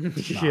 bro."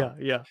 Nah.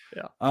 Yeah.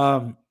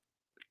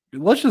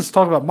 Let's just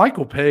talk about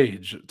Michael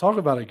Page. Talk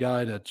about a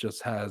guy that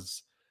just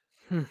has,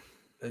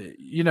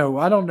 you know,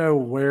 I don't know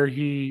where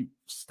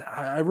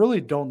I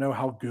really don't know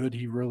how good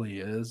he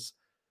really is.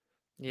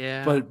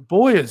 Yeah. But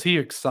boy, is he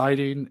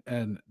exciting,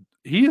 and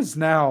he is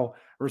now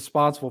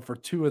responsible for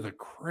two of the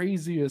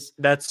craziest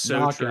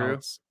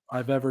knockouts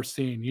I've ever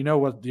seen. You know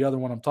what the other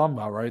one I'm talking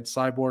about, right?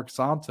 Cyborg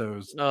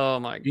Santos. Oh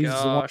my gosh. He's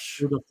the one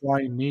with the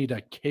flying knee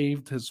that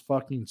caved his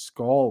fucking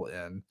skull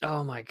in.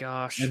 Oh my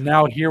gosh. And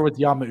now here with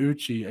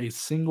Yamauchi, a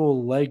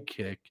single leg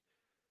kick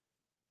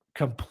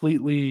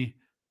completely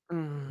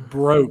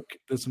broke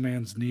this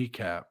man's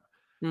kneecap.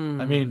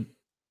 I mean,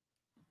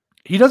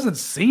 he doesn't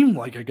seem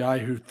like a guy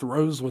who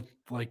throws with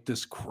like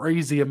this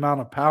crazy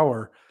amount of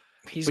power.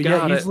 He's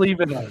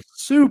leaving a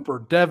super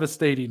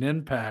devastating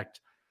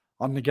impact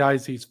on the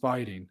guys he's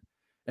fighting.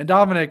 And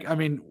Dominic, I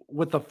mean,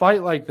 with a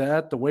fight like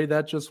that, the way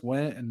that just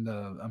went and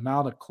the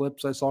amount of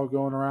clips I saw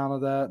going around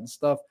of that and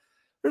stuff,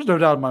 there's no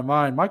doubt in my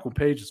mind Michael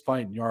Page is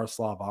fighting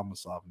Yaroslav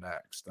Amosov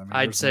next. I mean,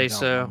 I'd say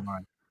so.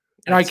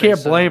 And I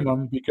can't blame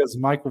him because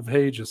Michael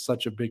Page is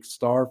such a big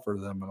star for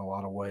them in a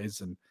lot of ways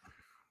and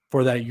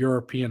for that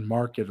European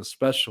market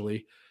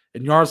especially.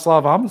 And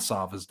Yaroslav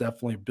Amosov is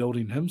definitely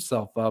building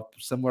himself up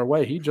a similar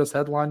way. He just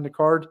headlined the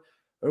card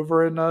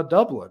over in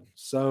Dublin.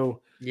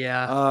 So,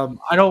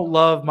 I don't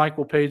love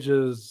Michael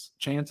Page's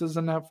chances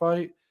in that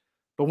fight.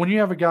 But when you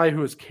have a guy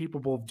who is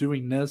capable of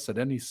doing this at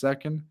any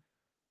second,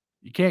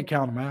 you can't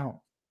count him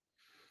out.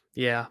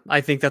 Yeah, I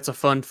think that's a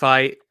fun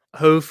fight.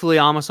 Hopefully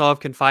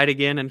Amosov can fight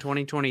again in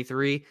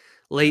 2023,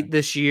 late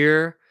this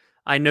year.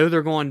 I know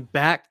they're going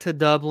back to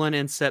Dublin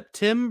in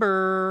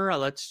September.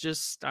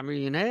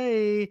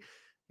 Hey,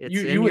 it's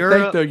you would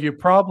think, though, you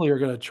probably are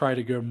going to try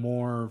to go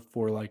more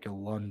for like a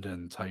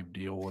London type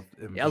deal with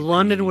MVP. Yeah,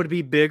 London would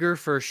be bigger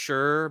for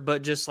sure,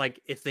 but just like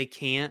if they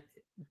can't,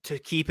 to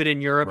keep it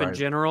in Europe in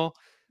general.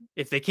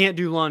 If they can't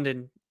do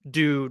London,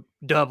 do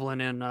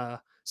Dublin in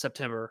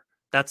September.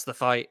 That's the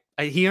fight.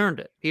 He earned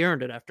it. He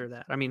earned it after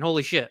that. I mean,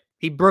 holy shit.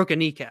 He broke a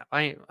kneecap.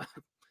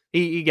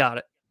 He got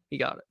it. He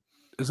got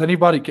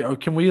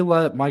it. Can we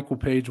let Michael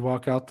Page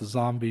walk out the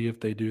Zombie if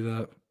they do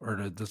that? Or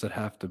does it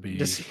have to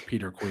be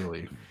Peter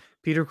Queally?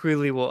 Peter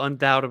Queally will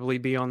undoubtedly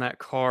be on that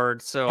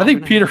card. So I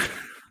think Peter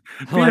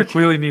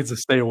Queally needs to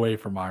stay away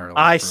from Ireland.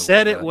 I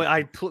said it.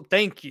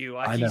 Thank you.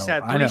 He's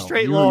had 3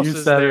 straight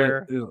losses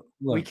there. Look,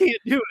 we can't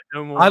do it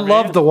no more. I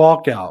love the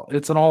walkout.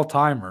 It's an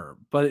all-timer,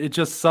 but it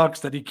just sucks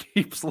that he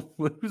keeps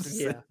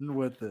losing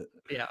with it.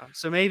 Yeah.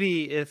 So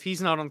maybe if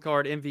he's not on the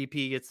card,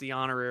 MVP gets the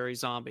honorary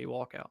Zombie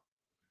walkout.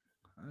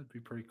 That'd be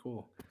pretty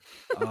cool.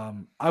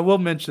 I will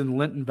mention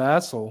Linton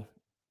Vassell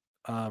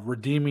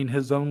redeeming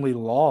his only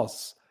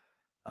loss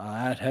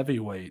at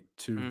heavyweight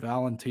to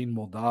Valentin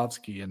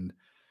Moldavsky. And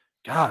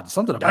God,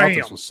 something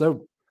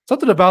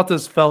about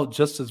this felt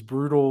just as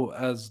brutal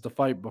as the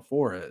fight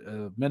before it.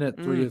 A minute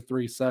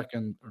 3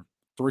 seconds, or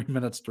 3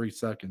 minutes 3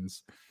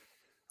 seconds.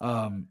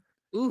 Dom,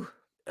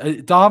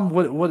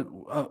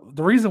 what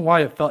the reason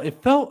why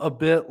it felt a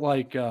bit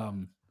like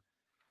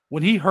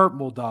when he hurt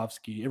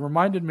Moldavsky, it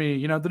reminded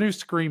me, the new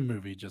Scream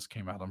movie just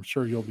came out. I'm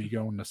sure you'll be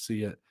going to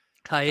see it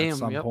at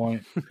some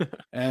point.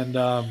 And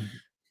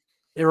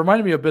it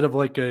reminded me a bit of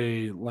like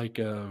a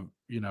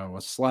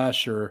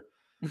slasher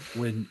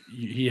when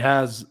he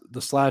has the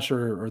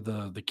slasher or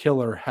the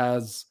killer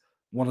has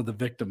one of the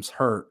victims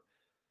hurt,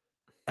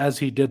 as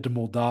he did to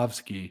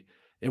Moldavsky.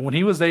 And when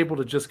he was able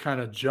to just kind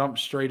of jump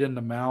straight in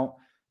the mount,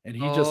 and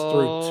he just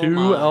threw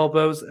 2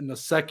 elbows, and the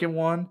second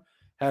one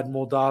had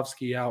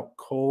Moldavsky out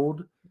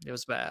cold. It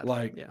was bad.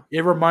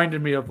 It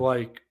reminded me of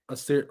like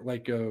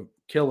a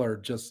killer,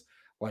 just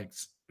like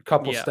a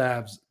couple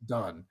stabs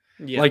done.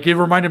 Yeah. Like it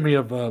reminded me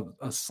of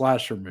a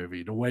slasher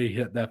movie. The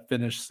way that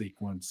finish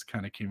sequence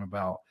kind of came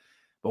about.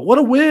 But what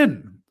a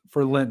win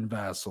for Linton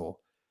Vassell.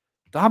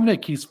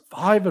 Dominic, he's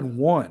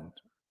 5-1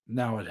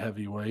 now at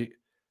heavyweight,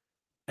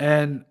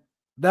 and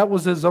that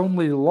was his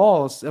only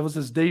loss. That was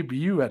his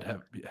debut at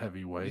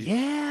heavyweight.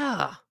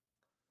 Yeah,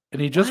 and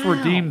he just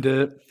redeemed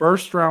it.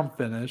 First round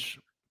finish.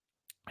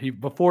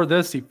 Before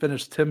this, he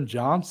finished Tim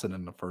Johnson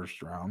in the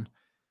first round.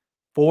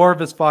 4 of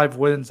his 5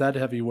 wins at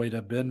heavyweight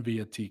have been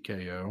via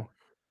TKO.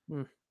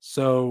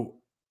 So,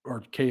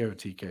 or KO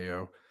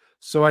TKO.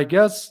 So I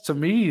guess to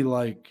me,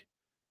 like,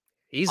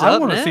 I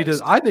want to see this.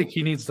 I think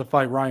he needs to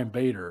fight Ryan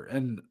Bader,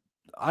 and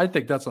I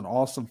think that's an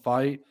awesome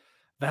fight.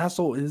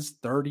 Vassell is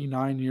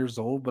 39 years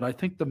old, but I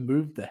think the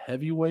move to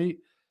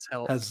heavyweight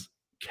has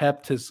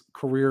kept his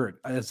career,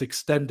 has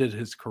extended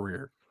his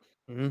career.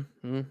 Yeah.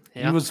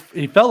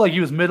 He felt like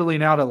he was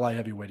middling out at light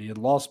heavyweight. He had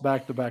lost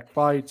back-to-back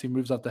fights. He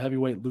moves up to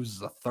heavyweight,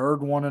 loses a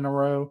third one in a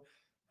row,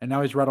 and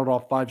now he's rattled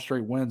off 5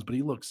 straight wins. But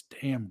he looks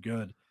damn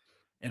good.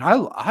 And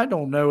I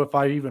don't know if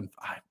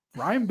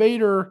Ryan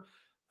Bader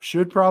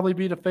should probably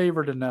be the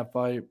favorite in that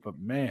fight, but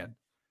man,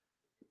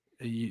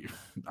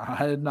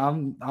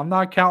 I'm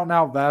not counting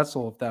out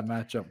Vassell if that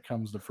matchup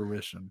comes to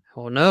fruition.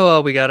 Well,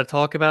 Noah, we got to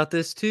talk about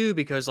this too,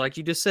 because like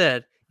you just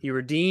said, he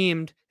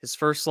redeemed his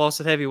first loss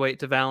at heavyweight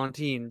to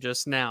Valentin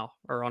just now,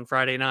 or on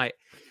Friday night.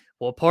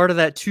 Well, part of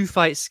that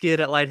 2-fight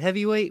skid at light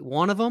heavyweight,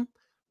 one of them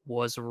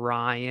was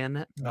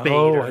Ryan Bader.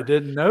 Oh, I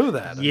didn't know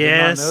that.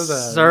 Yes,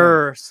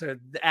 sir. So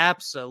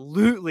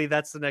absolutely,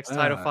 that's the next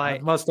title fight.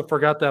 I must have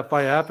forgot that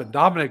fight happened.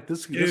 Dominic,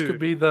 this could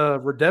be the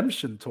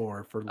redemption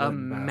tour for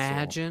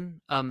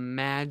Imagine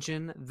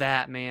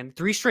that, man.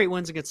 3 straight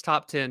wins against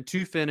top 10,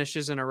 2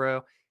 finishes in a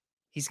row.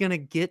 He's gonna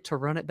get to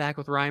run it back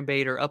with Ryan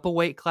Bader, up a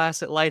weight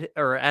class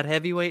at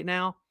heavyweight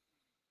now.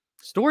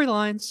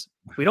 Storylines.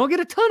 We don't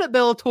get a ton at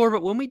Bellator,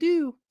 but when we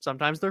do,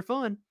 sometimes they're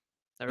fun.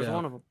 There's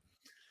one of them.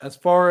 As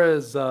far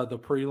as the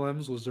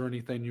prelims, was there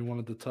anything you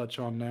wanted to touch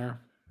on there?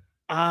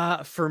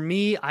 For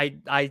me,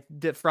 I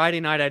did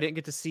Friday night. I didn't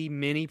get to see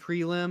many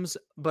prelims,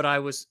 but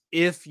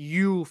if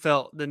you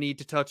felt the need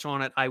to touch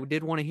on it, I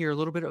did want to hear a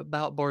little bit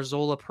about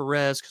Barzola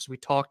Perez, because we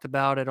talked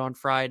about it on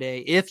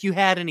Friday. If you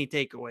had any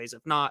takeaways,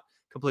 if not,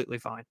 completely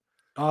fine.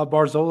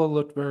 Barzola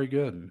looked very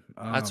good.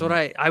 That's what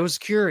I was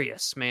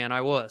curious, man.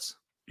 I was.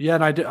 Yeah,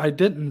 and I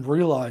didn't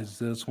realize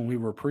this when we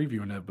were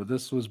previewing it, but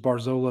this was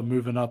Barzola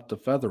moving up to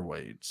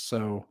featherweight.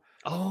 So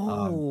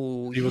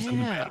he was in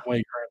the Bantamweight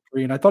Grand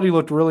Prix, and I thought he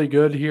looked really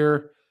good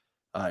here.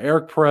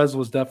 Eric Perez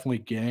was definitely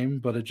game,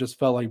 but it just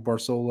felt like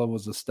Barzola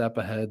was a step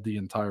ahead the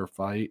entire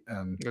fight.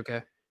 And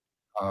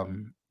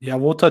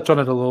we'll touch on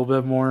it a little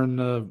bit more in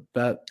the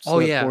bet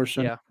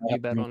portion. Yeah, you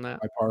bet on that.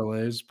 My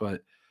parlays,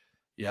 but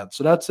yeah,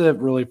 so that's it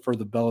really for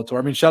the Bellator.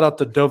 I mean, shout out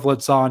to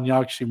Dovletsan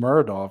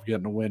Yakshimuradov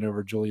getting a win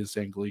over Julius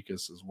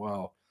Anglickas as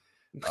well.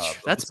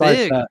 That's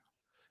big.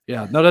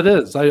 That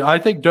is. I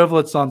think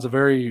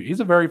Dovletsan's he's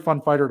a very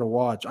fun fighter to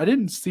watch. I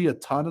didn't see a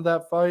ton of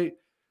that fight,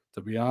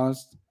 to be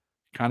honest.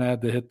 Kind of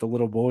had to hit the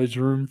little boys'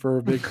 room for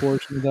a big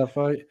portion of that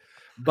fight.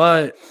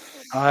 But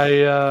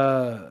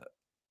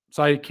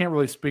so I can't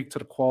really speak to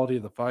the quality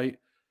of the fight.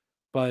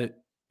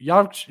 But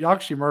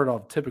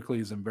Yakshimuradov typically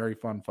is in very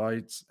fun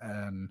fights,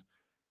 and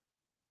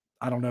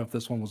I don't know if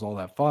this one was all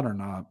that fun or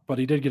not, but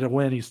he did get a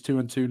win. He's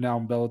 2-2 now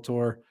in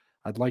Bellator.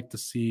 I'd like to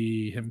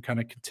see him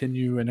kind of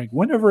continue. And a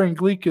win over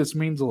Anglickas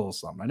means a little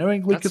something. I know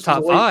Anglickas was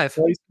top a late five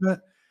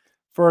replacement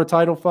for a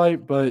title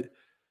fight, but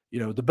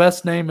the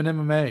best name in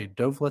MMA,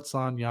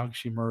 Dovletsan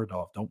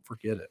Yagshimuradov. Don't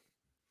forget it.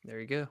 There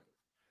you go.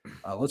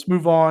 Let's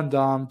move on,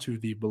 Dom, to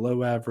the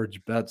below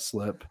average bet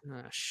slip.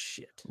 Oh,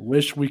 shit.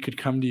 Wish we could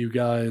come to you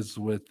guys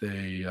with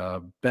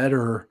a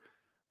better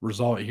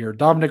result here.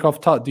 Dominic,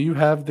 off top, do you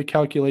have the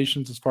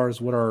calculations as far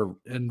as what our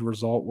end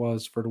result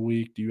was for the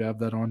week? Do you have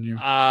that on you?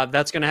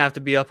 That's going to have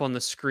to be up on the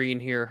screen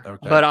here.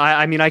 Okay. But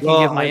I mean, I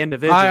can give my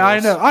individuals.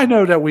 I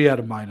know that we had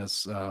a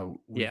minus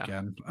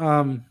weekend.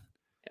 Yeah.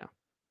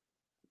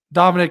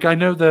 Dominic, I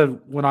know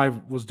that when I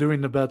was doing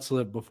the bet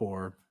slip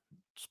before,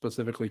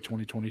 specifically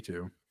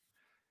 2022,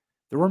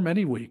 there were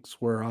many weeks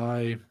where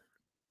I,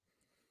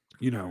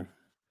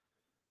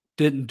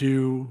 didn't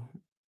do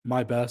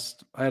my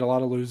best. I had a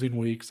lot of losing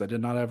weeks. I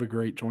did not have a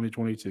great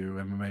 2022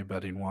 MMA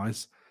betting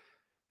wise.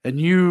 And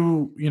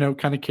you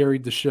kind of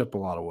carried the ship a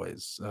lot of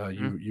ways.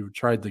 You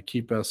tried to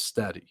keep us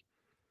steady.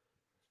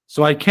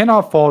 So I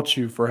cannot fault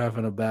you for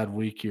having a bad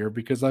week here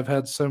because I've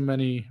had so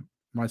many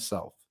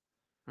myself.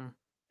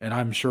 And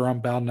I'm sure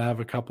I'm bound to have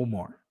a couple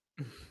more.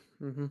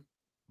 Mm-hmm.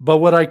 But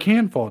what I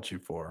can fault you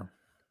for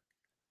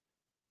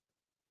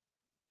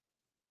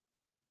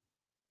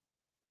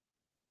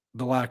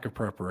the lack of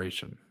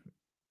preparation.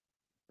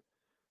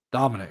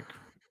 Dominic,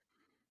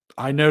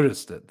 I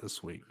noticed it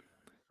this week.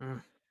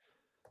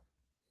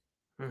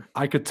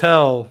 I could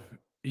tell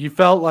it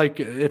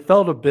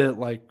felt a bit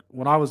like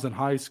when I was in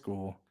high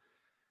school,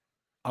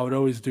 I would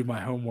always do my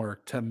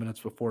homework 10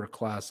 minutes before the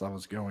class I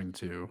was going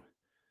to.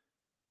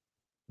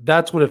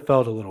 That's what it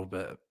felt a little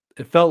bit.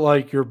 It felt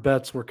like your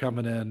bets were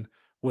coming in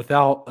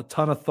without a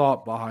ton of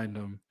thought behind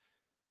them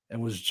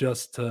and was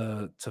just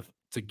to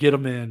get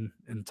them in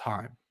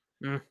time.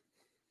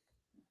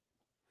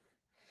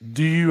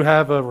 Do you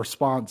have a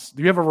response?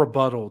 Do you have a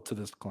rebuttal to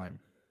this claim?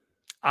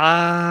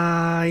 Well,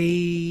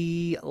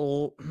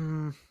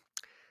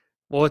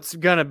 it's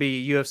going to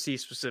be UFC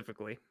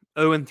specifically.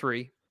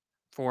 0-3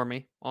 for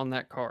me on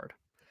that card.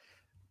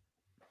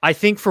 I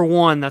think for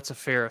one, that's a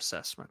fair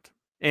assessment.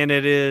 And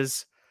it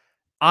is,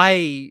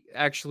 I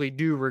actually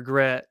do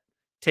regret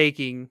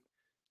taking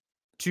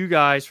two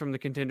guys from the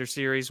Contender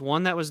Series,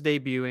 one that was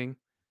debuting,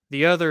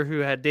 the other who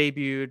had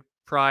debuted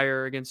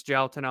prior against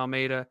Jailton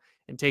Almeida,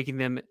 and taking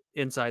them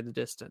inside the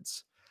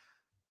distance.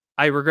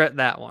 I regret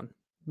that one.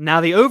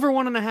 Now, the over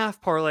 1.5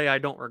 parlay, I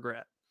don't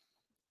regret.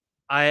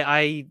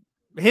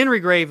 Henry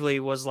Gravely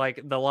was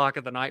like the lock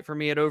of the night for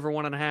me at over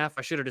 1.5.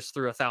 I should have just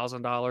threw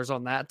 $1,000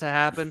 on that to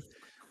happen.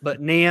 But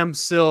Nam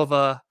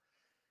Silva,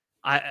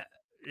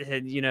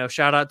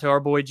 shout out to our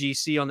boy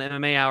GC on the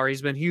MMA Hour.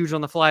 He's been huge on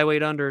the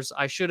flyweight unders.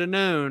 I should have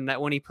known that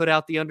when he put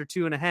out the under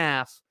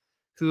 2.5,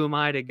 who am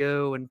I to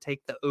go and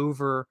take the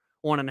over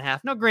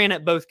 1.5? Now,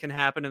 granted, both can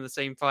happen in the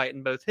same fight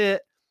and both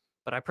hit,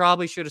 but I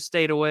probably should have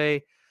stayed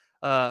away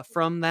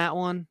from that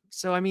one.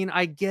 So, I mean,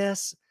 I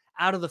guess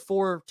out of the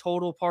 4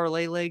 total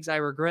parlay legs, I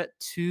regret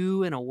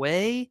 2 in a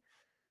way,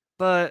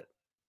 but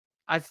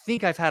I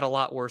think I've had a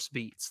lot worse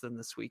beats than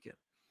this weekend.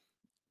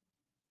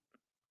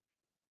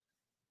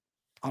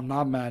 I'm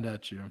not mad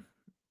at you,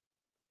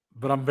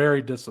 but I'm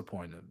very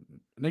disappointed.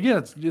 And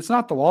again, it's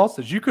not the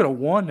losses. You could have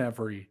won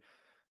every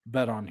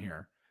bet on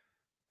here,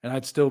 and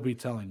I'd still be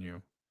telling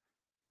you,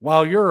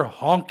 while you're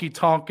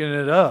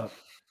honky-tonking it up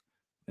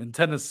in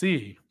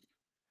Tennessee,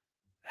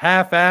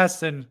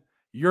 half-assing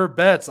your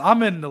bets,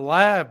 I'm in the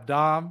lab,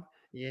 Dom,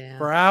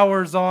 for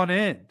hours on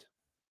end.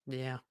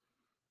 Yeah.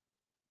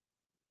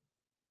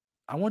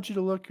 I want you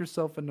to look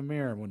yourself in the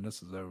mirror when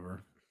this is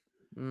over.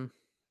 And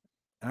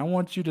I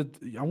want you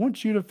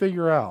to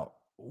figure out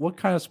what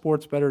kind of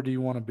sports bettor do you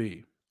want to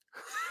be.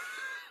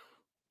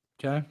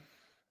 Okay?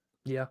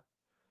 Yeah.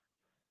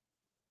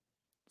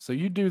 So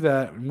you do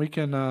that, and we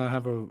can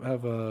have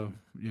a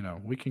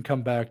we can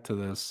come back to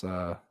this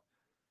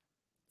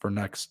for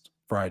next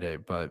Friday.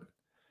 But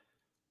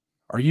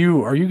are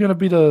you going to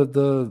be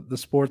the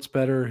sports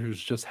bettor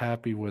who's just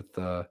happy with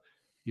a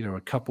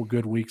couple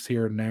good weeks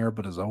here and there,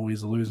 but is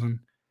always losing,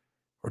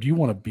 or do you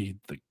want to be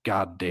the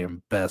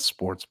goddamn best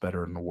sports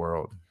bettor in the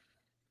world?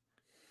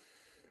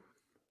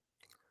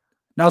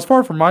 Now, as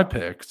far from my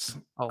picks,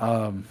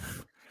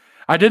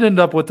 I did end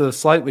up with a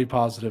slightly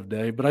positive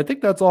day, but I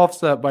think that's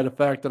offset by the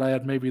fact that I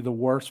had maybe the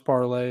worst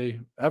parlay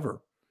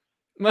ever.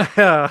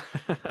 3-leg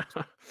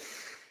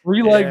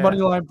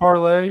moneyline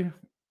parlay,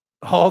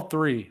 all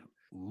 3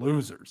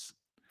 losers.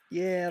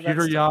 Yeah,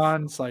 Peter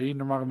Yan, Saeed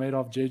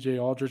Nurmagomedov,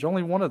 JJ Aldrich.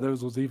 Only one of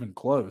those was even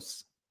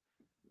close.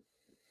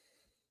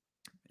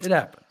 It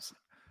happens.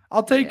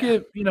 I'll take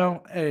it.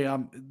 Hey,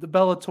 the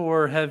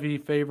Bellator heavy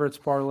favorites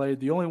parlay.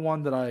 The only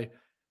one that I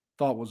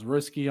thought was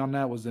risky on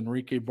that was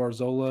Enrique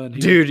Barzola, and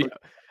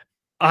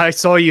I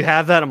saw you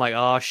have that. I'm like,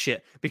 oh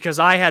shit, because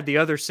I had the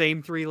other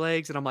same 3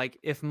 legs, and I'm like,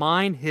 if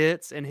mine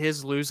hits and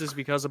his loses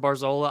because of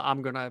Barzola,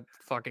 I'm gonna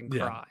fucking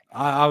cry.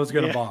 I was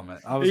gonna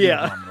vomit. I was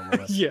gonna vomit a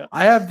little bit. Yeah.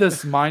 I have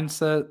this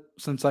mindset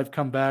since I've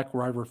come back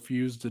where I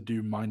refuse to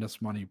do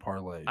minus money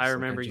parlays. I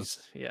remember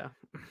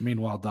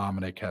Meanwhile,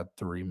 Dominic had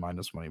 3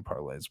 minus money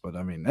parlays, but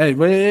I mean, hey,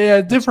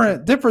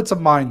 difference of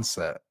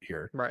mindset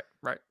here. Right.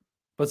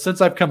 But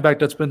since I've come back,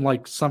 that's been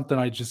like something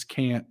I just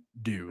can't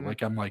do. Mm-hmm.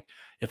 Like I'm like,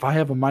 if I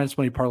have a minus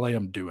money parlay,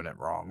 I'm doing it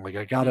wrong. Like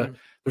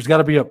there's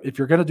gotta be if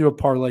you're gonna do a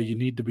parlay, you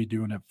need to be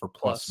doing it for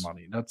plus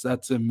money.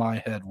 That's in my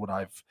head what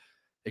I've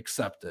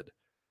accepted.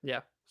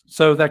 Yeah.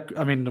 So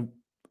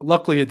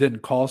luckily it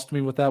didn't cost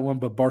me with that one,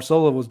 but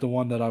Barzola was the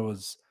one that I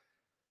was,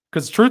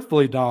 because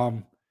truthfully,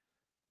 Dom,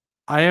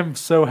 I am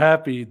so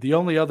happy. The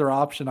only other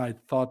option I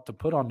thought to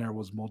put on there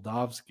was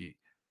Moldavsky.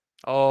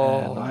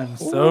 Oh, and I'm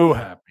so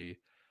happy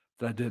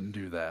that I didn't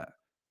do that.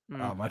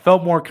 I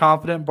felt more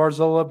confident in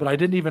Barzola, but I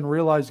didn't even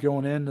realize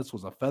going in this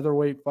was a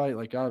featherweight fight.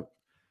 Like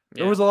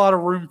there was a lot of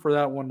room for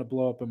that one to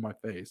blow up in my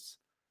face.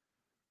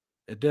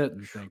 It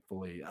didn't,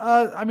 thankfully.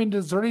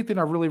 Is there anything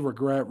I really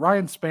regret?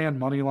 Ryan Spann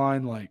money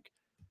line,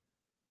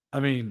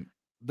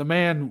 the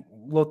man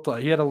looked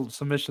like he had a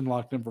submission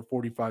locked in for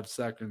 45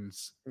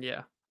 seconds.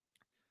 Yeah.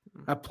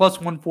 At plus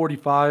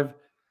 145,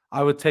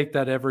 I would take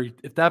that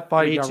if that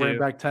fight got ran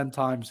back 10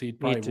 times, he'd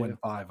probably win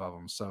 5 of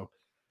them. So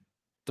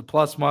the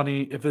plus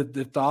money, if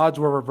the odds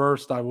were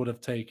reversed, I would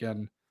have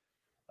taken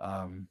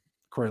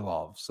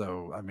Krylov.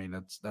 So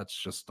that's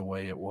just the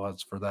way it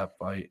was for that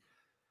fight.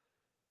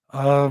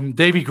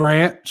 Davey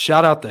Grant,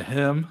 shout out to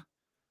him,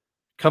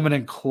 coming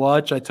in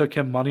clutch. I took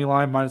him money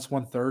line minus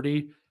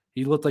 130.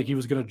 He looked like he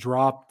was going to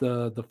drop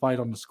the fight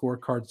on the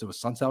scorecards to a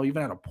sunset. He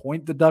even had a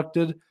point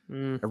deducted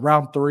at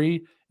round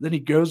 3. Then he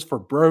goes for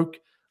broke,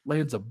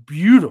 lands a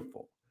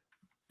beautiful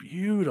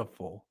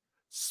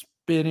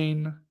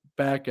spinning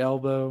back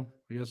elbow,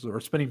 I guess, or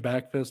spinning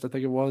back fist, I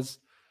think it was.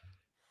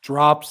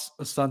 Drops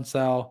a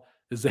Sunsao,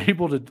 is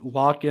able to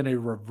lock in a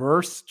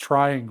reverse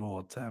triangle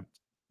attempt.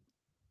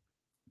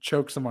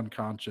 Chokes him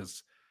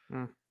unconscious.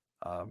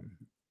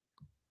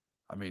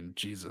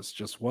 Jesus,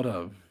 just what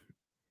a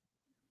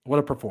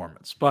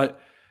performance. But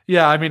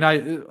yeah, I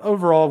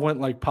overall went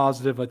like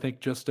positive, I think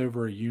just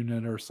over a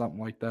unit or something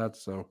like that.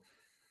 So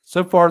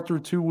far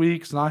through 2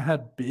 weeks, and I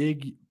had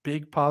big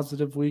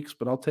positive weeks,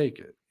 but I'll take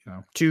it.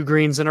 2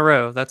 greens in a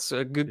row. That's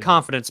a good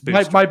confidence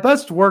boost. My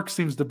best work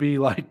seems to be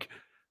like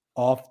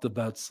off the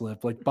bet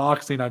slip. Like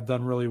boxing, I've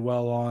done really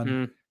well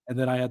on. And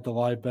then I had the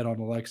live bet on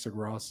Alexa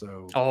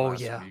Grasso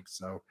last week.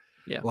 So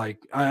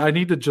I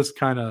need to just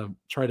kind of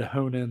try to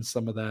hone in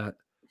some of that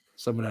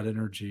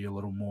energy a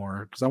little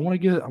more, because I want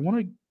to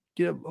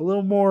get a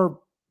little more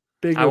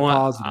bigger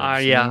positives.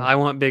 I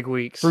want big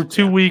weeks. Through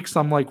 2 weeks,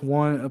 I'm like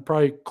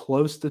probably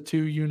close to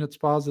 2 units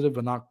positive,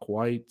 but not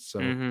quite.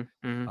 So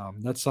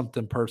that's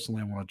something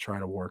personally I want to try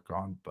to work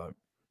on. But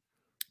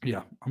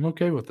yeah, I'm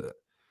okay with it.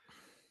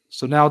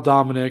 So now,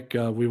 Dominic,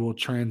 we will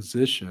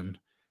transition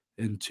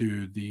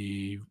into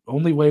the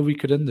only way we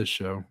could end this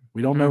show.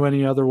 We don't know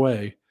any other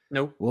way.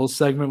 Nope. A little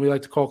segment we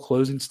like to call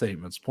closing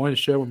statements. Point of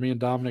show where me and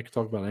Dominic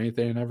talk about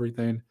anything and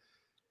everything,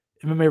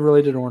 MMA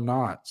related or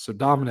not. So,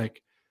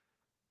 Dominic,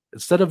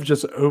 instead of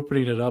just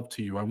opening it up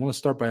to you, I want to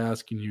start by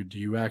asking you, do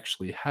you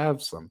actually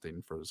have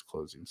something for this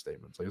closing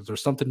statement? Like, is there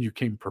something you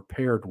came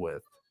prepared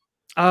with?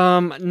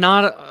 Not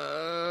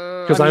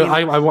because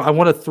I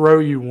want to throw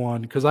you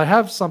one, because I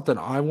have something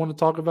I want to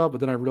talk about, but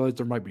then I realized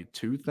there might be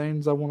 2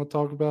 things I want to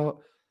talk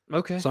about.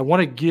 Okay. So I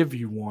want to give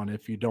you one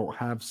if you don't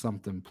have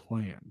something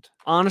planned.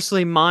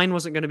 Honestly, mine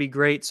wasn't going to be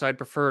great, so I'd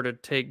prefer to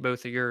take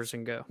both of yours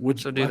and go.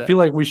 I feel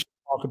like we should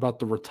talk about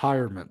the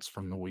retirements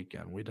from the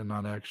weekend. We did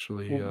not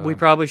actually. We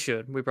probably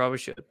should.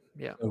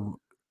 Yeah. So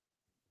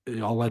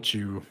I'll let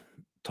you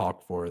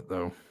talk for it,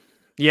 though.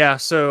 Yeah.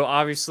 So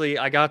obviously,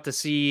 I got to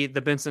see the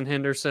Benson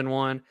Henderson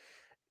one.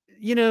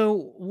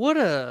 What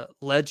a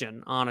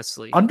legend,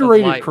 honestly.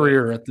 Underrated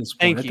career at this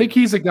point. I think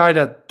he's a guy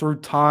that through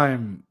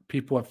time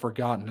people have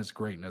forgotten his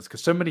greatness,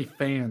 because so many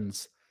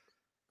fans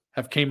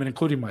have came in,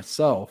 including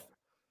myself,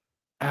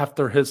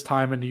 after his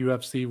time in the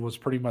UFC was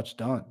pretty much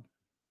done.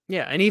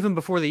 Yeah, and even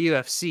before the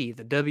UFC,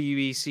 the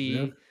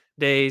WEC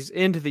days,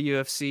 into the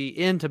UFC,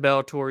 into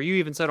Bellator. You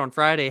even said on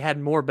Friday had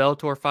more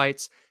Bellator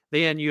fights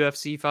than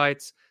UFC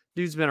fights.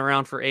 Dude's been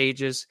around for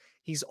ages.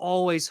 He's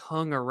always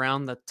hung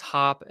around the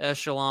top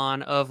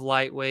echelon of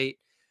lightweight,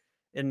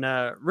 and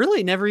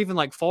really never even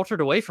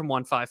faltered away from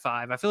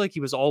 155. I feel like he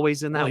was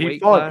always in that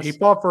weight class. He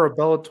fought for a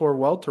Bellator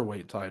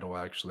welterweight title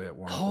actually at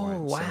one point.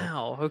 Oh,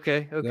 wow. So,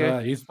 okay.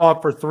 Yeah, he's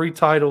fought for 3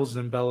 titles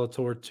in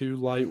Bellator, 2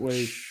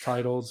 lightweight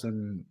titles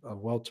and a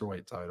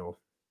welterweight title.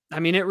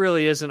 It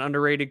really is an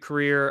underrated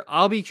career.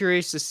 I'll be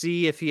curious to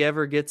see if he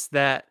ever gets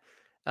that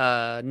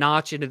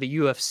notch into the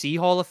UFC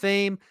Hall of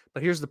Fame.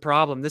 But here's the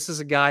problem. This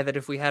is a guy that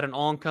if we had an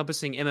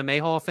all-encompassing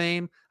MMA Hall of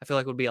Fame, I feel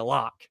like would be a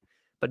lock.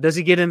 But does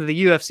he get into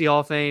the UFC Hall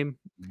of Fame?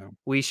 No.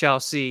 We shall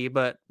see.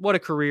 But what a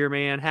career,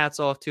 man. Hats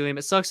off to him.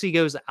 It sucks he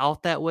goes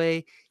out that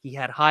way. He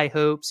had high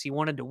hopes. He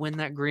wanted to win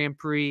that Grand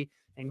Prix.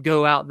 and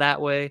go out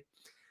that way.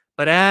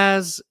 But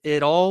as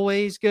it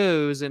always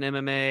goes in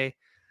MMA,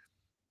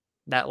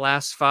 that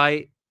last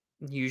fight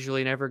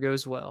usually never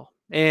goes well.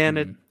 And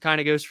it kind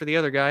of goes for the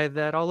other guy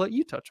that I'll let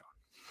you touch on.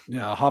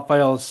 Yeah,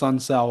 Rafael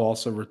Sunsao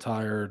also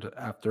retired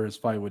after his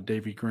fight with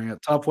Davey Grant.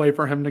 Tough way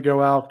for him to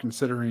go out,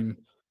 considering,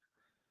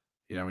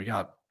 he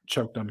got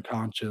choked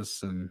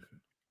unconscious, and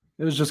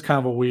it was just kind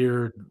of a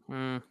weird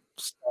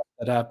stuff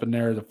that happened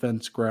there, the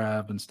fence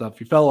grab and stuff.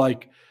 He felt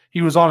like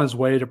he was on his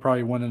way to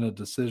probably winning a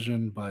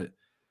decision, but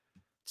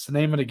it's the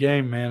name of the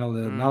game, man.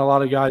 Not a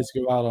lot of guys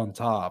go out on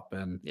top,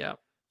 and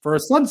for a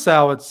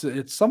Sunsao,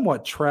 it's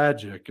somewhat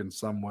tragic in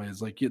some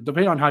ways. Like,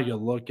 depending on how you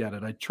look at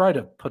it, I try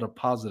to put a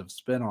positive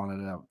spin on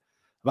it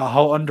about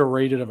how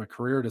underrated of a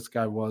career this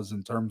guy was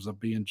in terms of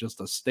being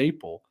just a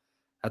staple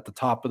at the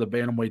top of the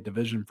bantamweight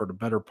division for the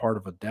better part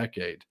of a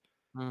decade.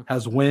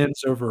 Has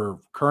wins over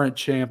current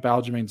champ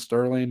Aljamain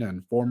Sterling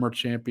and former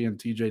champion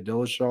TJ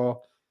Dillashaw.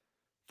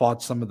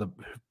 Fought some of the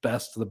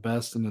best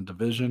in the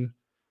division,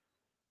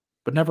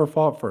 but never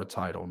fought for a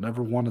title,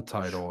 never won a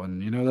title.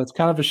 And, that's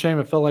kind of a shame.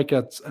 It felt like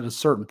at a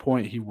certain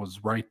point he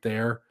was right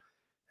there.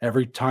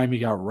 Every time he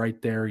got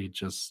right there, he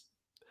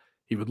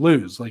would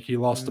lose. Like, he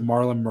lost to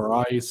Marlon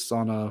Moraes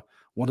on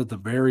one of the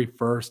very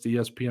first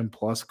ESPN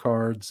Plus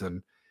cards,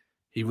 and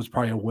he was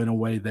probably a win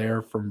away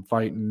there from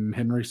fighting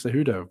Henry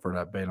Cejudo for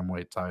that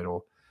bantamweight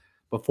title.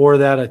 Before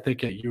that, I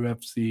think at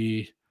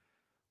UFC,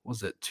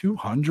 was it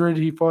 200,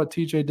 he fought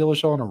TJ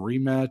Dillashaw in a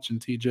rematch, and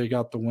TJ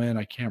got the win.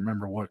 I can't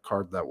remember what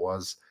card that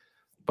was.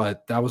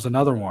 But that was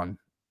another one.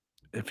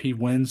 If he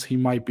wins, he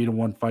might be the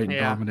one fighting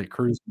Dominic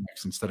Cruz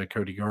next instead of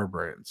Cody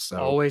Garbrandt. So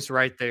always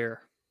right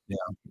there. Yeah.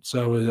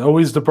 So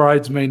always the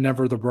bridesmaid,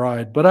 never the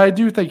bride. But I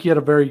do think he had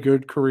a very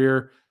good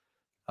career.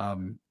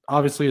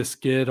 Obviously a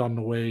skid on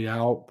the way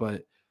out,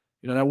 but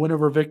that win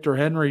over Victor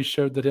Henry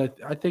showed that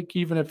I think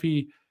even if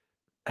he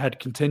had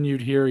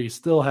continued here, he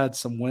still had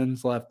some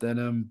wins left in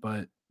him,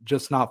 but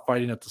just not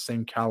fighting at the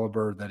same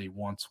caliber that he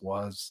once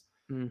was.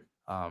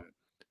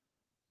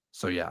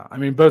 So, yeah, I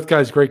mean, both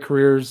guys, great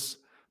careers.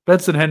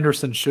 Benson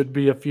Henderson should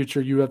be a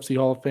future UFC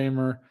Hall of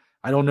Famer.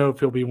 I don't know if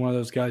he'll be one of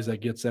those guys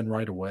that gets in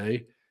right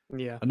away.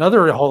 Yeah.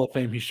 Another Hall of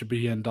Fame he should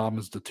be in, Dom,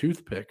 is the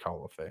Toothpick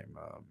Hall of Fame.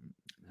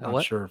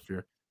 Not sure if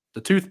you're the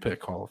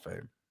Toothpick Hall of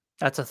Fame.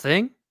 That's a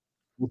thing?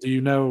 Well, do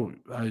you know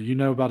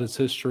about his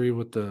history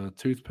with the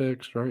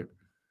toothpicks, right?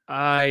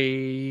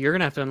 You're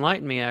gonna have to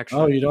enlighten me,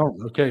 actually. Oh, you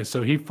don't? Okay,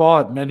 so he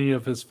fought many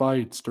of his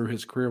fights through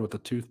his career with a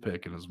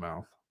toothpick in his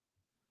mouth.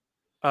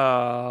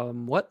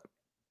 What?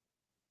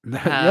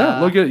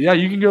 Yeah,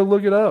 you can go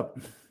look it up.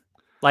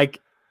 Like,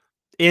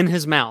 in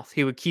his mouth,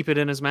 he would keep it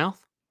in his mouth.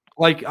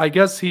 Like, I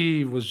guess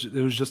it was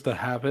just a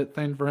habit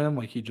thing for him.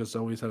 Like, he just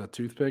always had a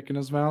toothpick in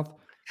his mouth.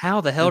 How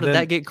the hell did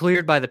that get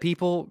cleared by the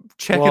people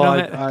checking on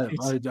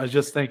it? I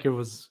just think it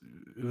was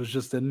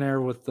just in there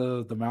with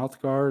the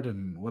mouth guard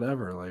and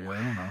whatever. Like,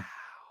 I don't know.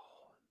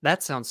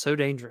 That sounds so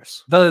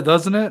dangerous,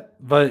 doesn't it?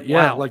 But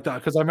yeah, wow. like that,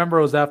 because I remember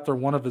it was after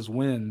one of his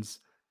wins.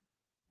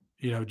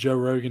 Joe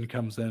Rogan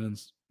comes in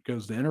and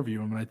goes to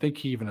interview him, and I think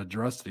he even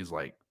addressed it. He's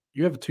like,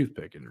 "You have a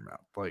toothpick in your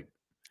mouth." Like,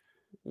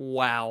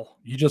 wow,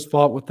 you just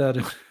fought with that.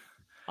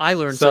 I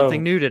learned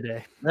something new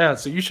today. Yeah,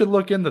 so you should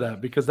look into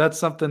that, because that's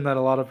something that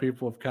a lot of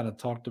people have kind of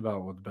talked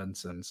about with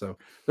Benson. So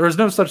there is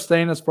no such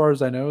thing, as far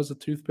as I know, as a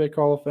Toothpick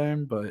Hall of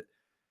Fame, but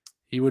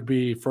he would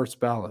be first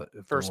ballot.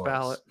 First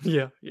ballot.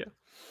 Yeah.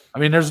 I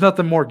mean, there's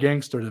nothing more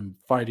gangster than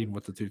fighting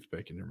with the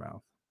toothpick in your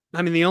mouth.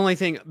 I mean, the only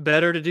thing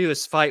better to do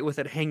is fight with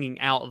it hanging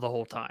out the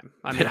whole time.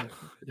 I mean,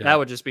 that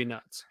would just be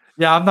nuts.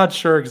 Yeah, I'm not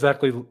sure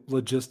exactly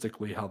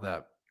logistically how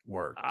that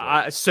worked.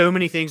 So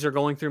many things are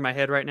going through my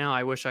head right now.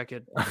 I wish I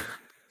could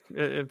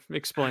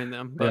explain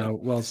them. But... Yeah,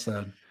 well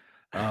said.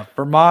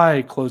 For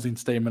my closing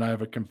statement, I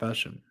have a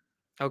confession.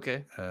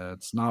 Okay.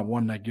 It's not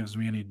one that gives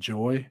me any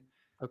joy.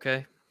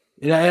 Okay.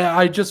 Yeah,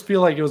 I just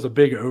feel like it was a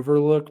big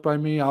overlook by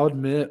me. I'll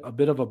admit, a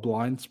bit of a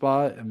blind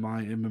spot in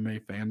my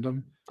MMA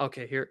fandom.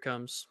 Okay, here it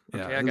comes.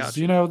 Okay, yeah, I got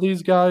you.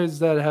 These guys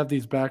that have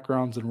these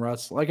backgrounds in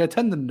wrestling, like, I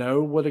tend to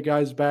know what a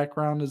guy's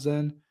background is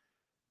in,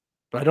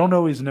 but I don't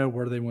always know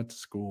where they went to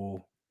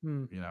school,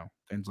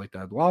 things like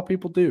that. A lot of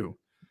people do.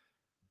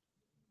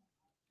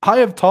 I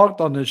have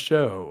talked on this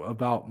show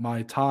about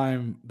my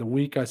time, the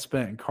week I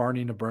spent in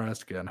Kearney,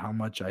 Nebraska, and how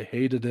much I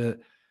hated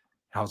it,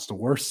 how it's the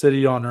worst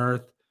city on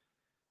earth.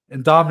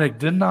 And Dominic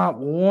did not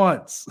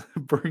once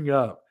bring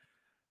up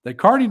that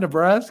Kearney,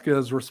 Nebraska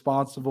is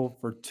responsible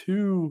for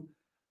two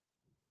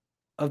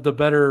of the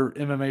better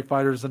MMA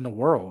fighters in the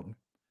world.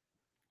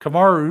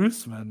 Kamaru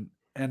Usman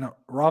and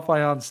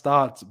Rafael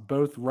Stotts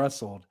both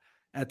wrestled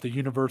at the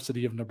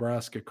University of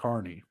Nebraska,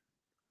 Kearney.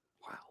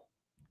 Wow.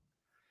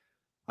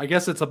 I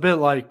guess it's a bit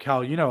like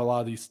how, a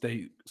lot of these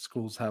state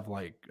schools have,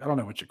 like, I don't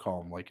know what you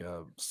call them, like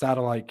a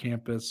satellite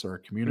campus or a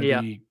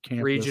community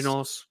campus.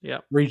 Regionals. Yeah.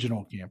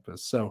 Regional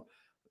campus. So,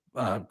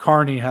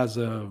 Kearney has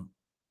a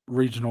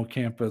regional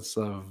campus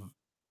of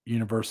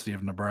University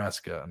of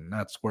Nebraska, and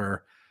that's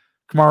where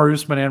Kamaru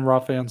Usman and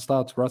Rafael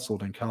Stotts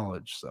wrestled in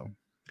college. So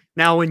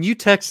now, when you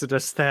texted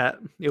us that,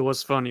 it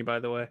was funny, by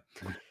the way.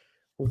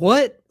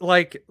 What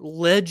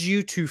led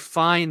you to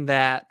find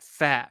that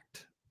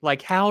fact?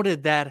 Like, how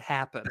did that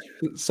happen?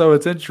 So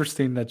it's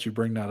interesting that you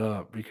bring that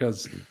up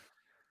because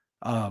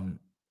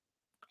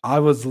I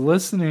was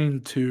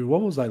listening to,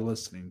 what was I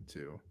listening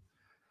to?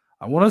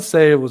 I want to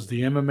say it was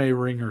the MMA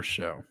Ringer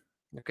show.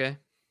 Okay.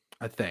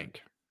 I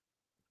think.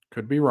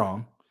 Could be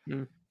wrong.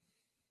 Mm.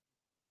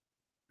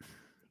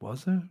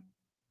 Was it?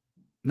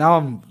 Now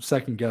I'm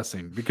second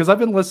guessing because I've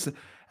been listening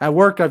at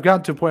work. I've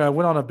gotten to a point. I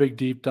went on a big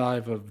deep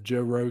dive of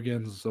Joe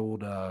Rogan's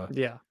old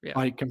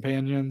fight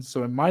companions.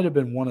 So it might have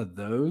been one of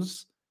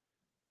those.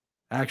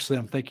 Actually,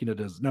 I'm thinking it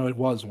is. No, it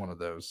was one of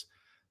those.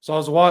 So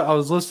I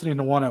was listening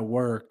to one at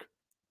work.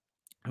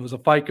 It was a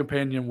fight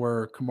companion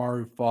where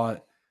Kamaru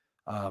fought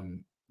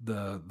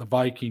the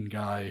Viking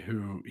guy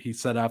who he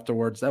said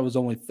afterwards that was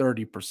only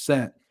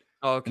 30%.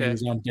 Oh, okay. He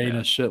was on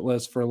Dana's shit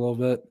list for a little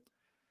bit.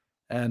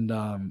 And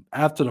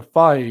after the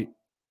fight,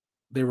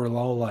 they were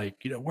all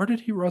like, where did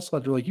he wrestle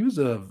at? They're like, he was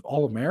a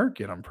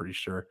All-American, I'm pretty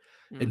sure.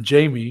 Mm. And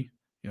Jamie,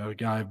 the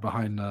guy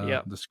behind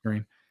the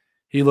screen,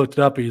 he looked it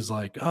up. He's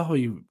like, oh,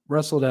 he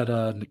wrestled at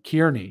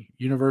Kearney,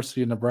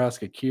 University of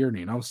Nebraska,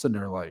 Kearney. And I was sitting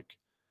there like,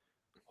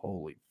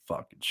 holy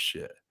fucking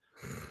shit.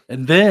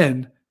 And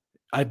then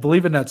I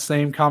believe in that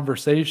same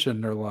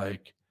conversation, they're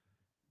like,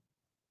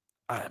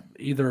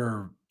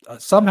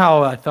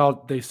 somehow I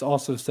thought they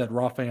also said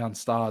Rafael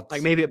Stotts.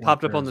 Like maybe it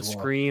popped up on the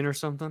screen or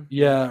something.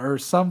 Yeah, or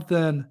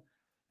something.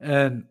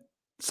 And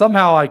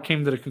somehow I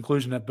came to the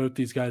conclusion that both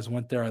these guys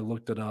went there. I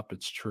looked it up.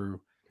 It's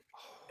true.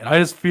 And I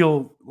just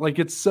feel like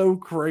it's so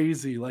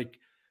crazy. Like,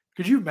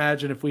 could you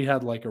imagine if we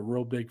had like a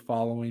real big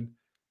following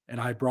and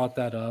I brought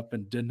that up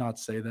and did not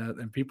say that?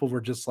 And people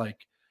were just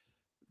like,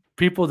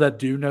 people that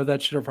do know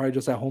that shit are probably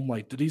just at home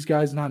like, do these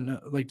guys not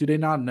know? Like, do they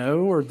not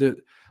know? Or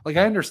I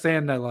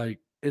understand that like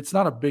it's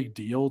not a big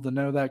deal to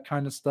know that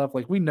kind of stuff.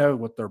 Like, we know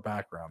what their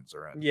backgrounds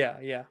are in. Yeah,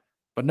 yeah.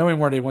 But knowing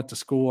where they went to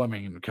school, I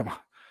mean, come on,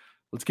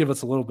 let's give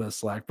us a little bit of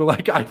slack. But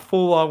like, I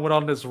full on went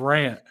on this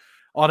rant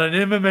on an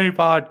MMA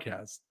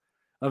podcast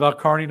about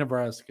Kearney,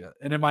 Nebraska,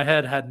 and in my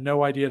head had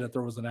no idea that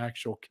there was an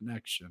actual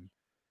connection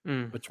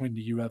between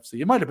the UFC.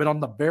 It might have been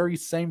on the very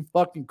same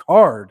fucking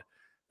card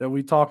that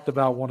we talked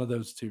about one of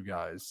those two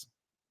guys.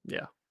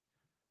 Yeah.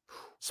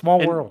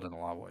 Small world in a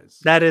lot of ways.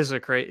 That is a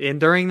crazy. And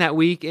during that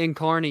week in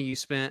Kearney, you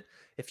spent,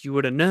 if you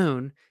would have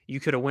known,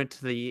 you could have went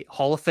to the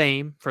Hall of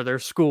Fame for their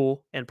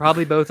school, and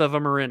probably both of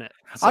them are in it.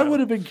 So. I would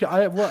have been,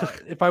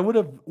 if I would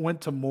have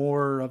went to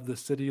more of the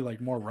city, like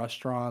more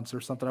restaurants or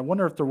something. I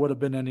wonder if there would have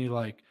been any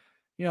like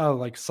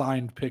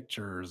signed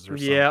pictures or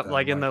something. Yeah,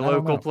 like in the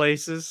local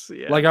places.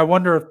 Yeah. Like, I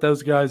wonder if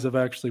those guys have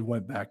actually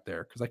went back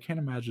there because I can't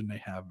imagine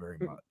they have very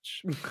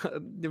much.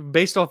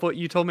 Based off what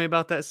you told me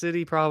about that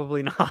city,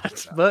 probably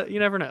not. No. But you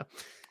never know.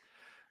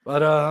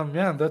 But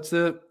yeah, that's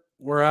it.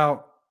 We're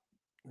out.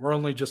 We're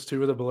only just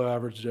two of the below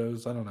average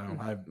Joes. I don't know.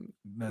 I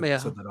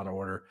said that out of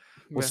order.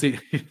 We'll see.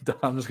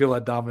 I'm just gonna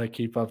let Dominic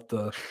keep up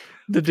the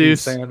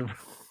deuce. We're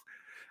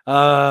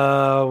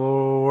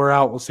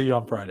out. We'll see you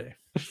on Friday.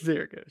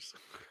 There it goes.